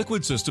 proprietary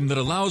liquid system that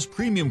allows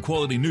premium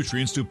quality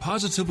nutrients to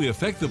positively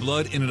affect the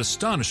blood in an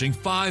astonishing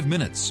 5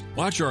 minutes.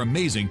 Watch our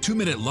amazing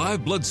 2-minute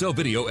live blood cell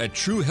video at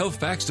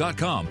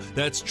TrueHealthFacts.com.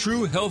 That's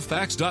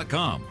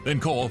TrueHealthFacts.com.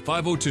 Then call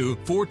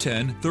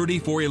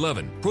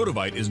 502-410-3411.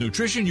 Protovite is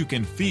nutrition you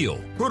can feel.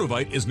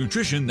 Protovite is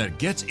nutrition that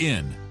gets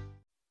in.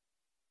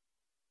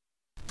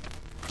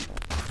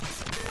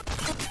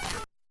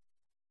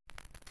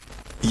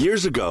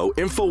 Years ago,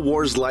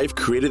 InfoWars Life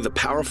created the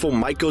powerful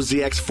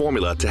MycoZX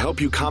formula to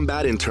help you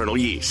combat internal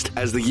yeast.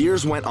 As the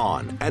years went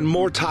on and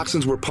more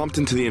toxins were pumped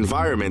into the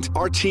environment,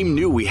 our team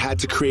knew we had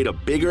to create a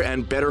bigger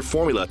and better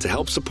formula to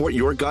help support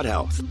your gut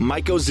health.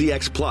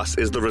 MycoZX Plus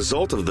is the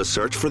result of the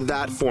search for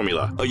that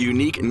formula, a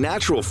unique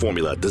natural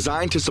formula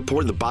designed to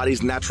support the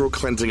body's natural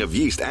cleansing of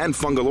yeast and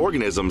fungal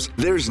organisms.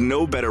 There's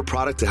no better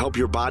product to help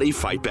your body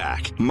fight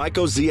back.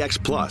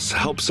 MycoZX Plus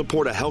helps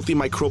support a healthy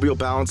microbial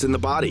balance in the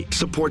body,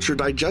 supports your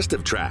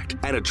digestive tract,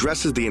 and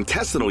addresses the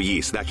intestinal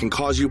yeast that can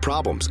cause you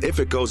problems if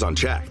it goes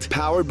unchecked.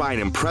 Powered by an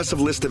impressive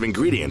list of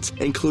ingredients,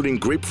 including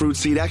grapefruit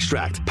seed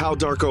extract, pau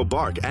d'arco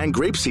bark, and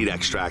grapeseed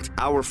extract,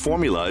 our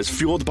formula is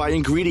fueled by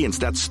ingredients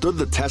that stood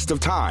the test of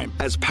time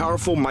as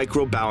powerful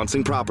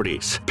microbalancing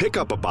properties. Pick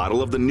up a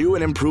bottle of the new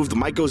and improved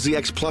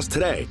MycoZX Plus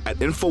today at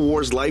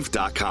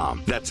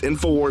InfoWarsLife.com. That's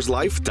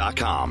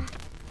InfoWarsLife.com.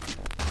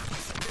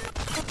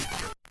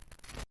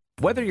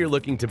 Whether you're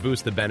looking to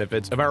boost the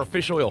benefits of our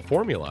fish oil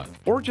formula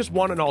or just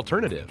want an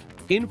alternative,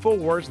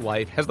 InfoWars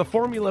Life has the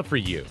formula for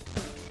you.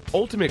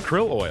 Ultimate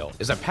Krill Oil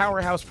is a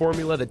powerhouse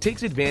formula that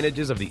takes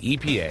advantages of the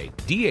EPA,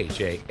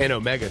 DHA, and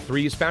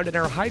omega-3s found in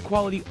our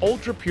high-quality,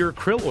 ultra-pure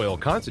krill oil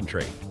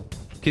concentrate.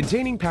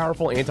 Containing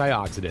powerful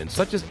antioxidants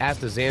such as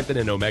astaxanthin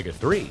and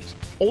omega-3s,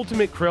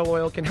 Ultimate Krill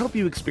Oil can help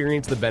you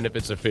experience the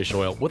benefits of fish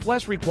oil with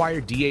less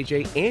required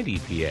DHA and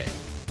EPA.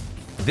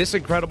 This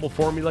incredible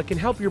formula can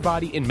help your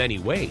body in many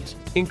ways,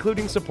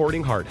 including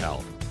supporting heart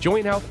health,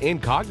 joint health,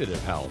 and cognitive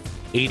health,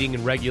 aiding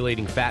and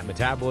regulating fat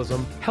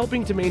metabolism,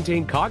 helping to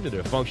maintain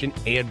cognitive function,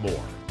 and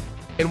more.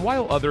 And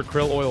while other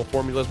krill oil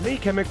formulas may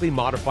chemically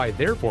modify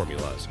their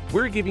formulas,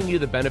 we're giving you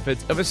the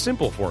benefits of a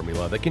simple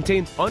formula that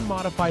contains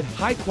unmodified,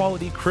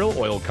 high-quality krill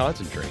oil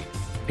concentrate,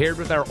 paired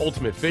with our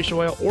Ultimate Fish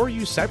Oil or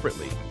used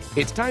separately.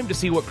 It's time to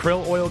see what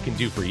krill oil can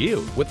do for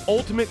you with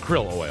Ultimate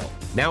Krill Oil,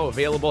 now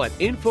available at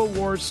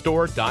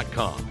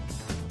InfoWarsStore.com.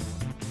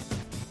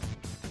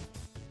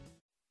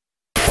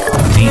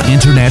 The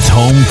Internet's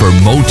home for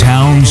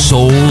Motown,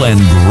 soul,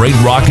 and great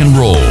rock and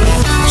roll.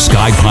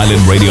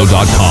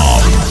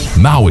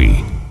 SkyPilotRadio.com,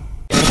 Maui.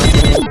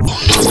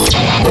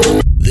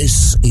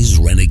 This is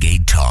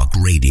Renegade Talk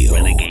Radio.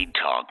 Renegade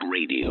Talk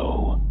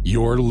Radio.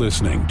 You're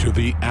listening to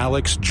The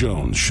Alex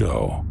Jones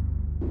Show.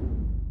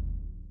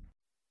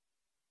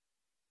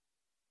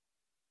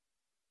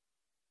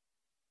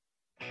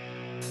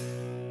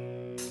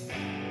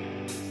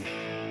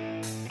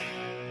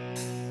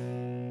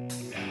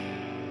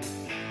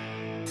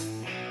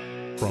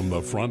 From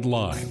the front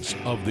lines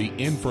of the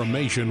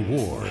information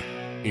war,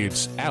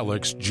 it's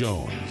Alex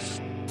Jones.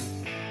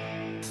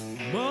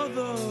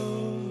 Mother,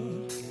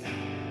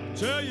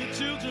 tell your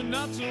children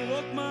not to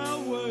walk my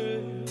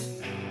way.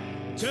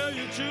 Tell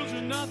your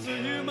children not to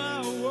hear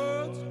my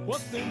words,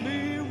 what they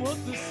mean,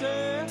 what they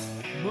say.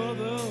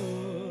 Mother,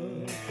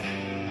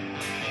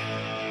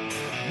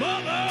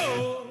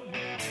 Mother,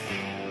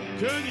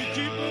 can you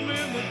keep them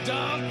in the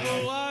dark for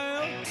a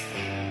while?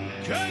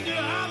 Can you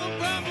hide them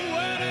from the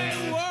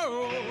wedding world?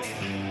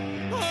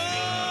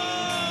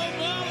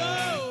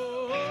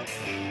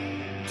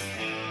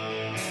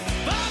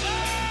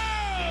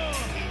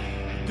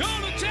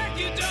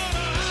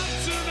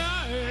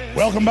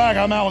 Welcome back.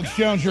 I'm Alex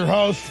Jones, your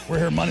host. We're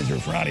here Monday through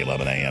Friday,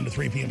 11 a.m. to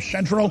 3 p.m.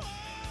 Central.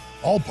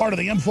 All part of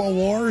the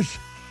InfoWars,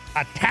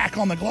 attack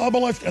on the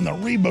globalists, and the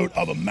reboot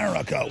of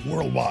America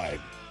worldwide.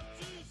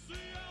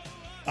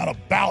 Not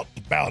about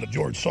to bow to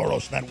George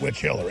Soros and that witch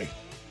Hillary.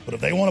 But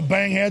if they want to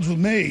bang heads with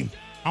me,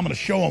 I'm going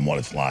to show them what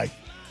it's like.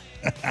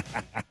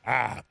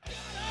 Not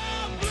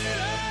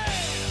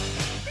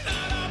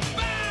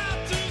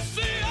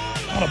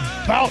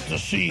about to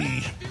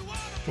see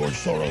George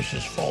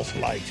Soros' false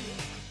light.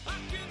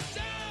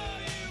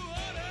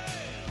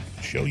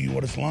 Show you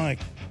what it's like.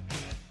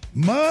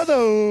 Mother.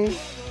 All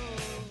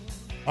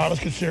right, let's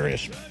get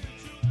serious.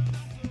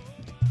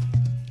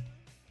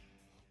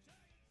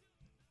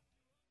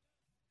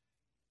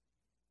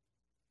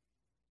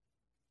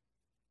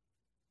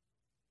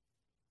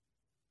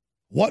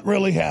 What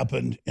really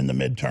happened in the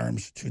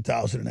midterms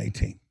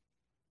 2018?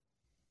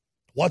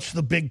 What's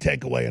the big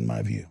takeaway in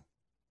my view?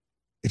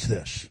 It's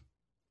this.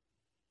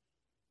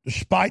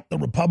 Despite the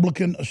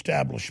Republican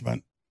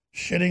establishment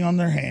sitting on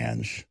their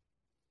hands,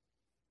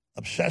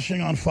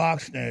 obsessing on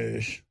Fox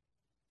News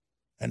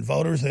and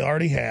voters they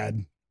already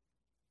had,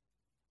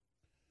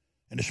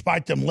 and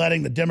despite them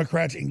letting the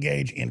Democrats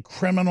engage in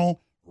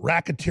criminal,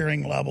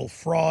 racketeering level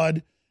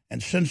fraud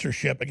and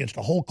censorship against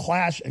a whole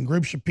class and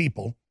groups of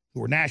people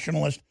who were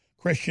nationalists,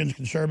 Christians,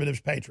 conservatives,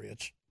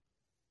 patriots,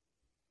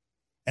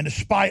 and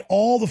despite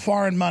all the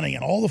foreign money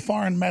and all the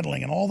foreign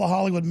meddling and all the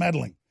Hollywood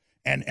meddling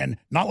and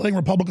not letting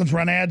Republicans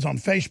run ads on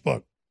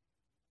Facebook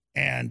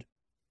and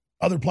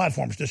other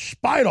platforms,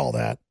 despite all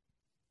that,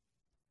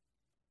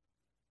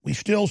 we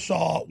still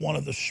saw one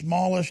of the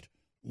smallest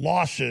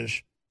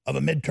losses of a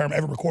midterm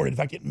ever recorded. In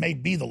fact, it may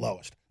be the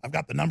lowest. I've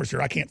got the numbers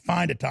here. I can't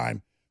find a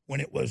time when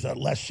it was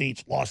less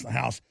seats lost in the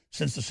House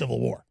since the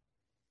Civil War.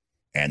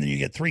 And then you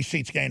get 3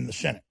 seats gained in the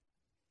Senate.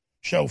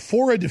 So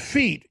for a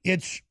defeat,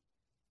 it's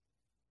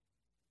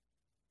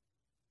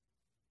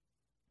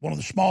one of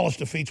the smallest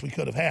defeats we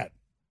could have had.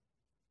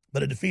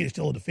 But a defeat is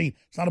still a defeat.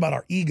 It's not about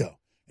our ego.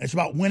 It's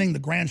about winning the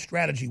grand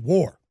strategy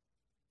war.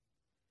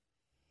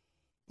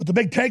 But the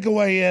big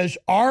takeaway is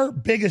our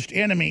biggest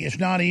enemy is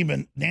not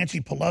even Nancy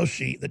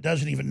Pelosi that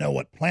doesn't even know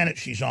what planet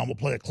she's on. We'll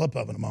play a clip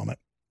of in a moment.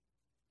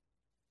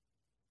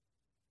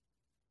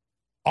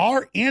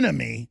 Our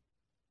enemy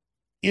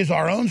is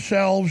our own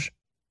selves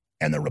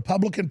and the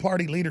Republican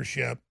Party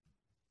leadership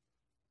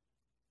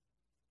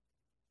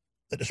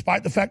that,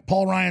 despite the fact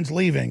Paul Ryan's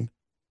leaving,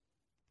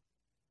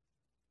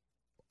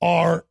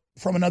 are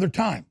from another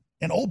time.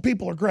 And old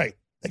people are great.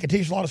 They can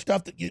teach a lot of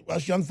stuff that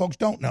us young folks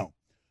don't know.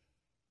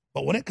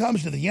 But when it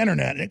comes to the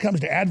internet, and it comes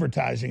to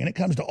advertising, and it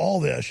comes to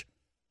all this,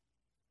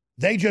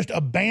 they just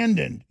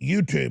abandoned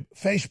YouTube,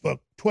 Facebook,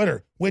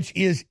 Twitter, which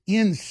is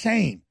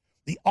insane.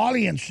 The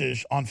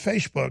audiences on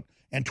Facebook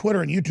and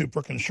Twitter and YouTube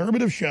for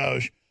conservative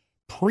shows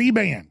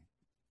pre-ban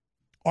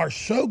are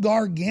so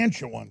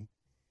gargantuan,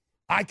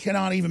 I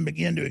cannot even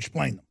begin to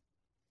explain them.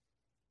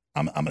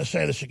 I'm going to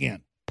say this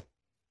again.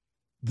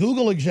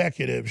 Google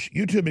executives,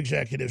 YouTube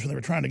executives, when they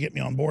were trying to get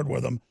me on board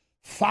with them,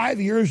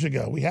 5 years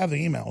ago, we have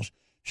the emails,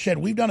 said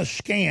we've done a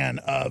scan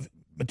of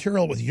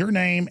material with your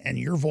name and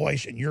your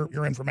voice and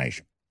your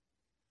information.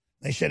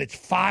 They said it's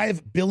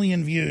 5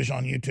 billion views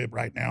on YouTube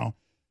right now.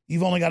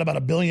 You've only got about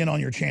 1 billion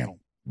on your channel.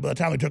 By the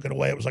time we took it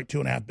away, it was like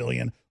 2.5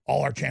 billion.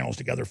 All our channels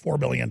together, 4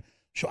 billion.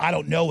 So I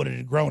don't know what it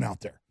had grown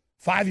out there.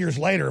 5 years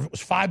later, if it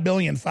was 5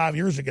 billion 5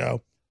 years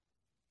ago,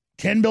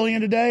 10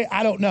 billion today,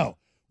 I don't know.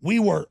 We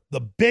were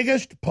the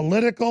biggest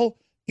political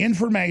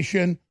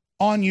information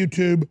on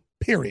YouTube,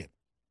 period.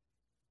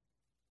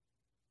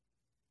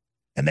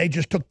 And they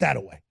just took that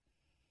away.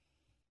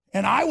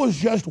 And I was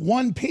just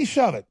one piece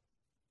of it.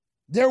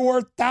 There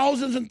were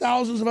thousands and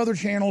thousands of other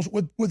channels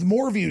with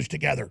more views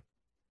together.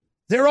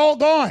 They're all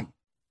gone.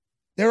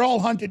 They're all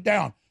hunted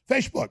down.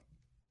 Facebook.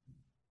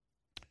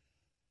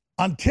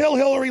 Until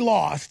Hillary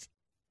lost,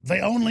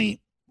 they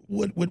only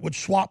would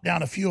swap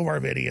down a few of our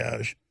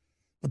videos,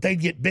 but they'd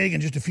get big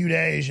in just a few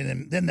days,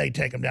 and then they'd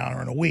take them down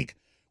or in a week.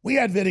 We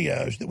had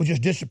videos that would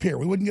just disappear.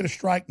 We wouldn't get a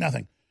strike,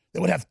 nothing. They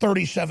would have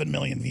 37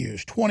 million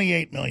views,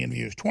 28 million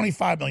views,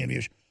 25 million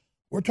views.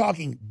 We're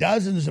talking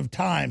dozens of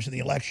times in the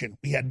election,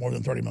 we had more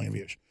than 30 million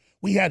views.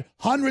 We had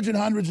hundreds and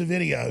hundreds of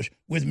videos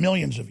with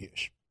millions of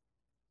views.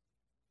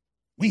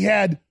 We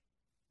had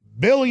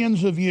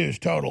billions of views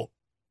total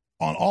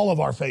on all of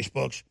our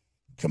Facebooks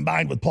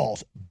combined with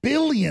Paul's.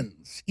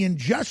 Billions in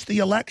just the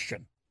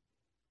election.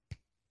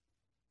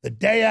 The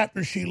day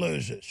after she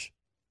loses,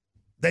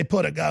 they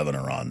put a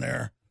governor on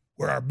there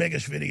where our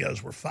biggest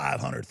videos were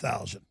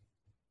 500,000.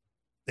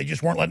 They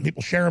just weren't letting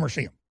people share them or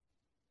see them.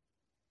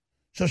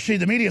 So, see,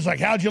 the media's like,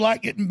 how'd you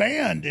like getting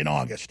banned in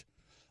August?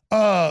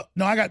 No,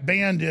 I got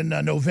banned in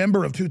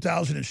November of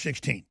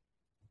 2016.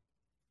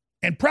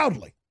 And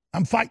proudly,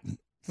 I'm fighting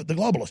for the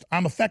globalist.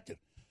 I'm effective.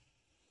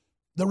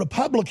 The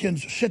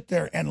Republicans sit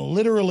there and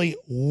literally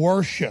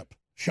worship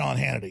Sean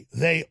Hannity.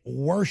 They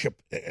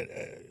worship,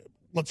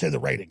 let's say, the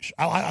ratings.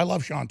 I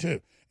love Sean,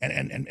 too.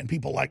 And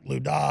people like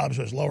Lou Dobbs,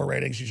 who has lower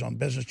ratings. He's on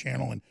Business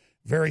Channel, and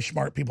very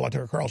smart people like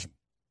Tucker Carlson.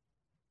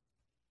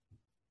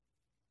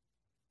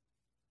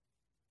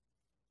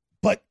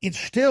 But it's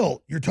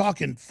still, you're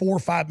talking 4 or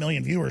 5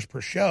 million viewers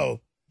per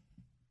show.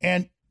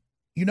 And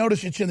you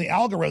notice it's in the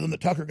algorithm that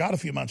Tucker got a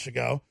few months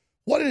ago.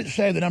 What did it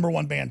say, the number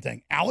one banned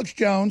thing? Alex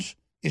Jones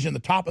is in the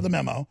top of the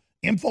memo.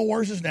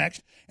 InfoWars is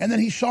next. And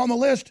then he saw on the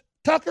list,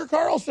 Tucker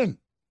Carlson.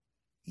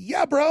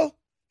 Yeah, bro.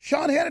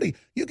 Sean Hannity.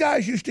 You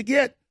guys used to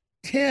get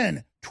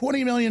 10,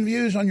 20 million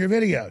views on your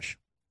videos.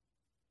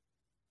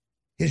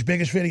 His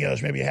biggest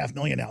videos, maybe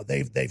 500,000 now.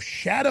 They've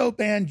shadow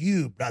banned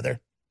you,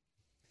 brother.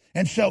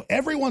 And so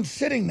everyone's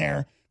sitting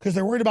there because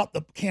they're worried about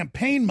the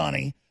campaign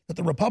money that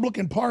the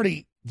Republican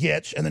Party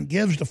gets and then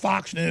gives to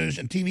Fox News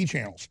and TV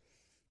channels.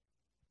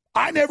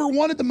 I never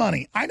wanted the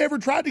money. I never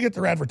tried to get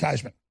their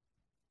advertisement.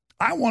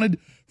 I wanted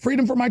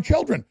freedom for my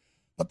children.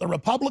 But the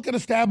Republican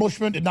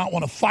establishment did not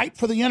want to fight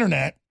for the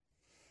internet,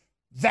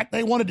 that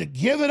they wanted to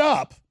give it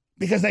up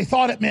because they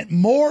thought it meant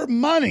more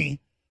money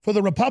for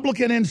the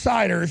Republican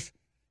insiders,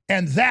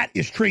 and that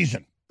is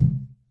treason.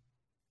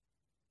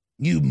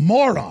 You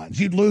morons.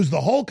 You'd lose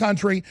the whole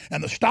country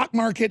and the stock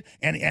market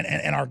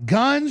and our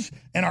guns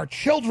and our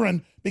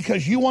children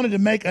because you wanted to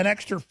make an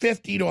extra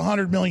 $50 to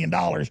 $100 million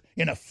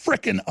in a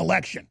frickin'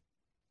 election.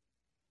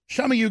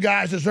 Some of you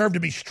guys deserve to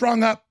be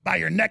strung up by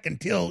your neck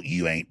until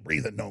you ain't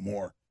breathing no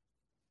more.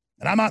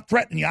 And I'm not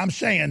threatening you. I'm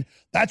saying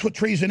that's what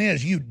treason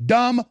is. You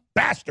dumb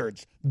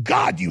bastards.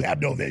 God, you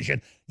have no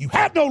vision. You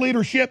have no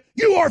leadership.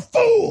 You are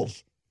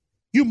fools.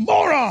 You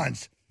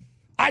morons.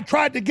 I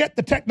tried to get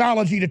the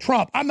technology to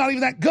Trump. I'm not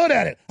even that good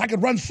at it. I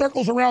could run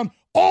circles around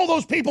all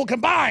those people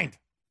combined.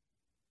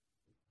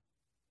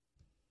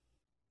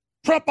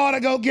 Trump ought to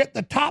go get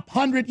the top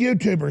 100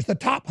 YouTubers, the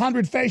top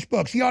 100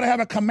 Facebooks. He ought to have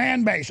a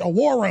command base, a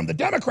war room. The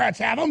Democrats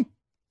have them.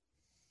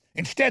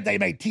 Instead, they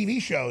made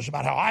TV shows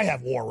about how I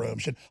have war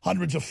rooms and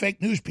hundreds of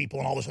fake news people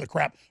and all this other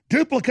crap.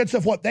 Duplicates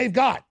of what they've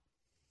got.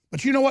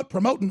 But you know what?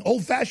 Promoting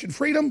old-fashioned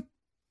freedom?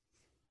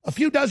 a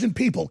few dozen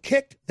people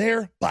kicked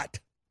their butt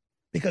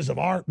because of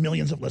our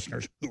millions of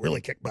listeners who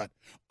really kick butt.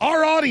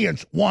 Our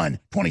audience won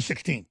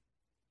 2016.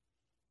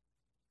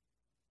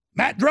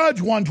 Matt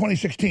Drudge won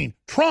 2016.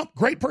 Trump,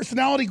 great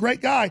personality,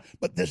 great guy,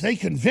 but they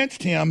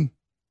convinced him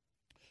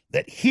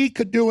that he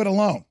could do it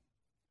alone.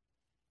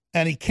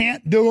 And he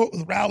can't do it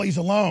with rallies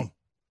alone.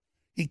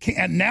 He can't.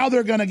 And now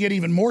they're going to get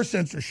even more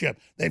censorship.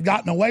 They've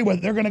gotten away with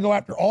it. They're going to go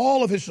after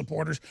all of his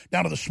supporters,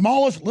 down to the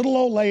smallest little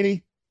old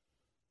lady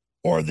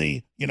or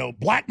the,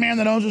 black man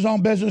that owns his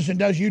own business and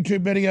does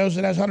YouTube videos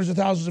that has hundreds of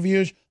thousands of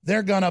views.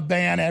 They're going to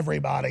ban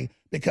everybody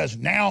because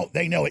now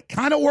they know it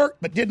kind of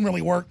worked but didn't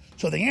really work.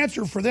 So the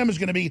answer for them is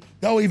going to be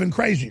go even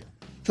crazier.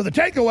 So the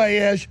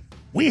takeaway is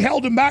we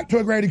held them back to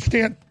a great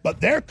extent,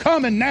 but they're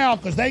coming now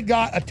because they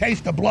got a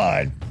taste of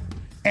blood.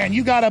 And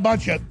you got a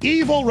bunch of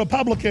evil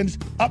Republicans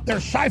up there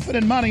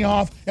siphoning money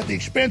off at the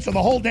expense of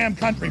the whole damn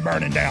country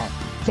burning down.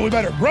 So we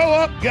better grow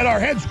up, get our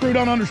heads screwed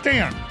on,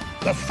 understand.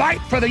 The fight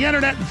for the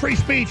internet and free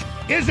speech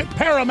isn't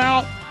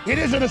paramount. It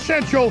isn't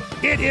essential.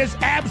 It is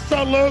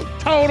absolute,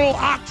 total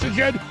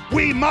oxygen.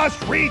 We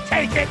must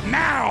retake it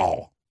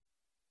now.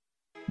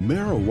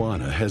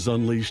 Marijuana has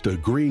unleashed a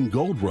green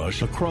gold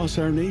rush across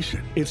our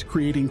nation. It's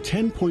creating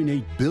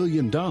 $10.8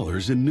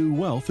 billion in new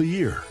wealth a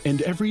year.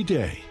 And every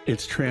day,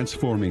 it's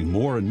transforming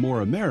more and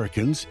more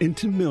Americans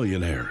into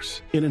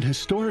millionaires. In an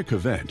historic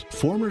event,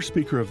 former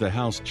Speaker of the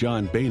House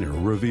John Boehner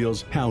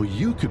reveals how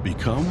you could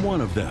become one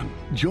of them.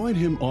 Join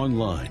him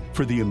online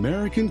for the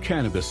American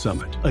Cannabis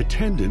Summit.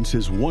 Attendance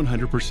is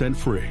 100%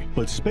 free,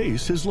 but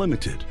space is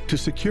limited. To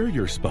secure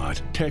your spot,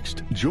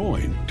 text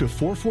JOIN to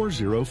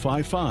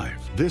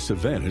 44055. This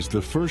event is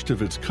the first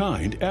of its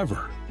kind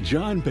ever.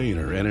 John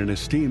Boehner and an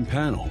esteemed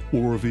panel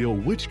will reveal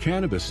which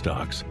cannabis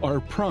stocks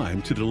are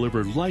primed to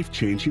deliver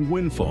life-changing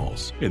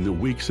windfalls in the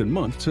weeks and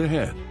months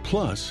ahead.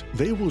 Plus,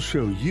 they will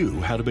show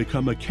you how to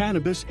become a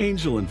cannabis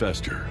angel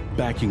investor,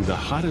 backing the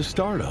hottest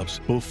startups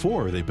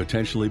before they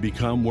potentially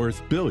become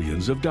worth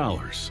billions of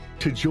dollars.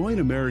 To join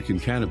American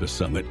Cannabis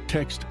Summit,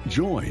 text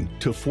JOIN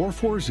to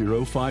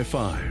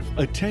 44055.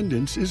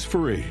 Attendance is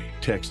free.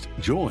 Text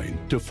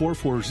JOIN to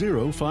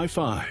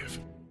 44055.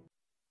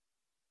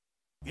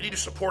 You need to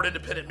support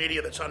independent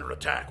media that's under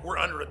attack. We're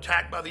under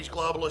attack by these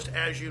globalists,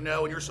 as you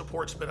know, and your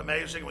support's been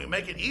amazing. We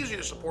make it easy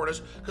to support us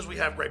because we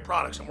have great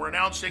products. And we're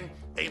announcing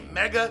a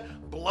mega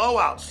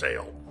blowout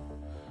sale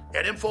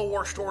at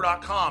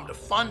InfoWarsStore.com to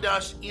fund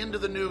us into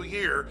the new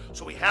year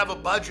so we have a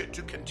budget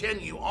to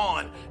continue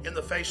on in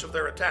the face of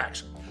their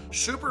attacks.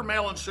 Super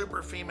male and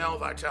super female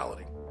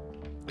vitality.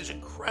 These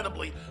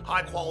incredibly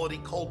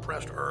high-quality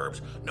cold-pressed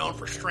herbs known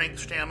for strength,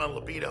 stamina,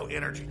 libido,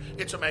 energy.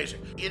 It's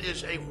amazing. It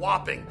is a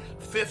whopping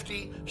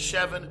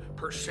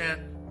 57%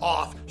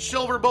 off.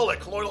 Silver Bullet,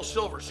 colloidal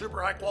silver,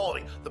 super high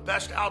quality, the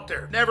best out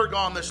there. Never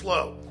gone this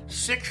low.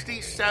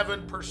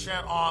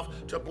 67%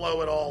 off to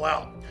blow it all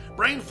out.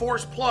 Brain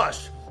Force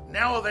Plus,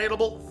 now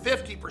available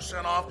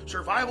 50% off.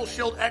 Survival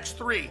Shield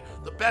X3,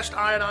 the best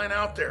iodine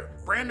out there.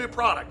 Brand new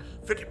product,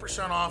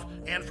 50% off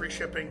and free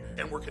shipping.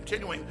 And we're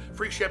continuing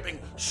free shipping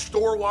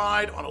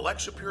store-wide on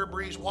Alexa Pure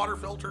Breeze water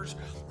filters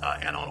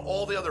and on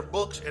all the other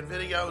books and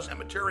videos and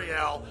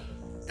material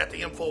at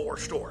the InfoWars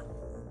store.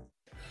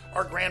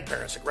 Our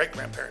grandparents and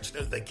great-grandparents knew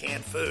that they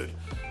canned food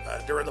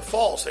during the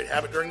fall, so they'd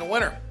have it during the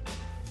winter.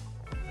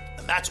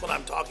 And that's what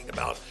I'm talking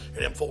about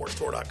at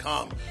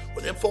InfoWarsStore.com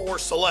with InfoWars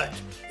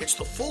Select. It's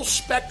the full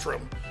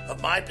spectrum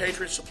of My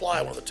Patriot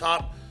Supply, one of the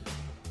top,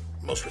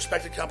 most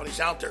respected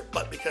companies out there.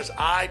 But because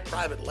I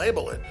private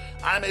label it,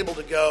 I'm able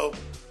to go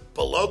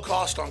below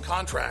cost on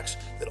contracts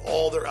that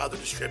all their other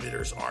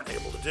distributors aren't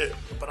able to do.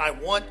 But I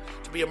want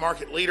to be a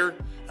market leader,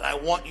 and I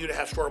want you to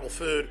have storable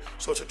food,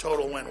 so it's a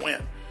total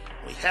win-win.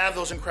 We have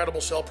those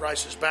incredible sale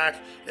prices back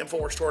at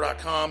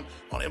InfoWarsStore.com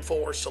on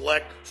InfoWars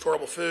Select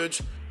storable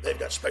foods. They've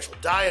got special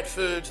diet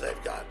foods.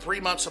 They've got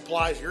 3-month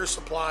supplies, year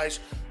supplies,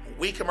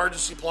 week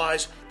emergency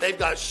supplies. They've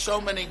got so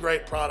many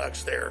great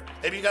products there.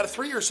 Maybe you got a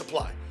 3-year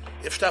supply.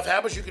 If stuff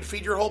happens, you can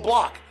feed your whole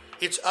block.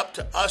 It's up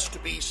to us to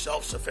be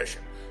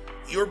self-sufficient.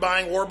 You're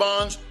buying war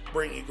bonds,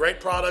 bringing you great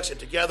products, and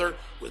together,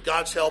 with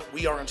God's help,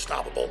 we are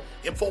unstoppable.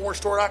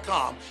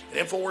 InfoWarsStore.com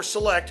and InfoWars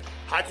Select,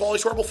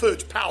 high-quality storable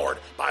foods powered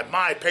by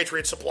My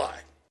Patriot Supply.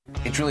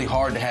 It's really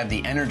hard to have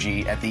the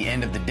energy at the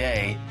end of the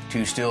day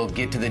to still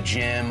get to the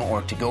gym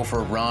or to go for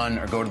a run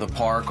or go to the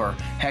park or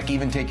heck,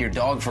 even take your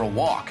dog for a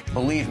walk.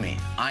 Believe me,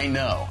 I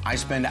know. I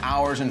spend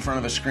hours in front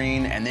of a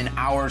screen and then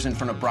hours in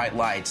front of bright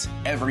lights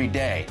every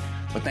day.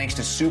 But thanks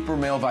to Super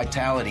Male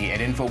Vitality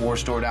at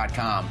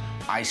InfoWarsStore.com,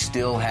 I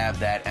still have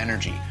that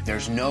energy.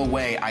 There's no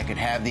way I could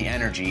have the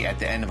energy at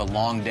the end of a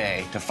long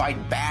day to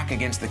fight back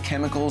against the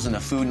chemicals in the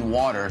food and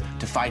water,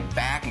 to fight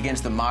back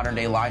against the modern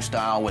day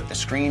lifestyle with the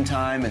screen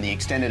time and the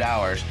extended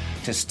hours,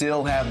 to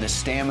still have the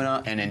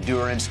stamina and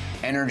endurance,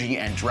 energy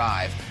and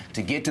drive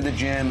to get to the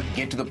gym,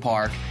 get to the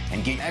park,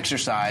 and get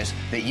exercise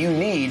that you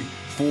need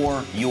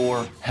for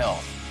your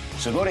health.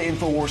 So go to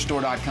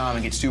InfoWarsStore.com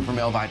and get Super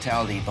Male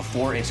Vitality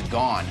before it's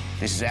gone.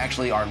 This is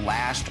actually our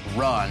last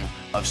run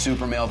of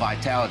super male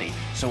vitality.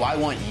 So I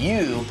want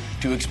you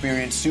to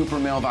experience super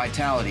male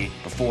vitality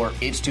before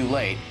it's too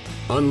late.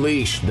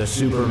 Unleash the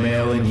super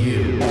male in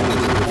you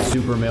with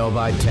super male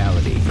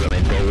vitality from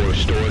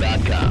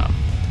InfoWarsStore.com.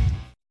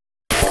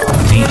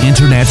 The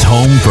Internet's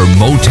home for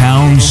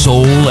Motown,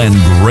 soul, and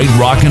great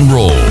rock and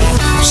roll.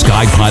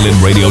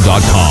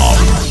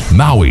 SkyPilotRadio.com.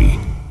 Maui.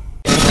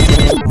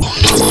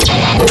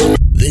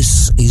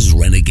 This is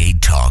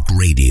Renegade Talk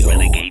Radio.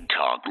 Renegade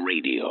Talk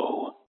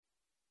Radio.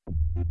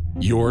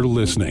 You're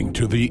listening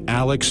to The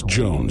Alex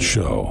Jones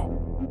Show.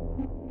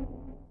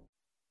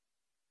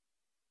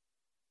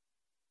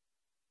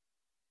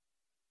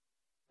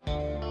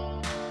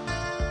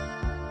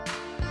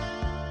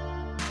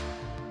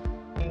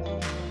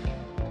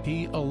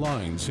 He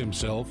aligns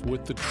himself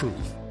with the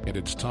truth, and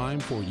it's time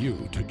for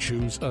you to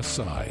choose a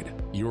side.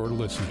 You're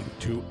listening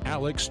to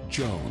Alex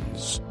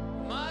Jones.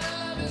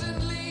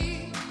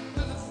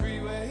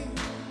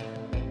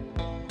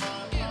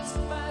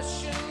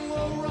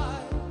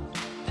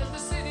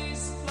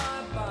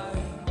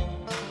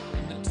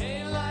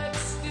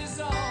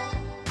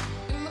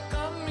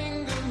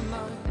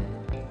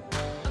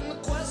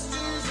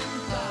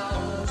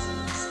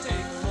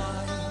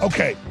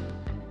 Okay,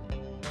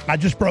 I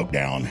just broke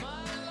down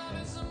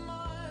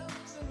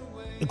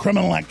the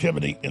criminal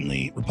activity in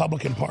the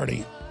Republican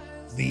Party,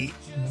 the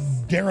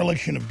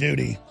dereliction of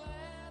duty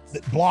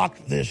that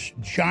blocked this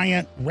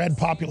giant red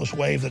populist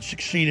wave that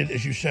succeeded,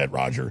 as you said,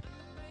 Roger,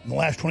 in the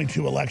last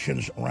 22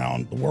 elections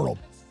around the world,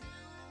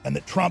 and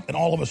that Trump and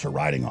all of us are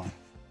riding on.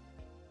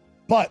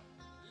 But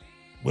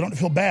we don't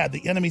feel bad.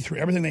 The enemy threw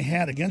everything they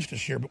had against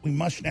us here, but we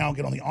must now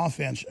get on the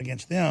offense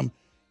against them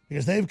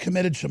because they've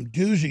committed some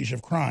doozies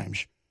of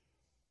crimes.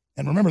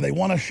 And remember, they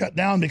want to shut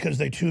down because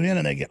they tune in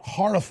and they get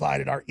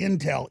horrified at our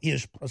intel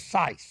is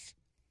precise.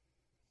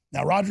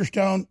 Now, Roger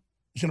Stone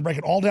is going to break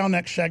it all down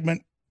next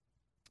segment.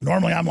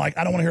 Normally, I'm like,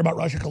 I don't want to hear about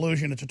Russia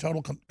collusion. It's a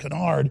total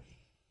canard.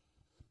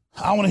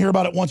 I want to hear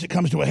about it once it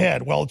comes to a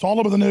head. Well, it's all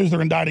over the news.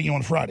 They're indicting you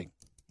on Friday.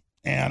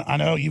 And I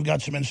know you've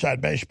got some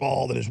inside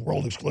baseball that is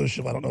world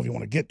exclusive. I don't know if you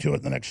want to get to it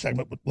in the next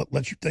segment, but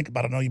let you think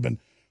about it. I know you've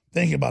been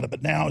thinking about it,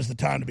 but now is the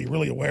time to be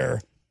really aware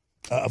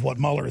of what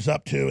Mueller is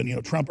up to. And, you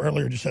know, Trump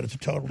earlier just said it's a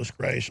total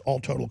disgrace,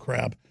 all total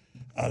crap.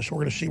 So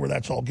we're going to see where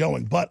that's all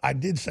going. But I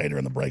did say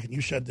during the break, and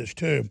you said this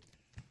too,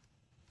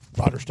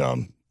 Roger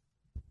Stone,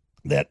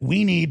 that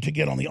we need to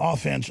get on the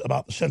offense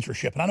about the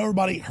censorship. And I know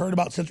everybody heard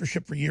about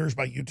censorship for years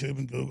by YouTube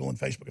and Google and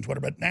Facebook and Twitter,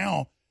 but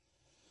now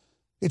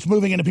it's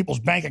moving into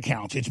people's bank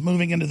accounts. It's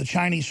moving into the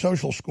Chinese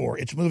social score.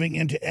 It's moving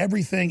into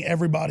everything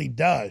everybody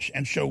does.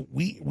 And so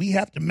we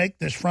have to make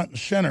this front and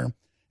center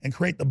and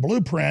create the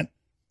blueprint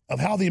of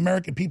how the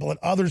American people and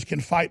others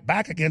can fight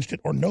back against it,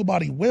 or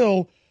nobody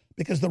will,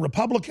 because the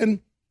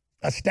Republican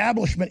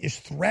establishment is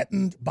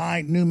threatened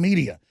by new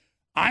media.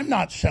 I'm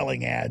not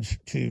selling ads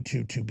to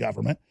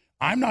government.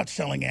 I'm not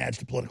selling ads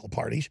to political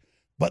parties,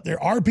 but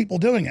there are people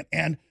doing it.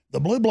 And the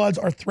blue bloods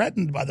are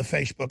threatened by the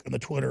Facebook and the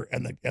Twitter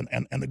and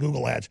the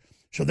Google ads.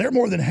 So they're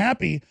more than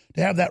happy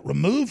to have that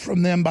removed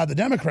from them by the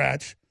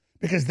Democrats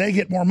because they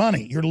get more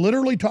money. You're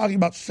literally talking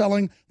about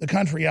selling the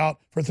country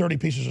out for 30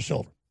 pieces of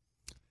silver.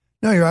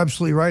 No, you're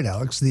absolutely right,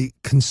 Alex. The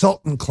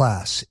consultant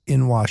class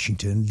in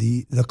Washington,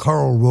 the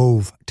Karl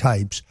Rove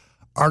types,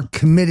 are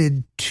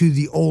committed to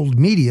the old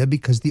media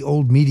because the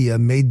old media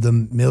made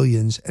them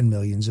millions and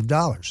millions of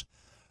dollars.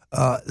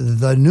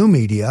 The new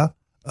media,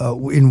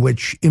 in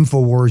which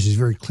InfoWars is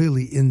very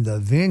clearly in the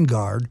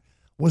vanguard,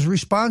 was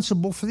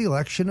responsible for the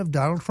election of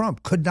Donald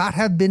Trump. Could not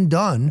have been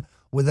done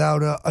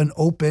without an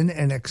open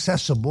and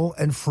accessible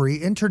and free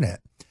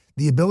internet.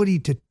 The ability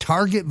to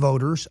target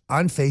voters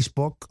on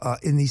Facebook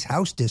in these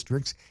House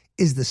districts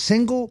is the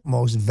single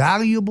most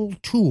valuable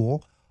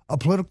tool a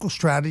political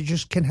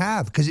strategist can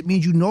have, because it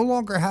means you no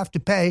longer have to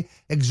pay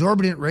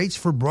exorbitant rates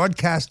for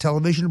broadcast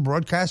television and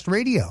broadcast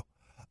radio.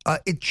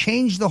 It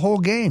changed the whole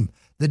game.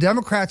 The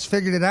Democrats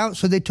figured it out,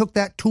 so they took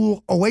that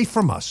tool away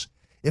from us.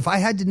 If I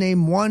had to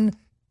name one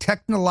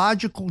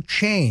technological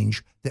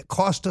change that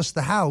cost us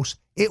the House,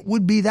 it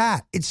would be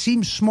that. It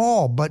seems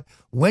small, but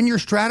when you're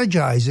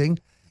strategizing,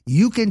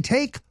 you can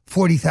take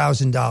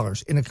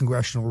 $40,000 in a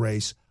congressional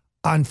race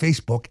on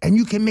Facebook, and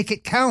you can make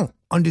it count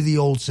under the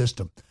old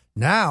system.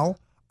 Now,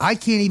 I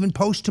can't even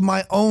post to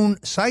my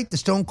own site, The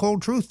Stone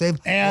Cold Truth. They've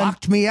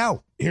locked me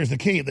out. Here's the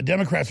key. The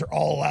Democrats are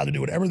all allowed to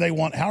do whatever they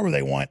want, however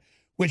they want,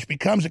 which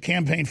becomes a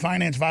campaign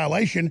finance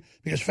violation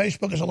because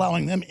Facebook is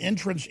allowing them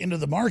entrance into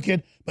the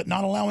market, but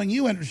not allowing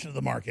you entrance into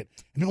the market.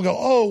 And people go,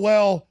 oh,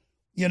 well,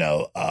 you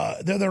know,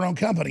 they're their own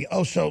company.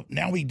 Oh, so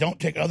now we don't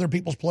take other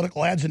people's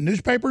political ads in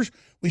newspapers?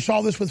 We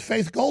saw this with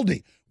Faith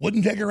Goldy.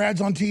 Wouldn't take her ads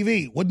on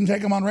TV. Wouldn't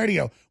take them on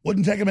radio.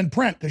 Wouldn't take them in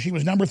print because she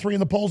was number 3 in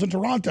the polls in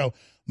Toronto.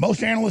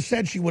 Most analysts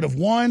said she would have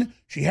won.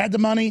 She had the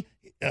money.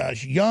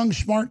 She's young,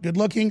 smart, good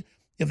looking,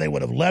 if they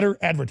would have let her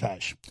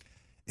advertise.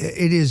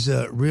 It is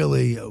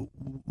really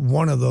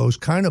one of those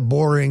kind of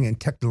boring and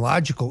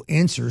technological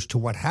answers to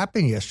what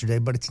happened yesterday,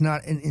 but it's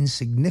not an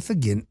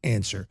insignificant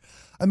answer.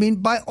 I mean,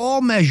 by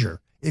all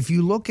measure, If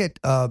you look at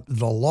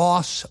the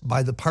loss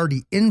by the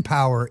party in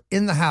power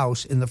in the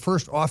House in the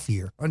first off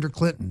year under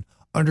Clinton,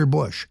 under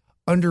Bush,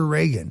 under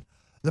Reagan,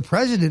 the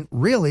president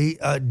really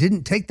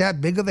didn't take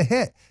that big of a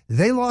hit.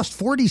 They lost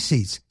 40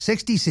 seats,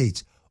 60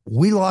 seats.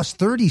 We lost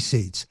 30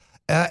 seats.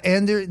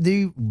 And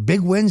the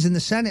big wins in the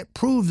Senate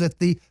prove that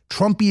the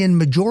Trumpian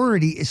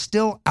majority is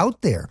still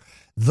out there.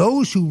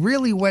 Those who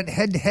really went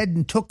head-to-head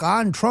and took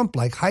on Trump,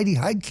 like Heidi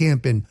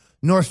Heitkamp in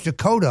North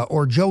Dakota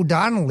or Joe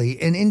Donnelly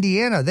in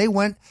Indiana, they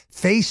went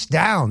face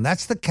down.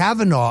 That's the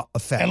Kavanaugh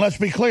effect. And let's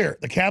be clear,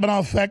 the Kavanaugh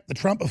effect, the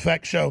Trump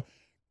effect show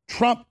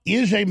Trump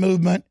is a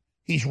movement.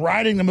 He's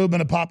riding the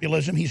movement of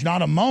populism. He's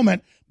not a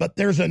moment, but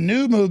there's a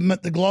new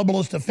movement, the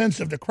globalist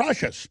offensive, to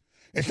crush us.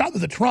 It's not that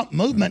the Trump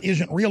movement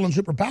isn't real and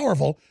super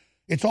powerful.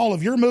 It's all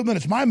of your movement.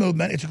 It's my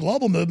movement. It's a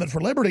global movement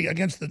for liberty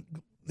against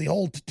the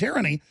whole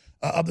tyranny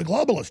of the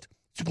globalist.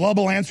 It's a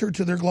global answer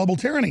to their global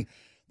tyranny.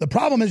 The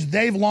problem is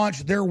they've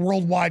launched their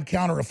worldwide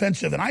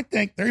counteroffensive, and I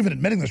think they're even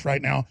admitting this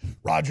right now,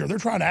 Roger. They're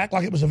trying to act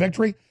like it was a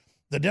victory.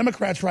 The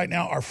Democrats right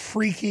now are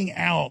freaking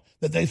out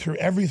that they threw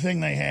everything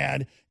they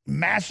had,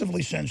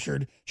 massively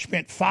censored,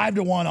 spent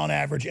 5-1 on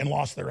average, and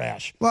lost their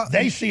ass. Well,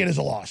 they see it as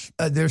a loss.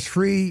 There are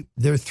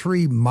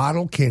three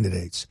model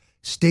candidates: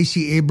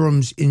 Stacey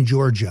Abrams in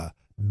Georgia,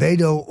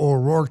 Beto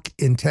O'Rourke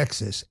in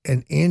Texas,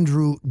 and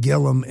Andrew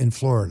Gillum in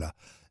Florida.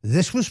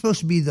 This was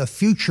supposed to be the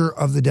future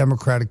of the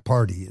Democratic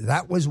Party.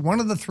 That was one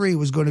of the three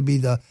was going to be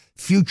the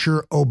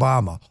future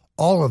Obama.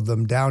 All of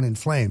them down in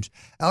flames.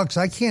 Alex,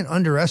 I can't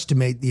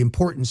underestimate the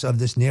importance of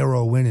this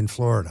narrow win in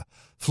Florida.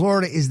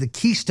 Florida is the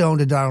keystone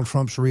to Donald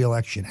Trump's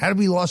reelection. Had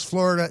we lost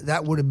Florida,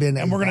 that would have been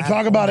And we're going to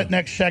talk about it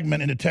next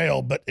segment in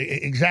detail, but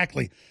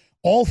exactly.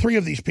 All three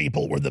of these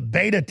people were the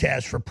beta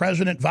test for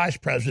president, vice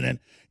president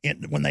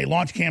when they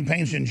launched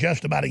campaigns in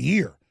just about a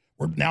year.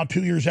 We're now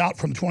 2 years out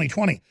from the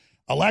 2020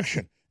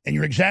 election. And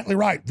you're exactly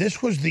right.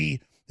 This was the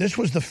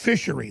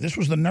fishery. This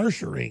was the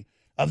nursery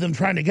of them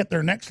trying to get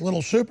their next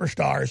little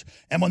superstars.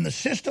 And when the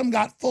system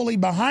got fully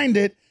behind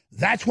it,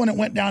 that's when it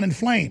went down in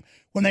flame.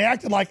 When they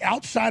acted like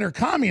outsider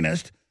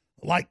communists,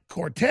 like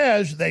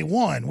Cortez, they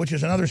won, which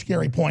is another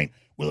scary point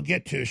we'll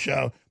get to.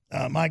 So,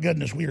 my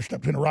goodness, we are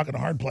stuck between a rock and a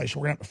hard place. So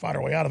we're going to have to fight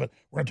our way out of it.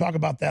 We're going to talk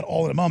about that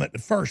all in a moment.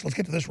 But first, let's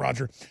get to this,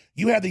 Roger.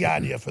 You had the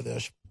idea for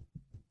this.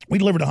 We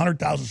delivered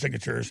 100,000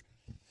 signatures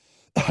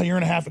a year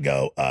and a half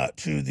ago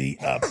to the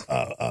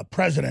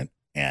president,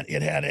 and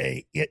it had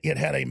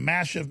a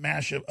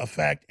massive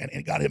effect, and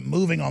it got him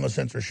moving on the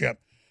censorship.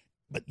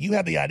 But you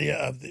had the idea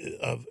of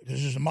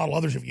this is a model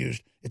others have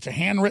used. It's a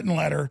handwritten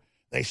letter.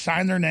 They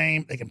sign their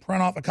name. They can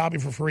print off a copy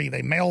for free.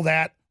 They mail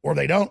that, or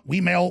they don't. We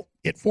mail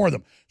it for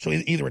them. So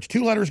either it's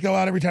 2 letters go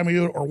out every time we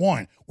do it, or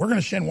 1. We're going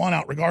to send 1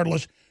 out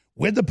regardless,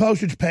 with the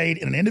postage paid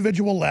in an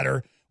individual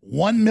letter.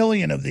 1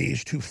 million of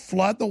these to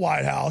flood the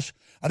White House.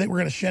 I think we're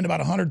going to send about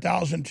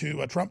 100,000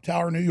 to Trump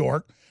Tower, New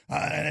York.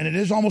 And it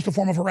is almost a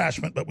form of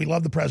harassment, but we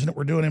love the president.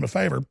 We're doing him a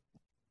favor.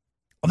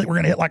 I think we're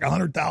going to hit like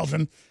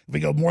 100,000 if we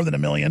go more than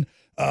 1 million.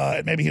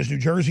 Maybe his New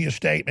Jersey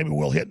estate. Maybe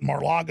we'll hit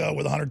Mar-a-Lago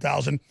with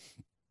 100,000.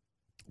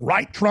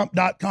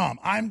 WriteTrump.com.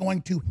 I'm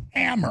going to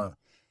hammer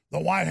the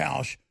White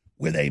House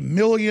with 1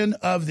 million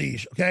of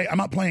these, okay? I'm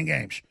not playing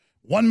games.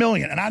 1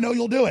 million, and I know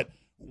you'll do it.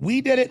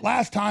 We did it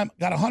last time,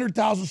 got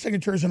 100,000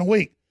 signatures in a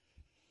week.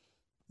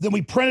 Then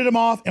we printed them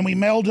off and we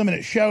mailed them, and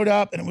it showed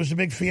up, and it was a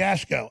big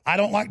fiasco. I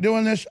don't like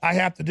doing this. I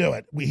have to do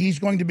it. He's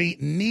going to be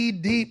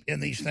knee-deep in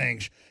these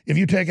things if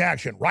you take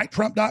action.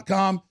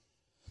 WriteTrump.com.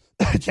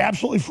 It's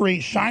absolutely free.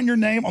 Sign your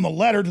name on the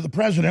letter to the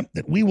president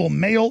that we will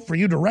mail for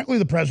you directly to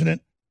the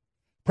president.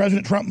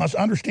 President Trump must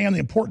understand the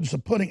importance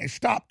of putting a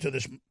stop to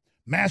this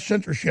mass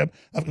censorship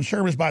of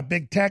conservatives by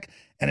big tech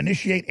and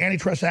initiate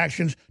antitrust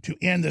actions to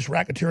end this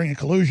racketeering and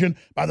collusion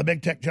by the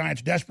big tech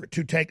giants desperate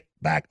to take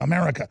back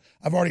America.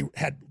 I've already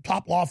had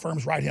top law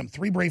firms write him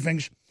 3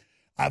 briefings.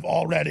 I've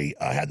already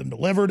had them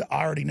delivered.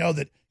 I already know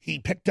that he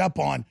picked up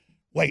on,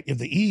 if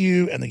the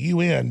EU and the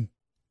UN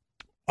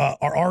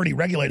are already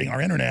regulating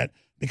our internet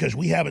because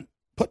we haven't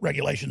put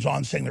regulations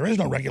on saying there is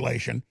no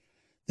regulation,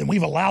 then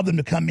we've allowed them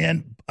to come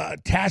in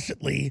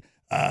tacitly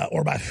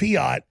or by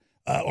fiat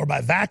or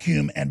by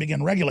vacuum and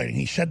begin regulating.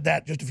 He said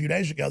that just a few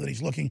days ago, that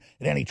he's looking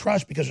at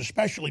antitrust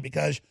especially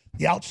because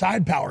the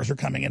outside powers are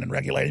coming in and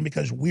regulating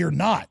because we're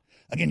not.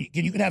 Again,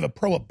 you can have a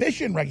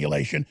prohibition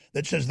regulation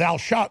that says thou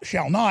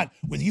shall not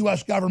with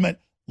U.S. government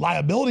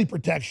liability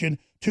protection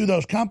to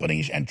those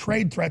companies and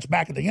trade threats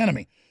back at the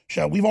enemy.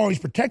 So we've always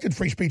protected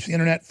free speech, the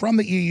internet, from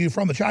the EU,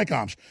 from the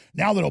Chi-Coms.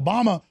 Now that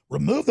Obama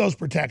removed those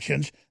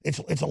protections,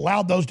 it's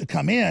allowed those to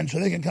come in so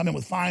they can come in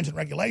with fines and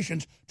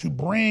regulations to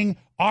bring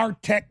our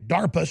tech,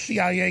 DARPA,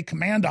 CIA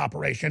command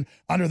operation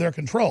under their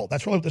control.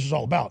 That's really what this is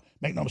all about.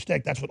 Make no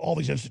mistake, that's what all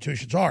these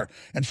institutions are.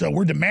 And so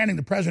we're demanding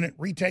the president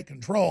retake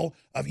control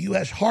of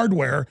U.S.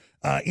 hardware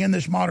in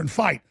this modern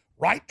fight.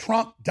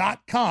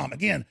 WriteTrump.com.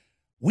 Again,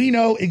 we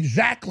know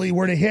exactly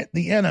where to hit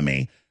the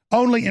enemy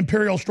Only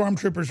Imperial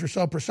stormtroopers are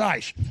so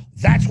precise.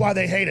 That's why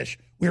they hate us.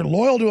 We're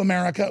loyal to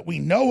America. We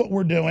know what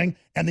we're doing,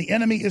 and the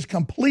enemy is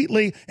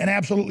completely and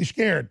absolutely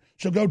scared.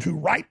 So go to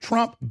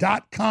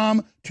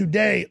righttrump.com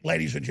today,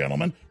 ladies and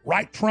gentlemen.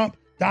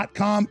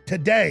 Righttrump.com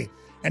today.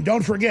 And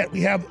don't forget,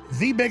 we have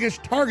the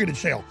biggest targeted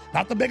sale,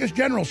 not the biggest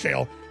general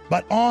sale,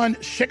 but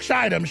on 6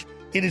 items,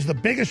 it is the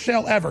biggest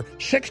sale ever.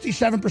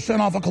 67%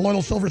 off a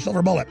colloidal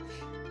silver bullet.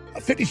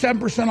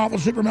 57% off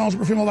of Super Male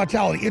Super Female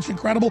Vitality. It's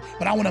incredible,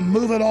 but I want to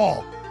move it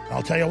all.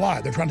 I'll tell you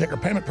why. They're trying to take our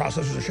payment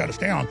processors and shut us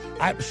down.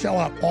 I have to sell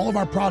out all of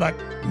our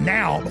product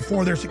now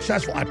before they're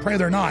successful. I pray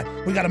they're not.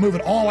 We got to move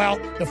it all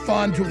out to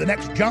fund to the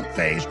next jump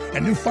phase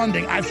and new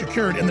funding I've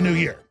secured in the new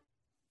year.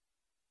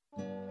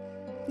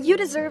 You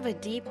deserve a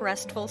deep,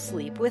 restful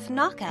sleep with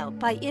Knockout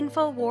by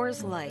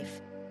InfoWars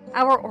Life.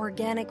 Our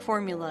organic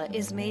formula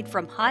is made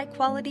from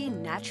high-quality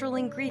natural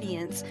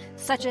ingredients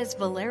such as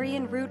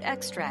valerian root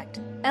extract,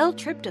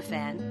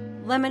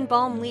 L-tryptophan, lemon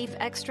balm leaf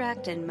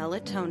extract, and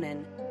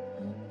melatonin.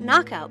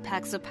 Knockout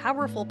packs a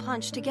powerful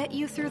punch to get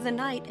you through the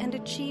night and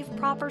achieve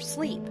proper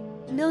sleep.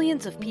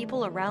 Millions of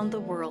people around the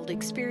world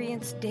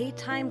experience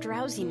daytime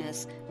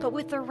drowsiness, but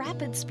with the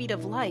rapid speed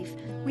of life,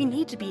 we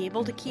need to be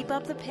able to keep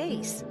up the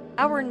pace.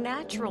 Our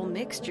natural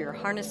mixture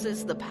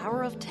harnesses the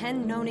power of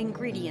 10 known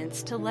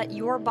ingredients to let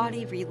your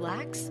body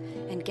relax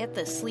and get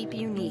the sleep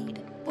you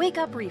need. Wake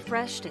up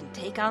refreshed and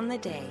take on the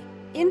day.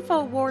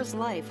 InfoWars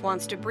Life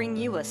wants to bring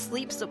you a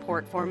sleep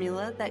support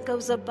formula that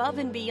goes above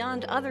and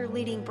beyond other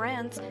leading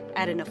brands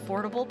at an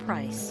affordable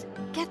price.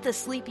 Get the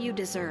sleep you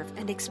deserve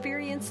and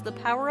experience the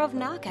power of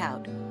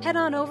Knockout. Head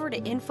on over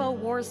to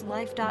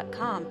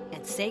InfoWarsLife.com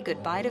and say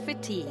goodbye to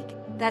fatigue.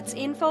 That's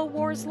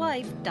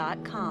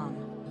InfoWarsLife.com.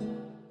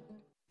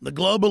 The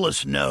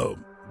globalists know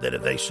that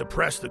if they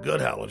suppress the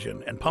good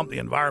halogen and pump the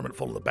environment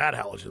full of the bad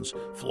halogens,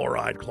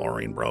 fluoride,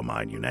 chlorine,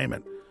 bromide, you name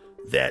it,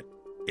 that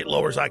it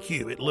lowers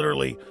IQ. It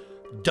literally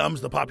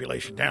dumbs the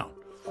population down.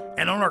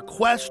 And on our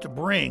quest to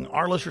bring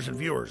our listeners and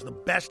viewers the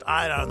best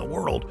iodine in the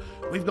world,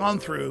 we've gone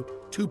through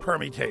 2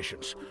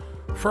 permutations.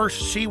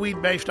 First,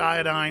 seaweed-based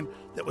iodine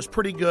that was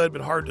pretty good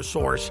but hard to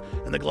source,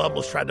 and the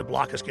globalists tried to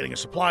block us getting a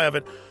supply of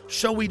it.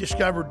 So we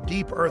discovered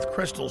deep earth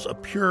crystals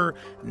of pure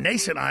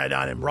nascent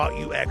iodine and brought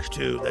you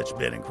X2 that's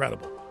been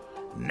incredible.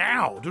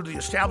 Now, due to the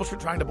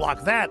establishment trying to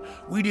block that,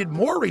 we did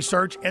more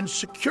research and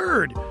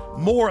secured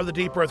more of the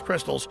deep earth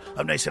crystals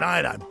of nascent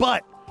iodine.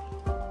 But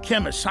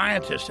chemists,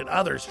 scientists, and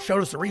others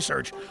showed us the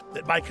research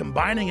that by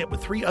combining it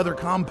with 3 other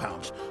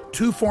compounds,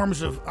 2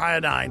 forms of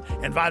iodine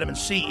and vitamin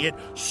C, it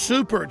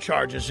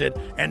supercharges it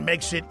and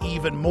makes it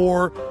even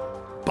more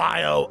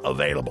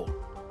bioavailable.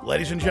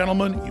 Ladies and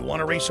gentlemen, you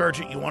want to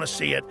research it, you want to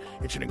see it.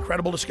 It's an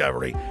incredible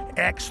discovery.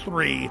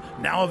 X3,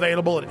 now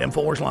available at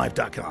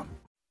InfoWarsLife.com.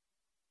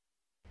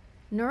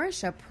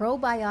 Nourish a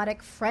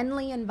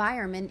probiotic-friendly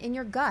environment in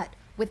your gut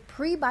with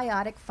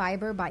Prebiotic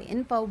Fiber by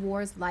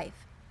InfoWars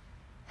Life.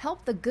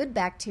 Help the good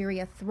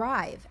bacteria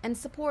thrive and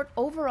support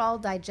overall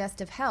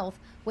digestive health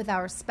with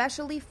our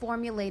specially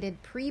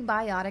formulated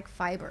prebiotic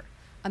fiber,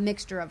 a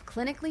mixture of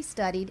clinically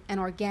studied and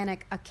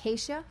organic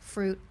acacia,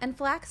 fruit, and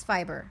flax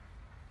fiber.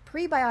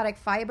 Prebiotic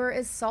fiber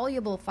is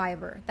soluble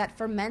fiber that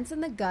ferments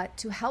in the gut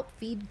to help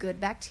feed good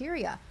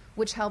bacteria,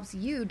 which helps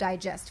you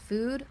digest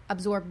food,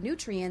 absorb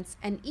nutrients,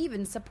 and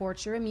even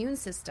supports your immune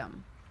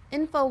system.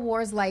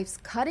 InfoWars Life's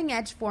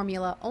cutting-edge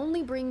formula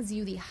only brings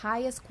you the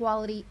highest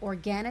quality,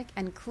 organic,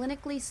 and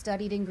clinically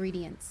studied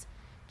ingredients.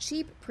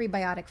 Cheap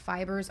prebiotic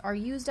fibers are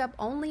used up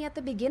only at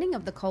the beginning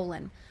of the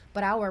colon,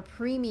 but our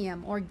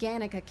premium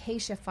organic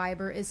acacia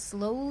fiber is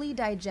slowly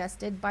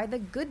digested by the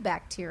good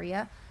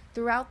bacteria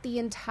throughout the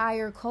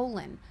entire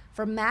colon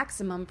for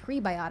maximum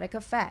prebiotic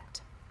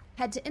effect.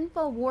 Head to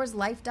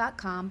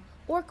InfoWarsLife.com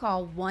or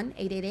call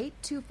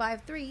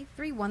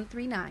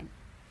 1-888-253-3139.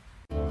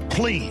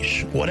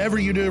 Please, whatever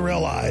you do,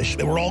 realize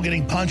that we're all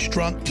getting punched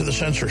drunk to the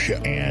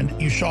censorship.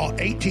 And you saw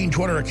 18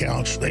 Twitter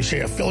accounts, they say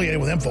affiliated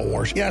with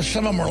InfoWars. Yeah,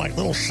 some of them were like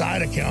little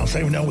side accounts. They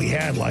didn't even know we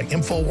had, like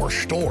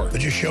InfoWars Store, that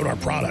just showed our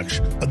products.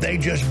 But they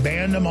just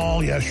banned them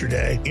all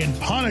yesterday in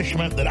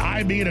punishment that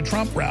I be at a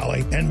Trump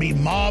rally and be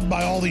mobbed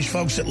by all these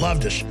folks that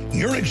loved us.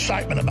 Your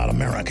excitement about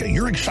America,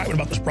 your excitement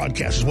about this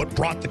broadcast is what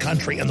brought the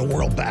country and the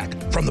world back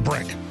from the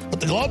brink. But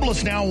the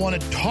globalists now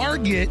want to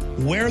target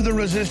where the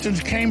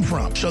resistance came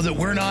from so that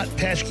we're not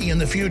pesky in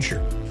the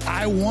future.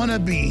 I want to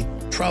be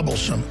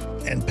troublesome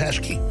and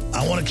pesky.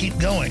 I want to keep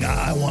going.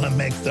 I want to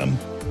make them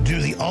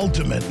do the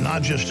ultimate,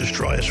 not just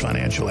destroy us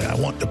financially. I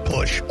want to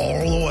push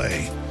all the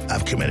way.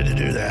 I've committed to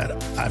do that.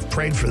 I've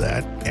prayed for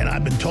that, and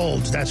I've been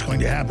told that's going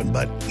to happen.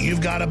 But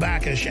you've got to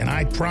back us, and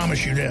I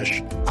promise you this.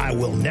 I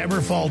will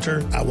never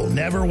falter. I will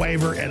never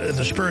waver at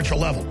the spiritual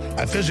level.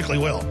 I physically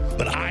will.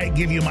 But I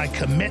give you my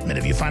commitment,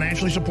 if you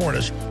financially support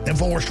us,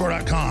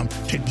 InfoWarsStore.com,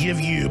 to give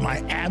you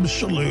my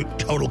absolute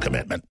total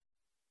commitment.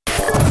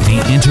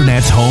 The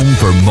Internet's home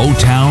for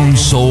Motown,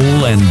 soul,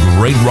 and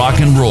great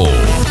rock and roll.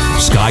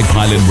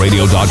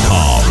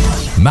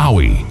 SkyPilotRadio.com.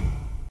 Maui.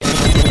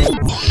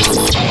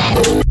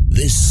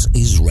 This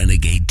is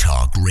Renegade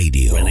Talk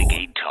Radio.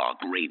 Renegade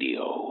Talk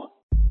Radio.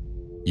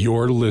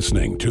 You're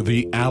listening to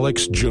The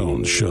Alex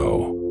Jones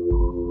Show.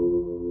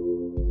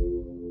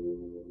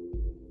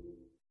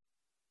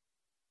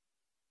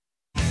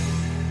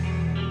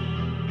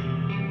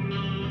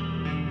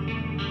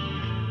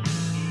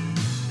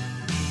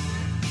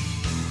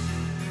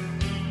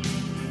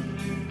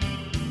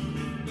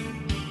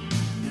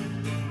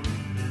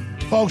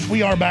 Folks,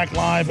 we are back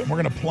live, and we're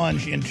going to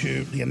plunge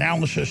into the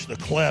analysis, the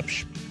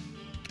clips,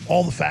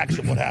 all the facts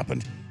of what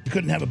happened. We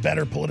couldn't have a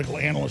better political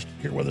analyst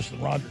here with us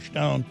than Roger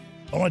Stone.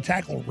 I want to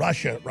tackle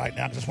Russia right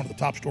now because it's one of the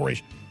top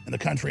stories in the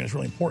country, and it's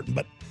really important.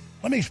 But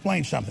let me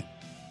explain something.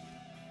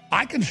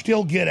 I can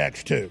still get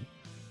X2.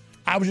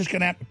 I was just going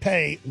to have to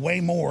pay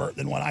way more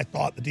than what I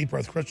thought the deep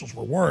earth crystals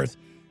were worth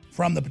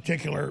from the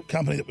particular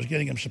company that was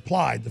getting them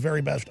supplied, the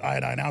very best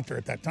iodine out there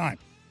at that time.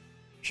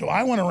 So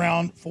I went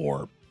around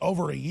for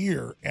over a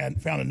year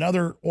and found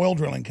another oil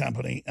drilling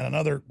company and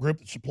another group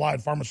that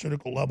supplied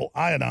pharmaceutical level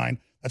iodine.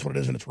 That's what it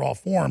is in its raw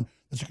form.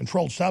 It's a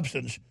controlled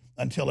substance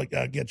until it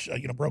gets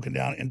broken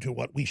down into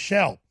what we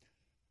sell.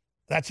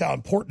 That's how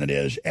important it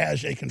is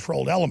as a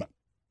controlled element.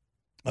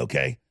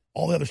 Okay,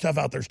 all the other stuff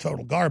out there is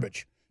total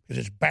garbage because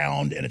it's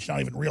bound and it's not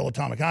even real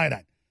atomic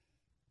iodine.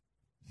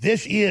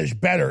 This is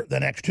better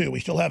than X2. We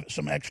still have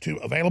some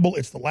X2 available.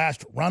 It's the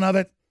last run of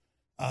it.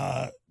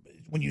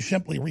 When you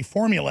simply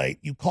reformulate,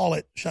 you call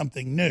it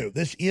something new.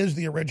 This is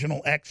the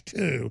original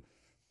X2,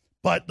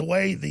 but the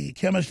way the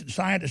chemists and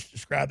scientists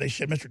described, they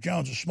said, Mr.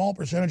 Jones, a small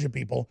percentage of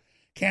people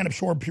can't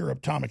absorb pure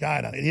atomic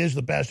iodine. It is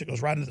the best. It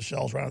goes right into the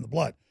cells, right into the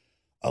blood.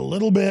 A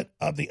little bit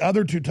of the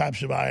other two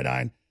types of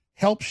iodine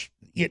helps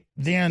it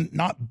then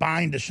not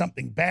bind to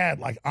something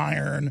bad like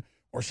iron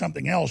or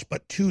something else,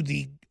 but to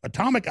the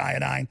atomic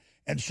iodine,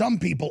 and some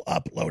people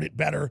upload it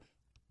better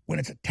when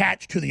it's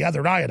attached to the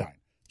other iodine.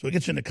 So it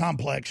gets into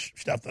complex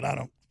stuff that I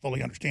don't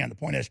fully understand. The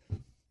point is,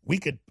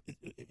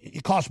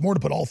 it costs more to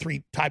put all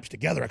three types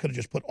together. I could have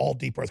just put all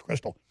deep earth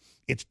crystal.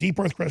 It's deep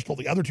earth crystal,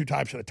 the other two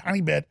types, and a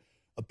tiny bit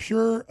of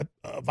pure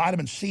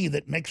vitamin C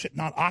that makes it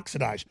not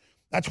oxidize.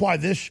 That's why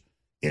this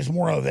is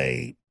more of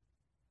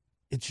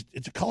it's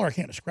a color I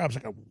can't describe. It's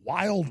like a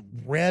wild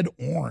red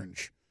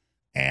orange.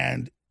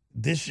 And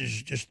this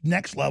is just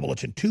next level.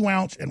 It's in 2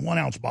 ounce and 1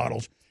 ounce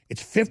bottles.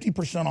 It's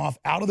 50% off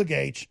out of the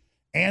gates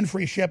and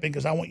free shipping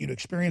because I want you to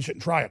experience it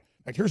and try it.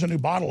 In fact, here's a new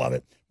bottle of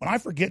it. When I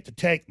forget to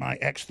take my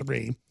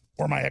X3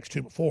 or my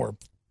X2 before,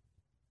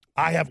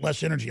 I have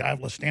less energy. I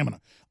have less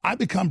stamina. I've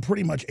become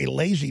pretty much a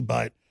lazy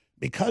butt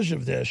because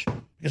of this,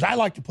 because I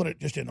like to put it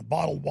just in a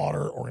bottled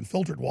water or in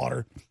filtered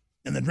water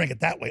and then drink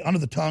it that way. Under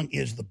the tongue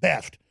is the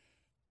best.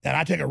 And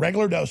I take a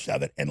regular dose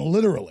of it, and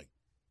literally,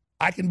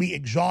 I can be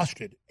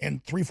exhausted,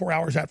 and 3-4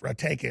 hours after I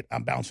take it,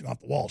 I'm bouncing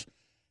off the walls.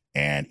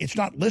 And it's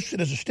not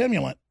listed as a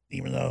stimulant,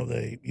 even though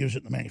they use it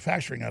in the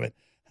manufacturing of it.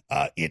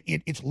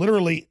 It's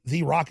literally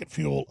the rocket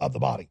fuel of the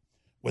body.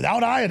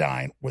 Without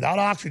iodine, without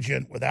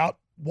oxygen, without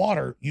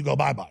water, you go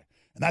bye-bye.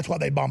 And that's why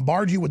they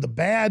bombard you with the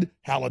bad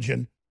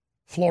halogen,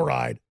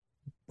 fluoride,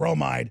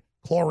 bromide,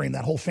 chlorine,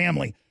 that whole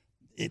family.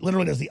 It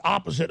literally does the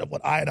opposite of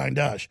what iodine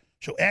does.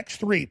 So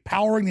X3,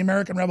 powering the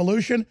American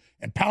Revolution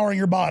and powering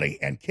your body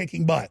and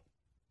kicking butt.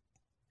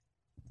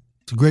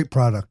 It's a great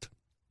product.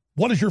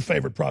 What is your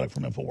favorite product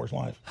from InfoWars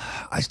Live?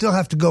 I still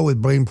have to go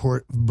with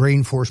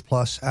Brain Force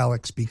Plus,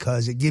 Alex,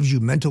 because it gives you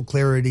mental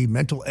clarity,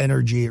 mental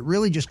energy. It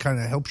really just kind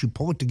of helps you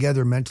pull it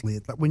together mentally.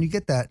 When you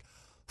get that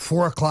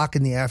 4 o'clock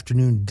in the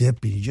afternoon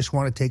dip and you just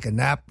want to take a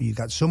nap, you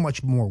got so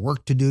much more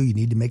work to do. You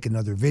need to make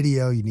another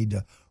video. You need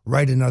to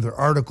write another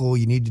article.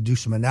 You need to do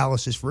some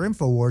analysis for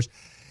InfoWars.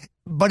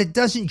 But it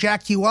doesn't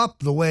jack you up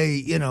the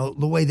way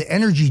the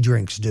energy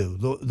drinks do,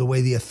 the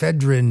way the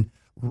ephedrine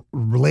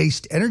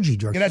laced energy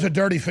drinks. It has a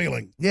dirty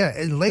feeling. Yeah.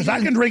 Because I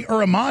can drink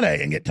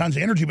Uramade and get tons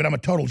of energy, but I'm a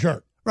total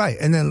jerk. Right.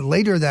 And then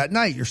later that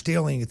night, you're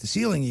staring at the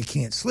ceiling. You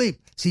can't sleep.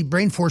 See,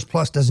 Brain Force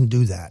Plus doesn't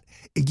do that.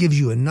 It gives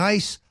you a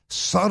nice,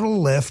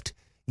 subtle lift.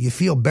 You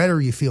feel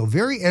better. You feel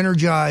very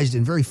energized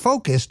and very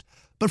focused.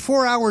 But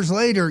 4 hours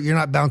later, you're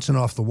not bouncing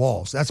off the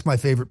walls. That's my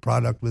favorite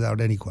product without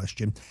any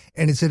question.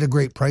 And it's at a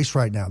great price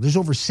right now. There's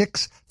over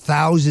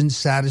 6,000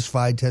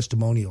 satisfied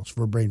testimonials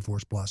for Brain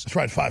Force Plus. That's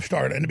right,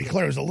 5-star. And to be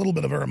clear, there's a little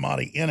bit of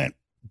Uramade in it.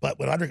 But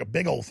when I drink a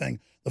big old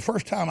thing, the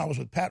first time I was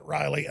with Pat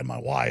Riley and my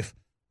wife,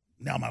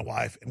 now my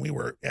wife, and we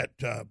were at,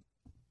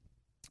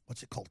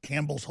 what's it called,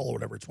 Campbell's Hole or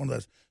whatever. It's one of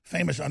those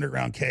famous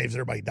underground caves that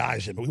everybody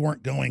dies in. But we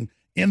weren't going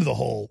into the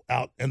hole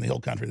out in the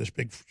hill country, this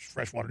big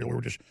freshwater deal. We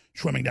were just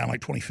swimming down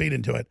like 20 feet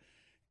into it.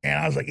 And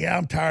I was like, yeah,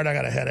 I'm tired. I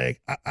got a headache.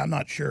 I'm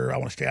not sure. I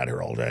want to stay out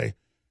here all day.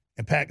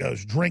 And Pat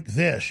goes, drink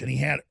this. And he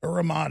had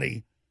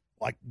Uramade,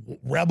 like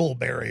Rebel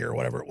Berry or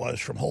whatever it was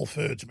from Whole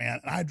Foods, man.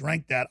 And I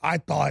drank that. I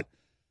thought,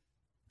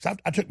 so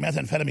I took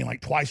methamphetamine like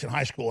twice in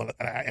high school,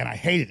 and I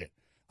hated it.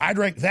 I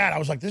drank that. I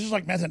was like, this is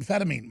like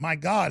methamphetamine. My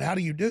God, how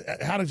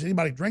does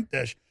anybody drink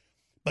this?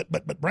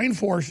 But Brain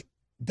Force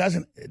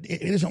doesn't,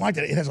 it isn't like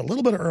that. It has a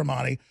little bit of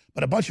Uramade,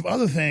 but a bunch of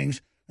other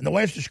things. And the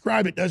way it's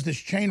described, it does this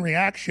chain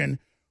reaction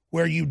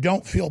where you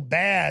don't feel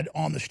bad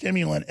on the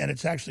stimulant and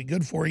it's actually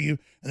good for you,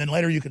 and then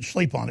later you can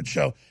sleep on it.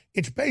 So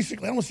it's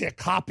basically, I don't want to say a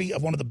copy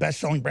of one of the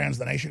best-selling brands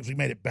in the nation because we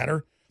made it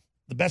better.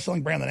 The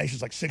best-selling brand in the nation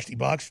is like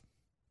 $60.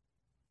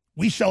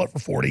 We sell it for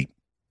 $40.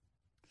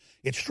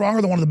 It's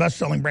stronger than one of the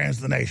best-selling brands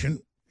in the nation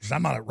because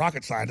I'm not a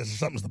rocket scientist. It's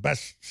something's the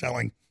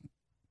best-selling,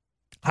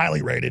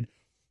 highly rated,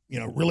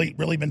 really,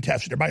 really been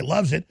tested. Everybody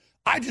loves it.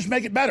 I just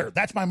make it better.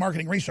 That's my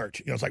marketing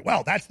research. It's like,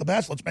 well, that's the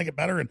best. Let's make it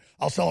better, and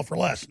I'll sell it for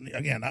less. And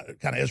again,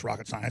 it kind of is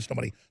rocket science.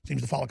 Nobody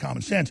seems to follow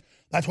common sense.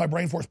 That's why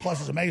Brain Force Plus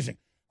is amazing.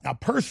 Now,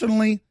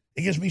 personally,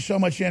 it gives me so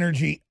much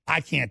energy, I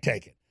can't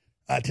take it.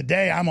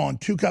 Today, I'm on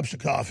 2 cups of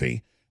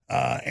coffee,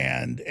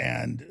 and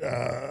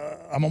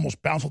I'm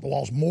almost bouncing off the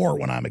walls more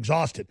when I'm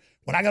exhausted.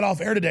 When I got off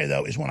air today,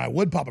 though, is when I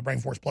would pop a Brain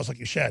Force Plus, like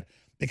you said,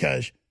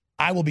 because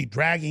I will be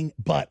dragging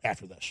butt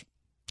after this.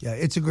 Yeah,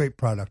 it's a great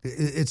product.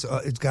 It's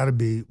got to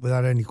be,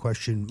 without any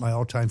question, my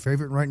all-time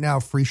favorite. And right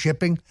now, free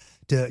shipping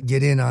to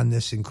get in on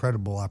this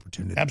incredible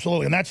opportunity.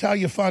 Absolutely, and that's how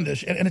you fund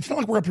us. And it's not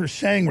like we're up here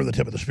saying we're the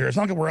tip of the spear. It's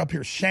not like we're up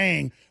here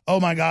saying,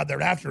 oh, my God,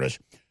 they're after us.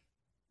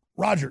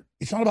 Roger,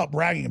 it's not about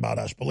bragging about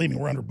us. Believe me,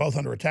 we're both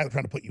under attack. They're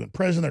trying to put you in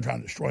prison. They're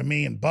trying to destroy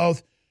me and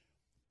both.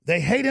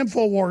 They hate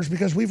InfoWars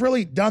because we've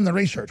really done the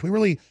research. We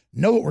really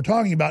know what we're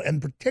talking about,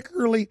 and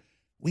particularly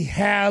we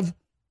have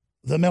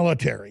the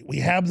military. We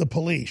have the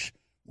police.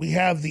 We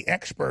have the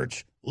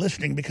experts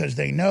listening because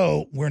they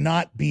know we're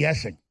not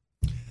BSing.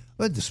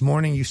 But this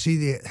morning, you see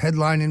the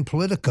headline in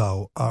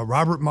Politico.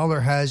 Robert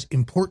Mueller has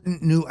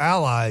important new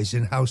allies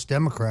in House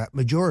Democrat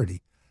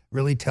majority.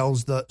 Really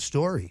tells the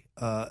story.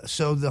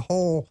 So the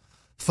whole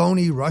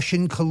phony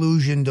Russian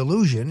collusion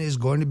delusion is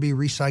going to be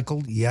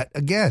recycled yet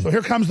again. So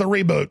here comes the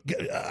reboot.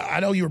 I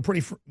know you were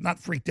pretty, not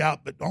freaked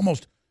out, but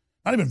almost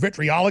not even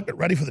vitriolic, but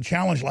ready for the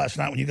challenge last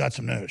night when you got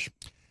some news.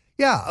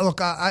 Yeah, look,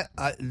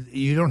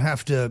 you don't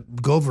have to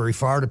go very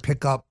far to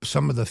pick up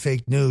some of the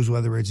fake news,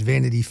 whether it's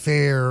Vanity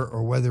Fair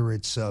or whether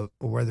it's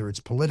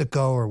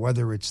Politico or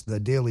whether it's the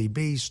Daily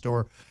Beast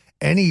or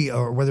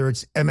whether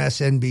it's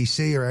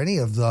MSNBC or any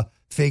of the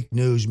fake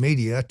news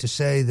media, to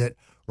say that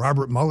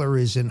Robert Mueller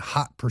is in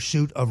hot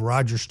pursuit of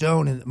Roger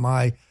Stone and that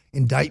my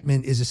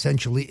indictment is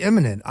essentially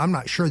imminent. I'm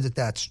not sure that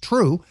that's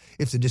true.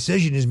 If the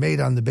decision is made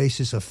on the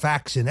basis of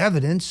facts and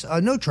evidence,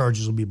 no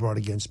charges will be brought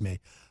against me.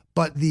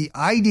 But the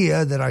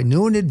idea that I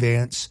knew in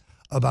advance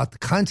about the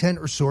content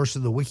or source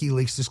of the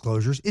WikiLeaks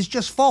disclosures is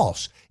just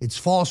false. It's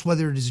false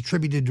whether it is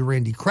attributed to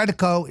Randy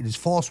Credico. It is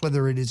false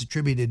whether it is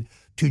attributed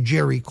to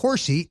Jerry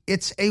Corsi.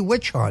 It's a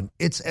witch hunt.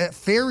 It's a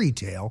fairy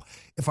tale.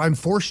 If I'm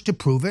forced to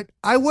prove it,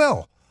 I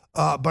will.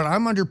 But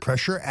I'm under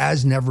pressure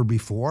as never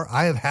before.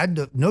 I have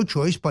had no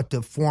choice but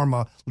to form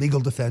a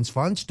legal defense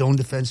fund,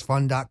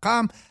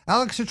 stonedefensefund.com.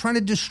 Alex, they're trying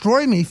to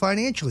destroy me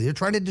financially. They're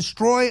trying to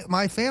destroy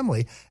my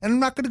family. And I'm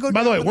not going to go.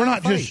 By the way, we're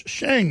not just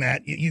saying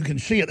that. You can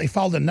see it. They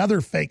filed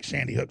another fake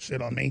Sandy Hook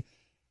suit on me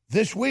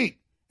this week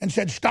and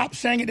said, stop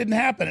saying it didn't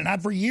happen.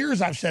 And for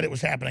years I've said it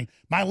was happening.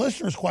 My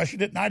listeners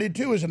questioned it, and I did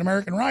too, as an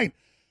American right.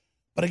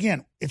 But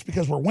again, it's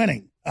because we're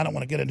winning. I don't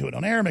want to get into it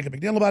on air, make a big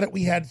deal about it.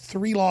 We had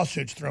 3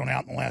 lawsuits thrown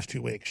out in the last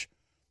 2 weeks.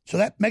 So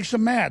that makes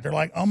them mad. They're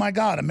like, oh, my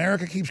God,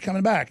 America keeps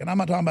coming back. And I'm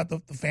not talking about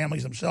the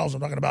families themselves. I'm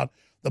talking about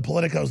the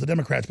politicos, the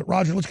Democrats. But,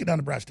 Roger, let's get down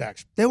to brass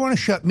tacks. They want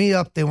to shut me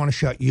up. They want to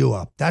shut you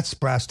up. That's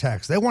brass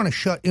tacks. They want to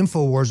shut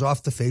InfoWars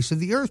off the face of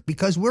the earth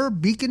because we're a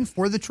beacon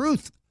for the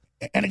truth.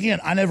 And,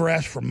 again, I never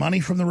asked for money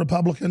from the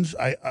Republicans.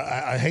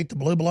 I hate the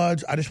blue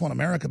bloods. I just want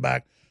America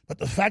back. But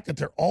the fact that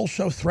they're all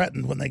so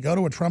threatened when they go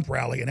to a Trump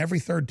rally and every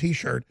third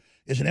T-shirt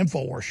is an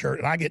InfoWars shirt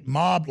and I get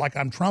mobbed like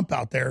I'm Trump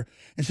out there,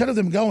 instead of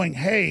them going,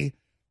 hey,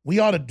 we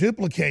ought to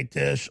duplicate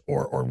this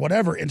or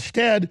whatever,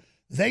 instead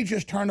they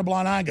just turn a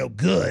blind eye and go,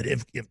 good,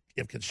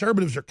 if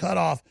conservatives are cut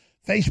off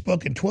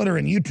Facebook and Twitter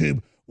and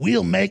YouTube,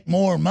 we'll make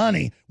more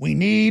money. We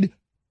need,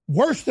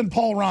 worse than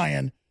Paul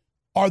Ryan,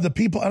 are the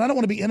people, and I don't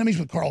want to be enemies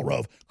with Karl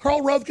Rove.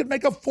 Karl Rove could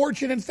make a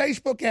fortune in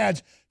Facebook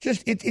ads.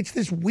 Just it's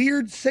this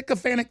weird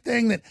sycophantic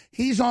thing that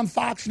he's on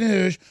Fox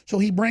News, so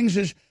he brings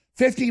his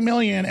 $50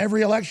 million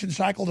every election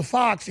cycle to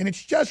Fox, and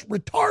it's just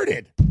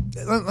retarded.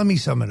 Let me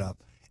sum it up.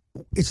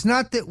 It's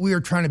not that we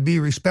are trying to be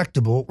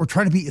respectable. We're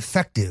trying to be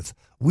effective.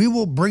 We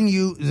will bring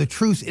you the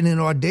truth in an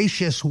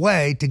audacious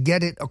way to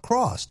get it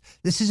across.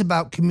 This is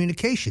about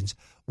communications.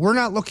 We're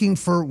not looking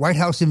for White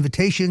House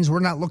invitations.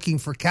 We're not looking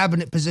for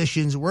cabinet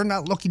positions. We're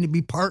not looking to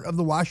be part of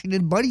the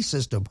Washington buddy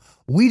system.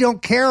 We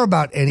don't care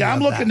about any of that.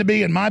 I'm looking to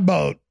be in my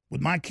boat with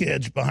my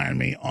kids behind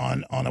me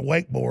on a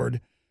wakeboard,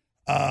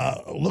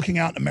 looking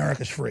out in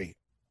America's free.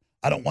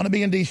 I don't want to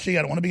be in D.C.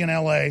 I don't want to be in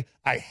L.A.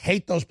 I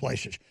hate those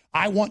places.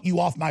 I want you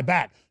off my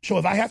back. So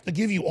if I have to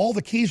give you all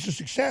the keys to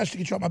success to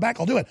get you off my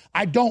back, I'll do it.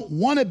 I don't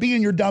want to be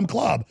in your dumb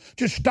club.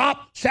 Just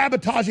stop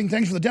sabotaging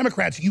things for the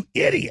Democrats, you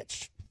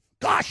idiots.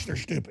 Gosh, they're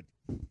stupid.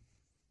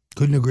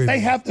 Couldn't agree. They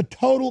have the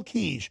total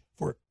keys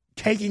for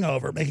taking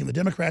over, making the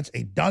Democrats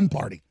a done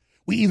party.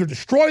 We either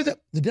destroy the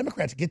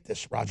Democrats, get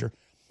this, Roger.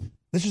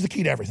 This is the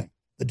key to everything.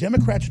 The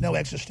Democrats know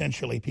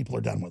existentially people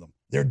are done with them.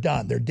 They're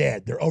done. They're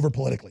dead. They're over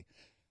politically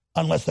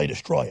unless they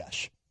destroy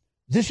us.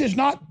 This is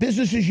not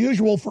business as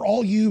usual for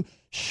all you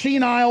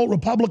senile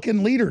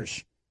Republican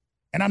leaders.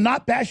 And I'm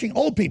not bashing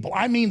old people.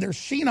 I mean, they're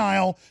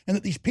senile and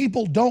that these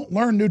people don't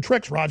learn new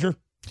tricks, Roger.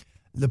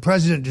 The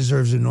president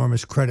deserves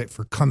enormous credit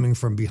for coming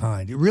from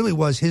behind. It really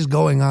was his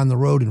going on the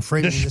road and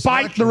framing this election.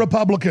 Despite the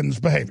Republicans'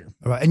 behavior.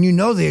 Right. And you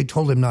know they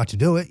told him not to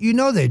do it. You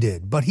know they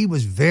did. But he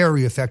was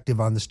very effective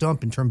on the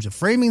stump in terms of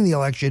framing the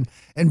election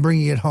and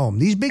bringing it home.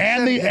 These big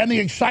and the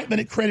excitement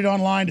it created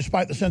online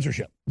despite the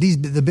censorship.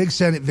 The big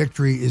Senate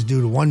victory is due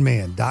to one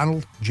man,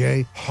 Donald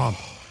J. Trump.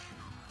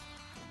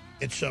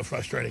 It's so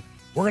frustrating.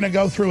 We're going to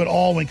go through it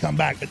all when we come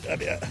back. But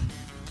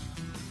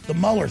the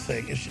Mueller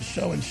thing is just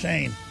so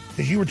insane.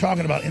 Because you were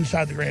talking about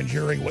inside the grand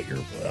jury, what your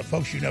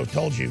folks you know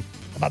told you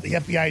about the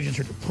FBI agents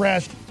are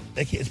depressed.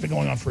 It's been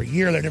going on for a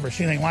year. They've never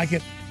seen anything like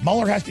it.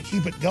 Mueller has to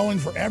keep it going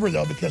forever,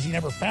 though, because he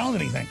never found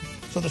anything.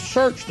 So the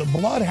search, the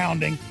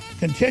bloodhounding,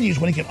 continues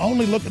when he can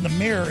only look in the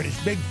mirror at his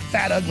big,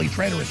 fat, ugly,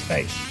 traitorous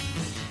face.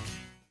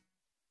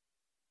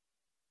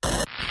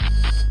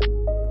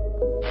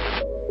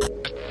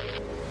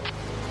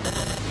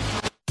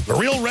 The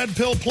Real Red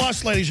Pill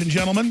Plus, ladies and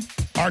gentlemen.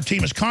 Our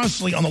team is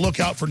constantly on the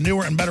lookout for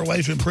newer and better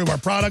ways to improve our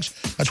products.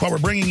 That's why we're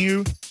bringing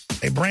you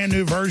a brand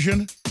new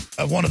version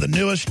of one of the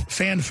newest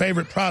fan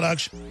favorite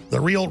products, the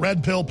Real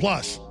Red Pill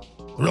Plus.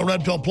 The Real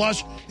Red Pill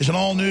Plus is an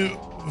all-new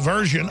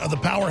version of the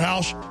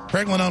powerhouse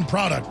Pregnenolone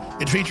product.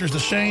 It features the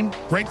same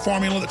great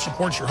formula that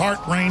supports your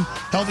heart, brain,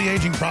 healthy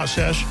aging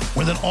process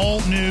with an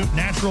all-new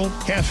natural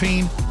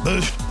caffeine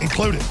boost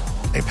included.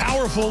 A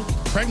powerful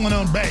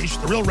Pregnenolone base,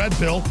 the Real Red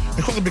Pill,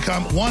 has quickly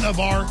become one of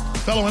our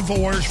fellow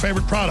InfoWarriors'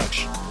 favorite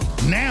products.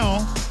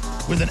 Now,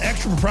 with an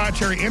extra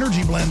proprietary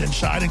energy blend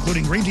inside,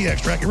 including green tea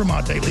extract, yerba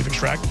mate leaf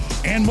extract,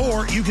 and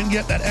more, you can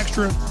get that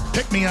extra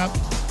pick-me-up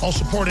while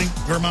supporting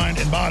your mind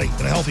and body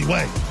in a healthy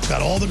way. It's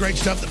got all the great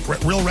stuff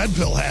that Real Red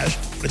Pill has,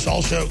 but it's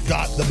also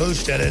got the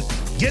boost in it.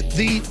 Get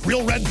the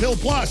Real Red Pill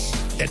Plus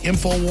at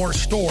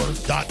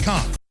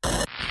InfoWarsStore.com.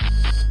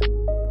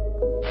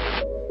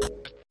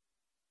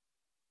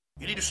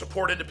 You need to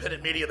support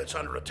independent media that's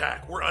under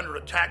attack. We're under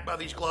attack by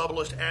these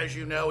globalists, as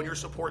you know, and your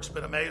support's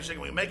been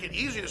amazing. We make it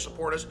easy to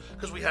support us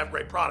because we have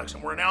great products.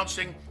 And we're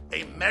announcing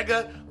a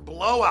mega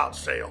blowout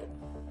sale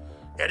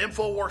at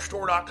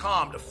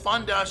InfoWarsStore.com to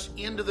fund us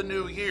into the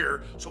new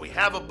year so we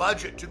have a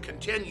budget to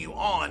continue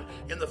on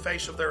in the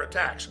face of their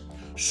attacks.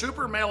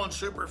 Super Male and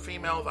Super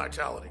Female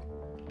Vitality.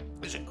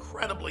 These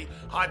incredibly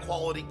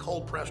high-quality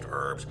cold-pressed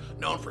herbs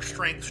known for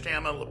strength,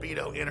 stamina,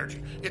 libido,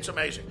 energy. It's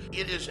amazing.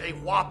 It is a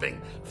whopping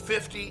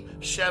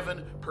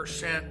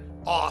 57%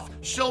 off.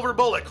 Silver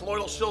Bullet,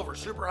 colloidal silver,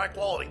 super high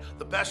quality,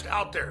 the best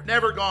out there.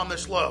 Never gone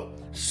this low.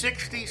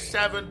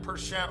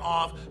 67%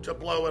 off to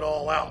blow it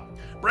all out.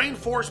 Brain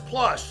Force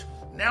Plus,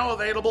 now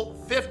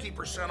available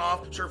 50%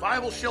 off.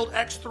 Survival Shield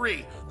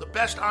X3, the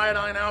best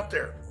iodine out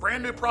there.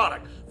 Brand new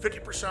product,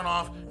 50%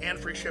 off and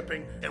free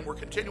shipping. And we're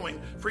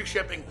continuing free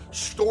shipping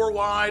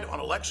store-wide on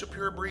Alexa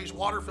Pure Breeze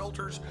water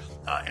filters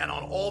and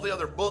on all the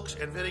other books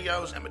and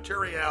videos and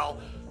material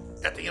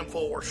at the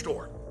InfoWars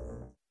store.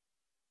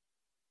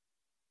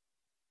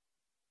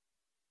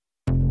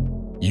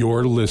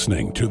 You're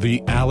listening to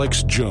The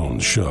Alex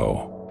Jones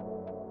Show.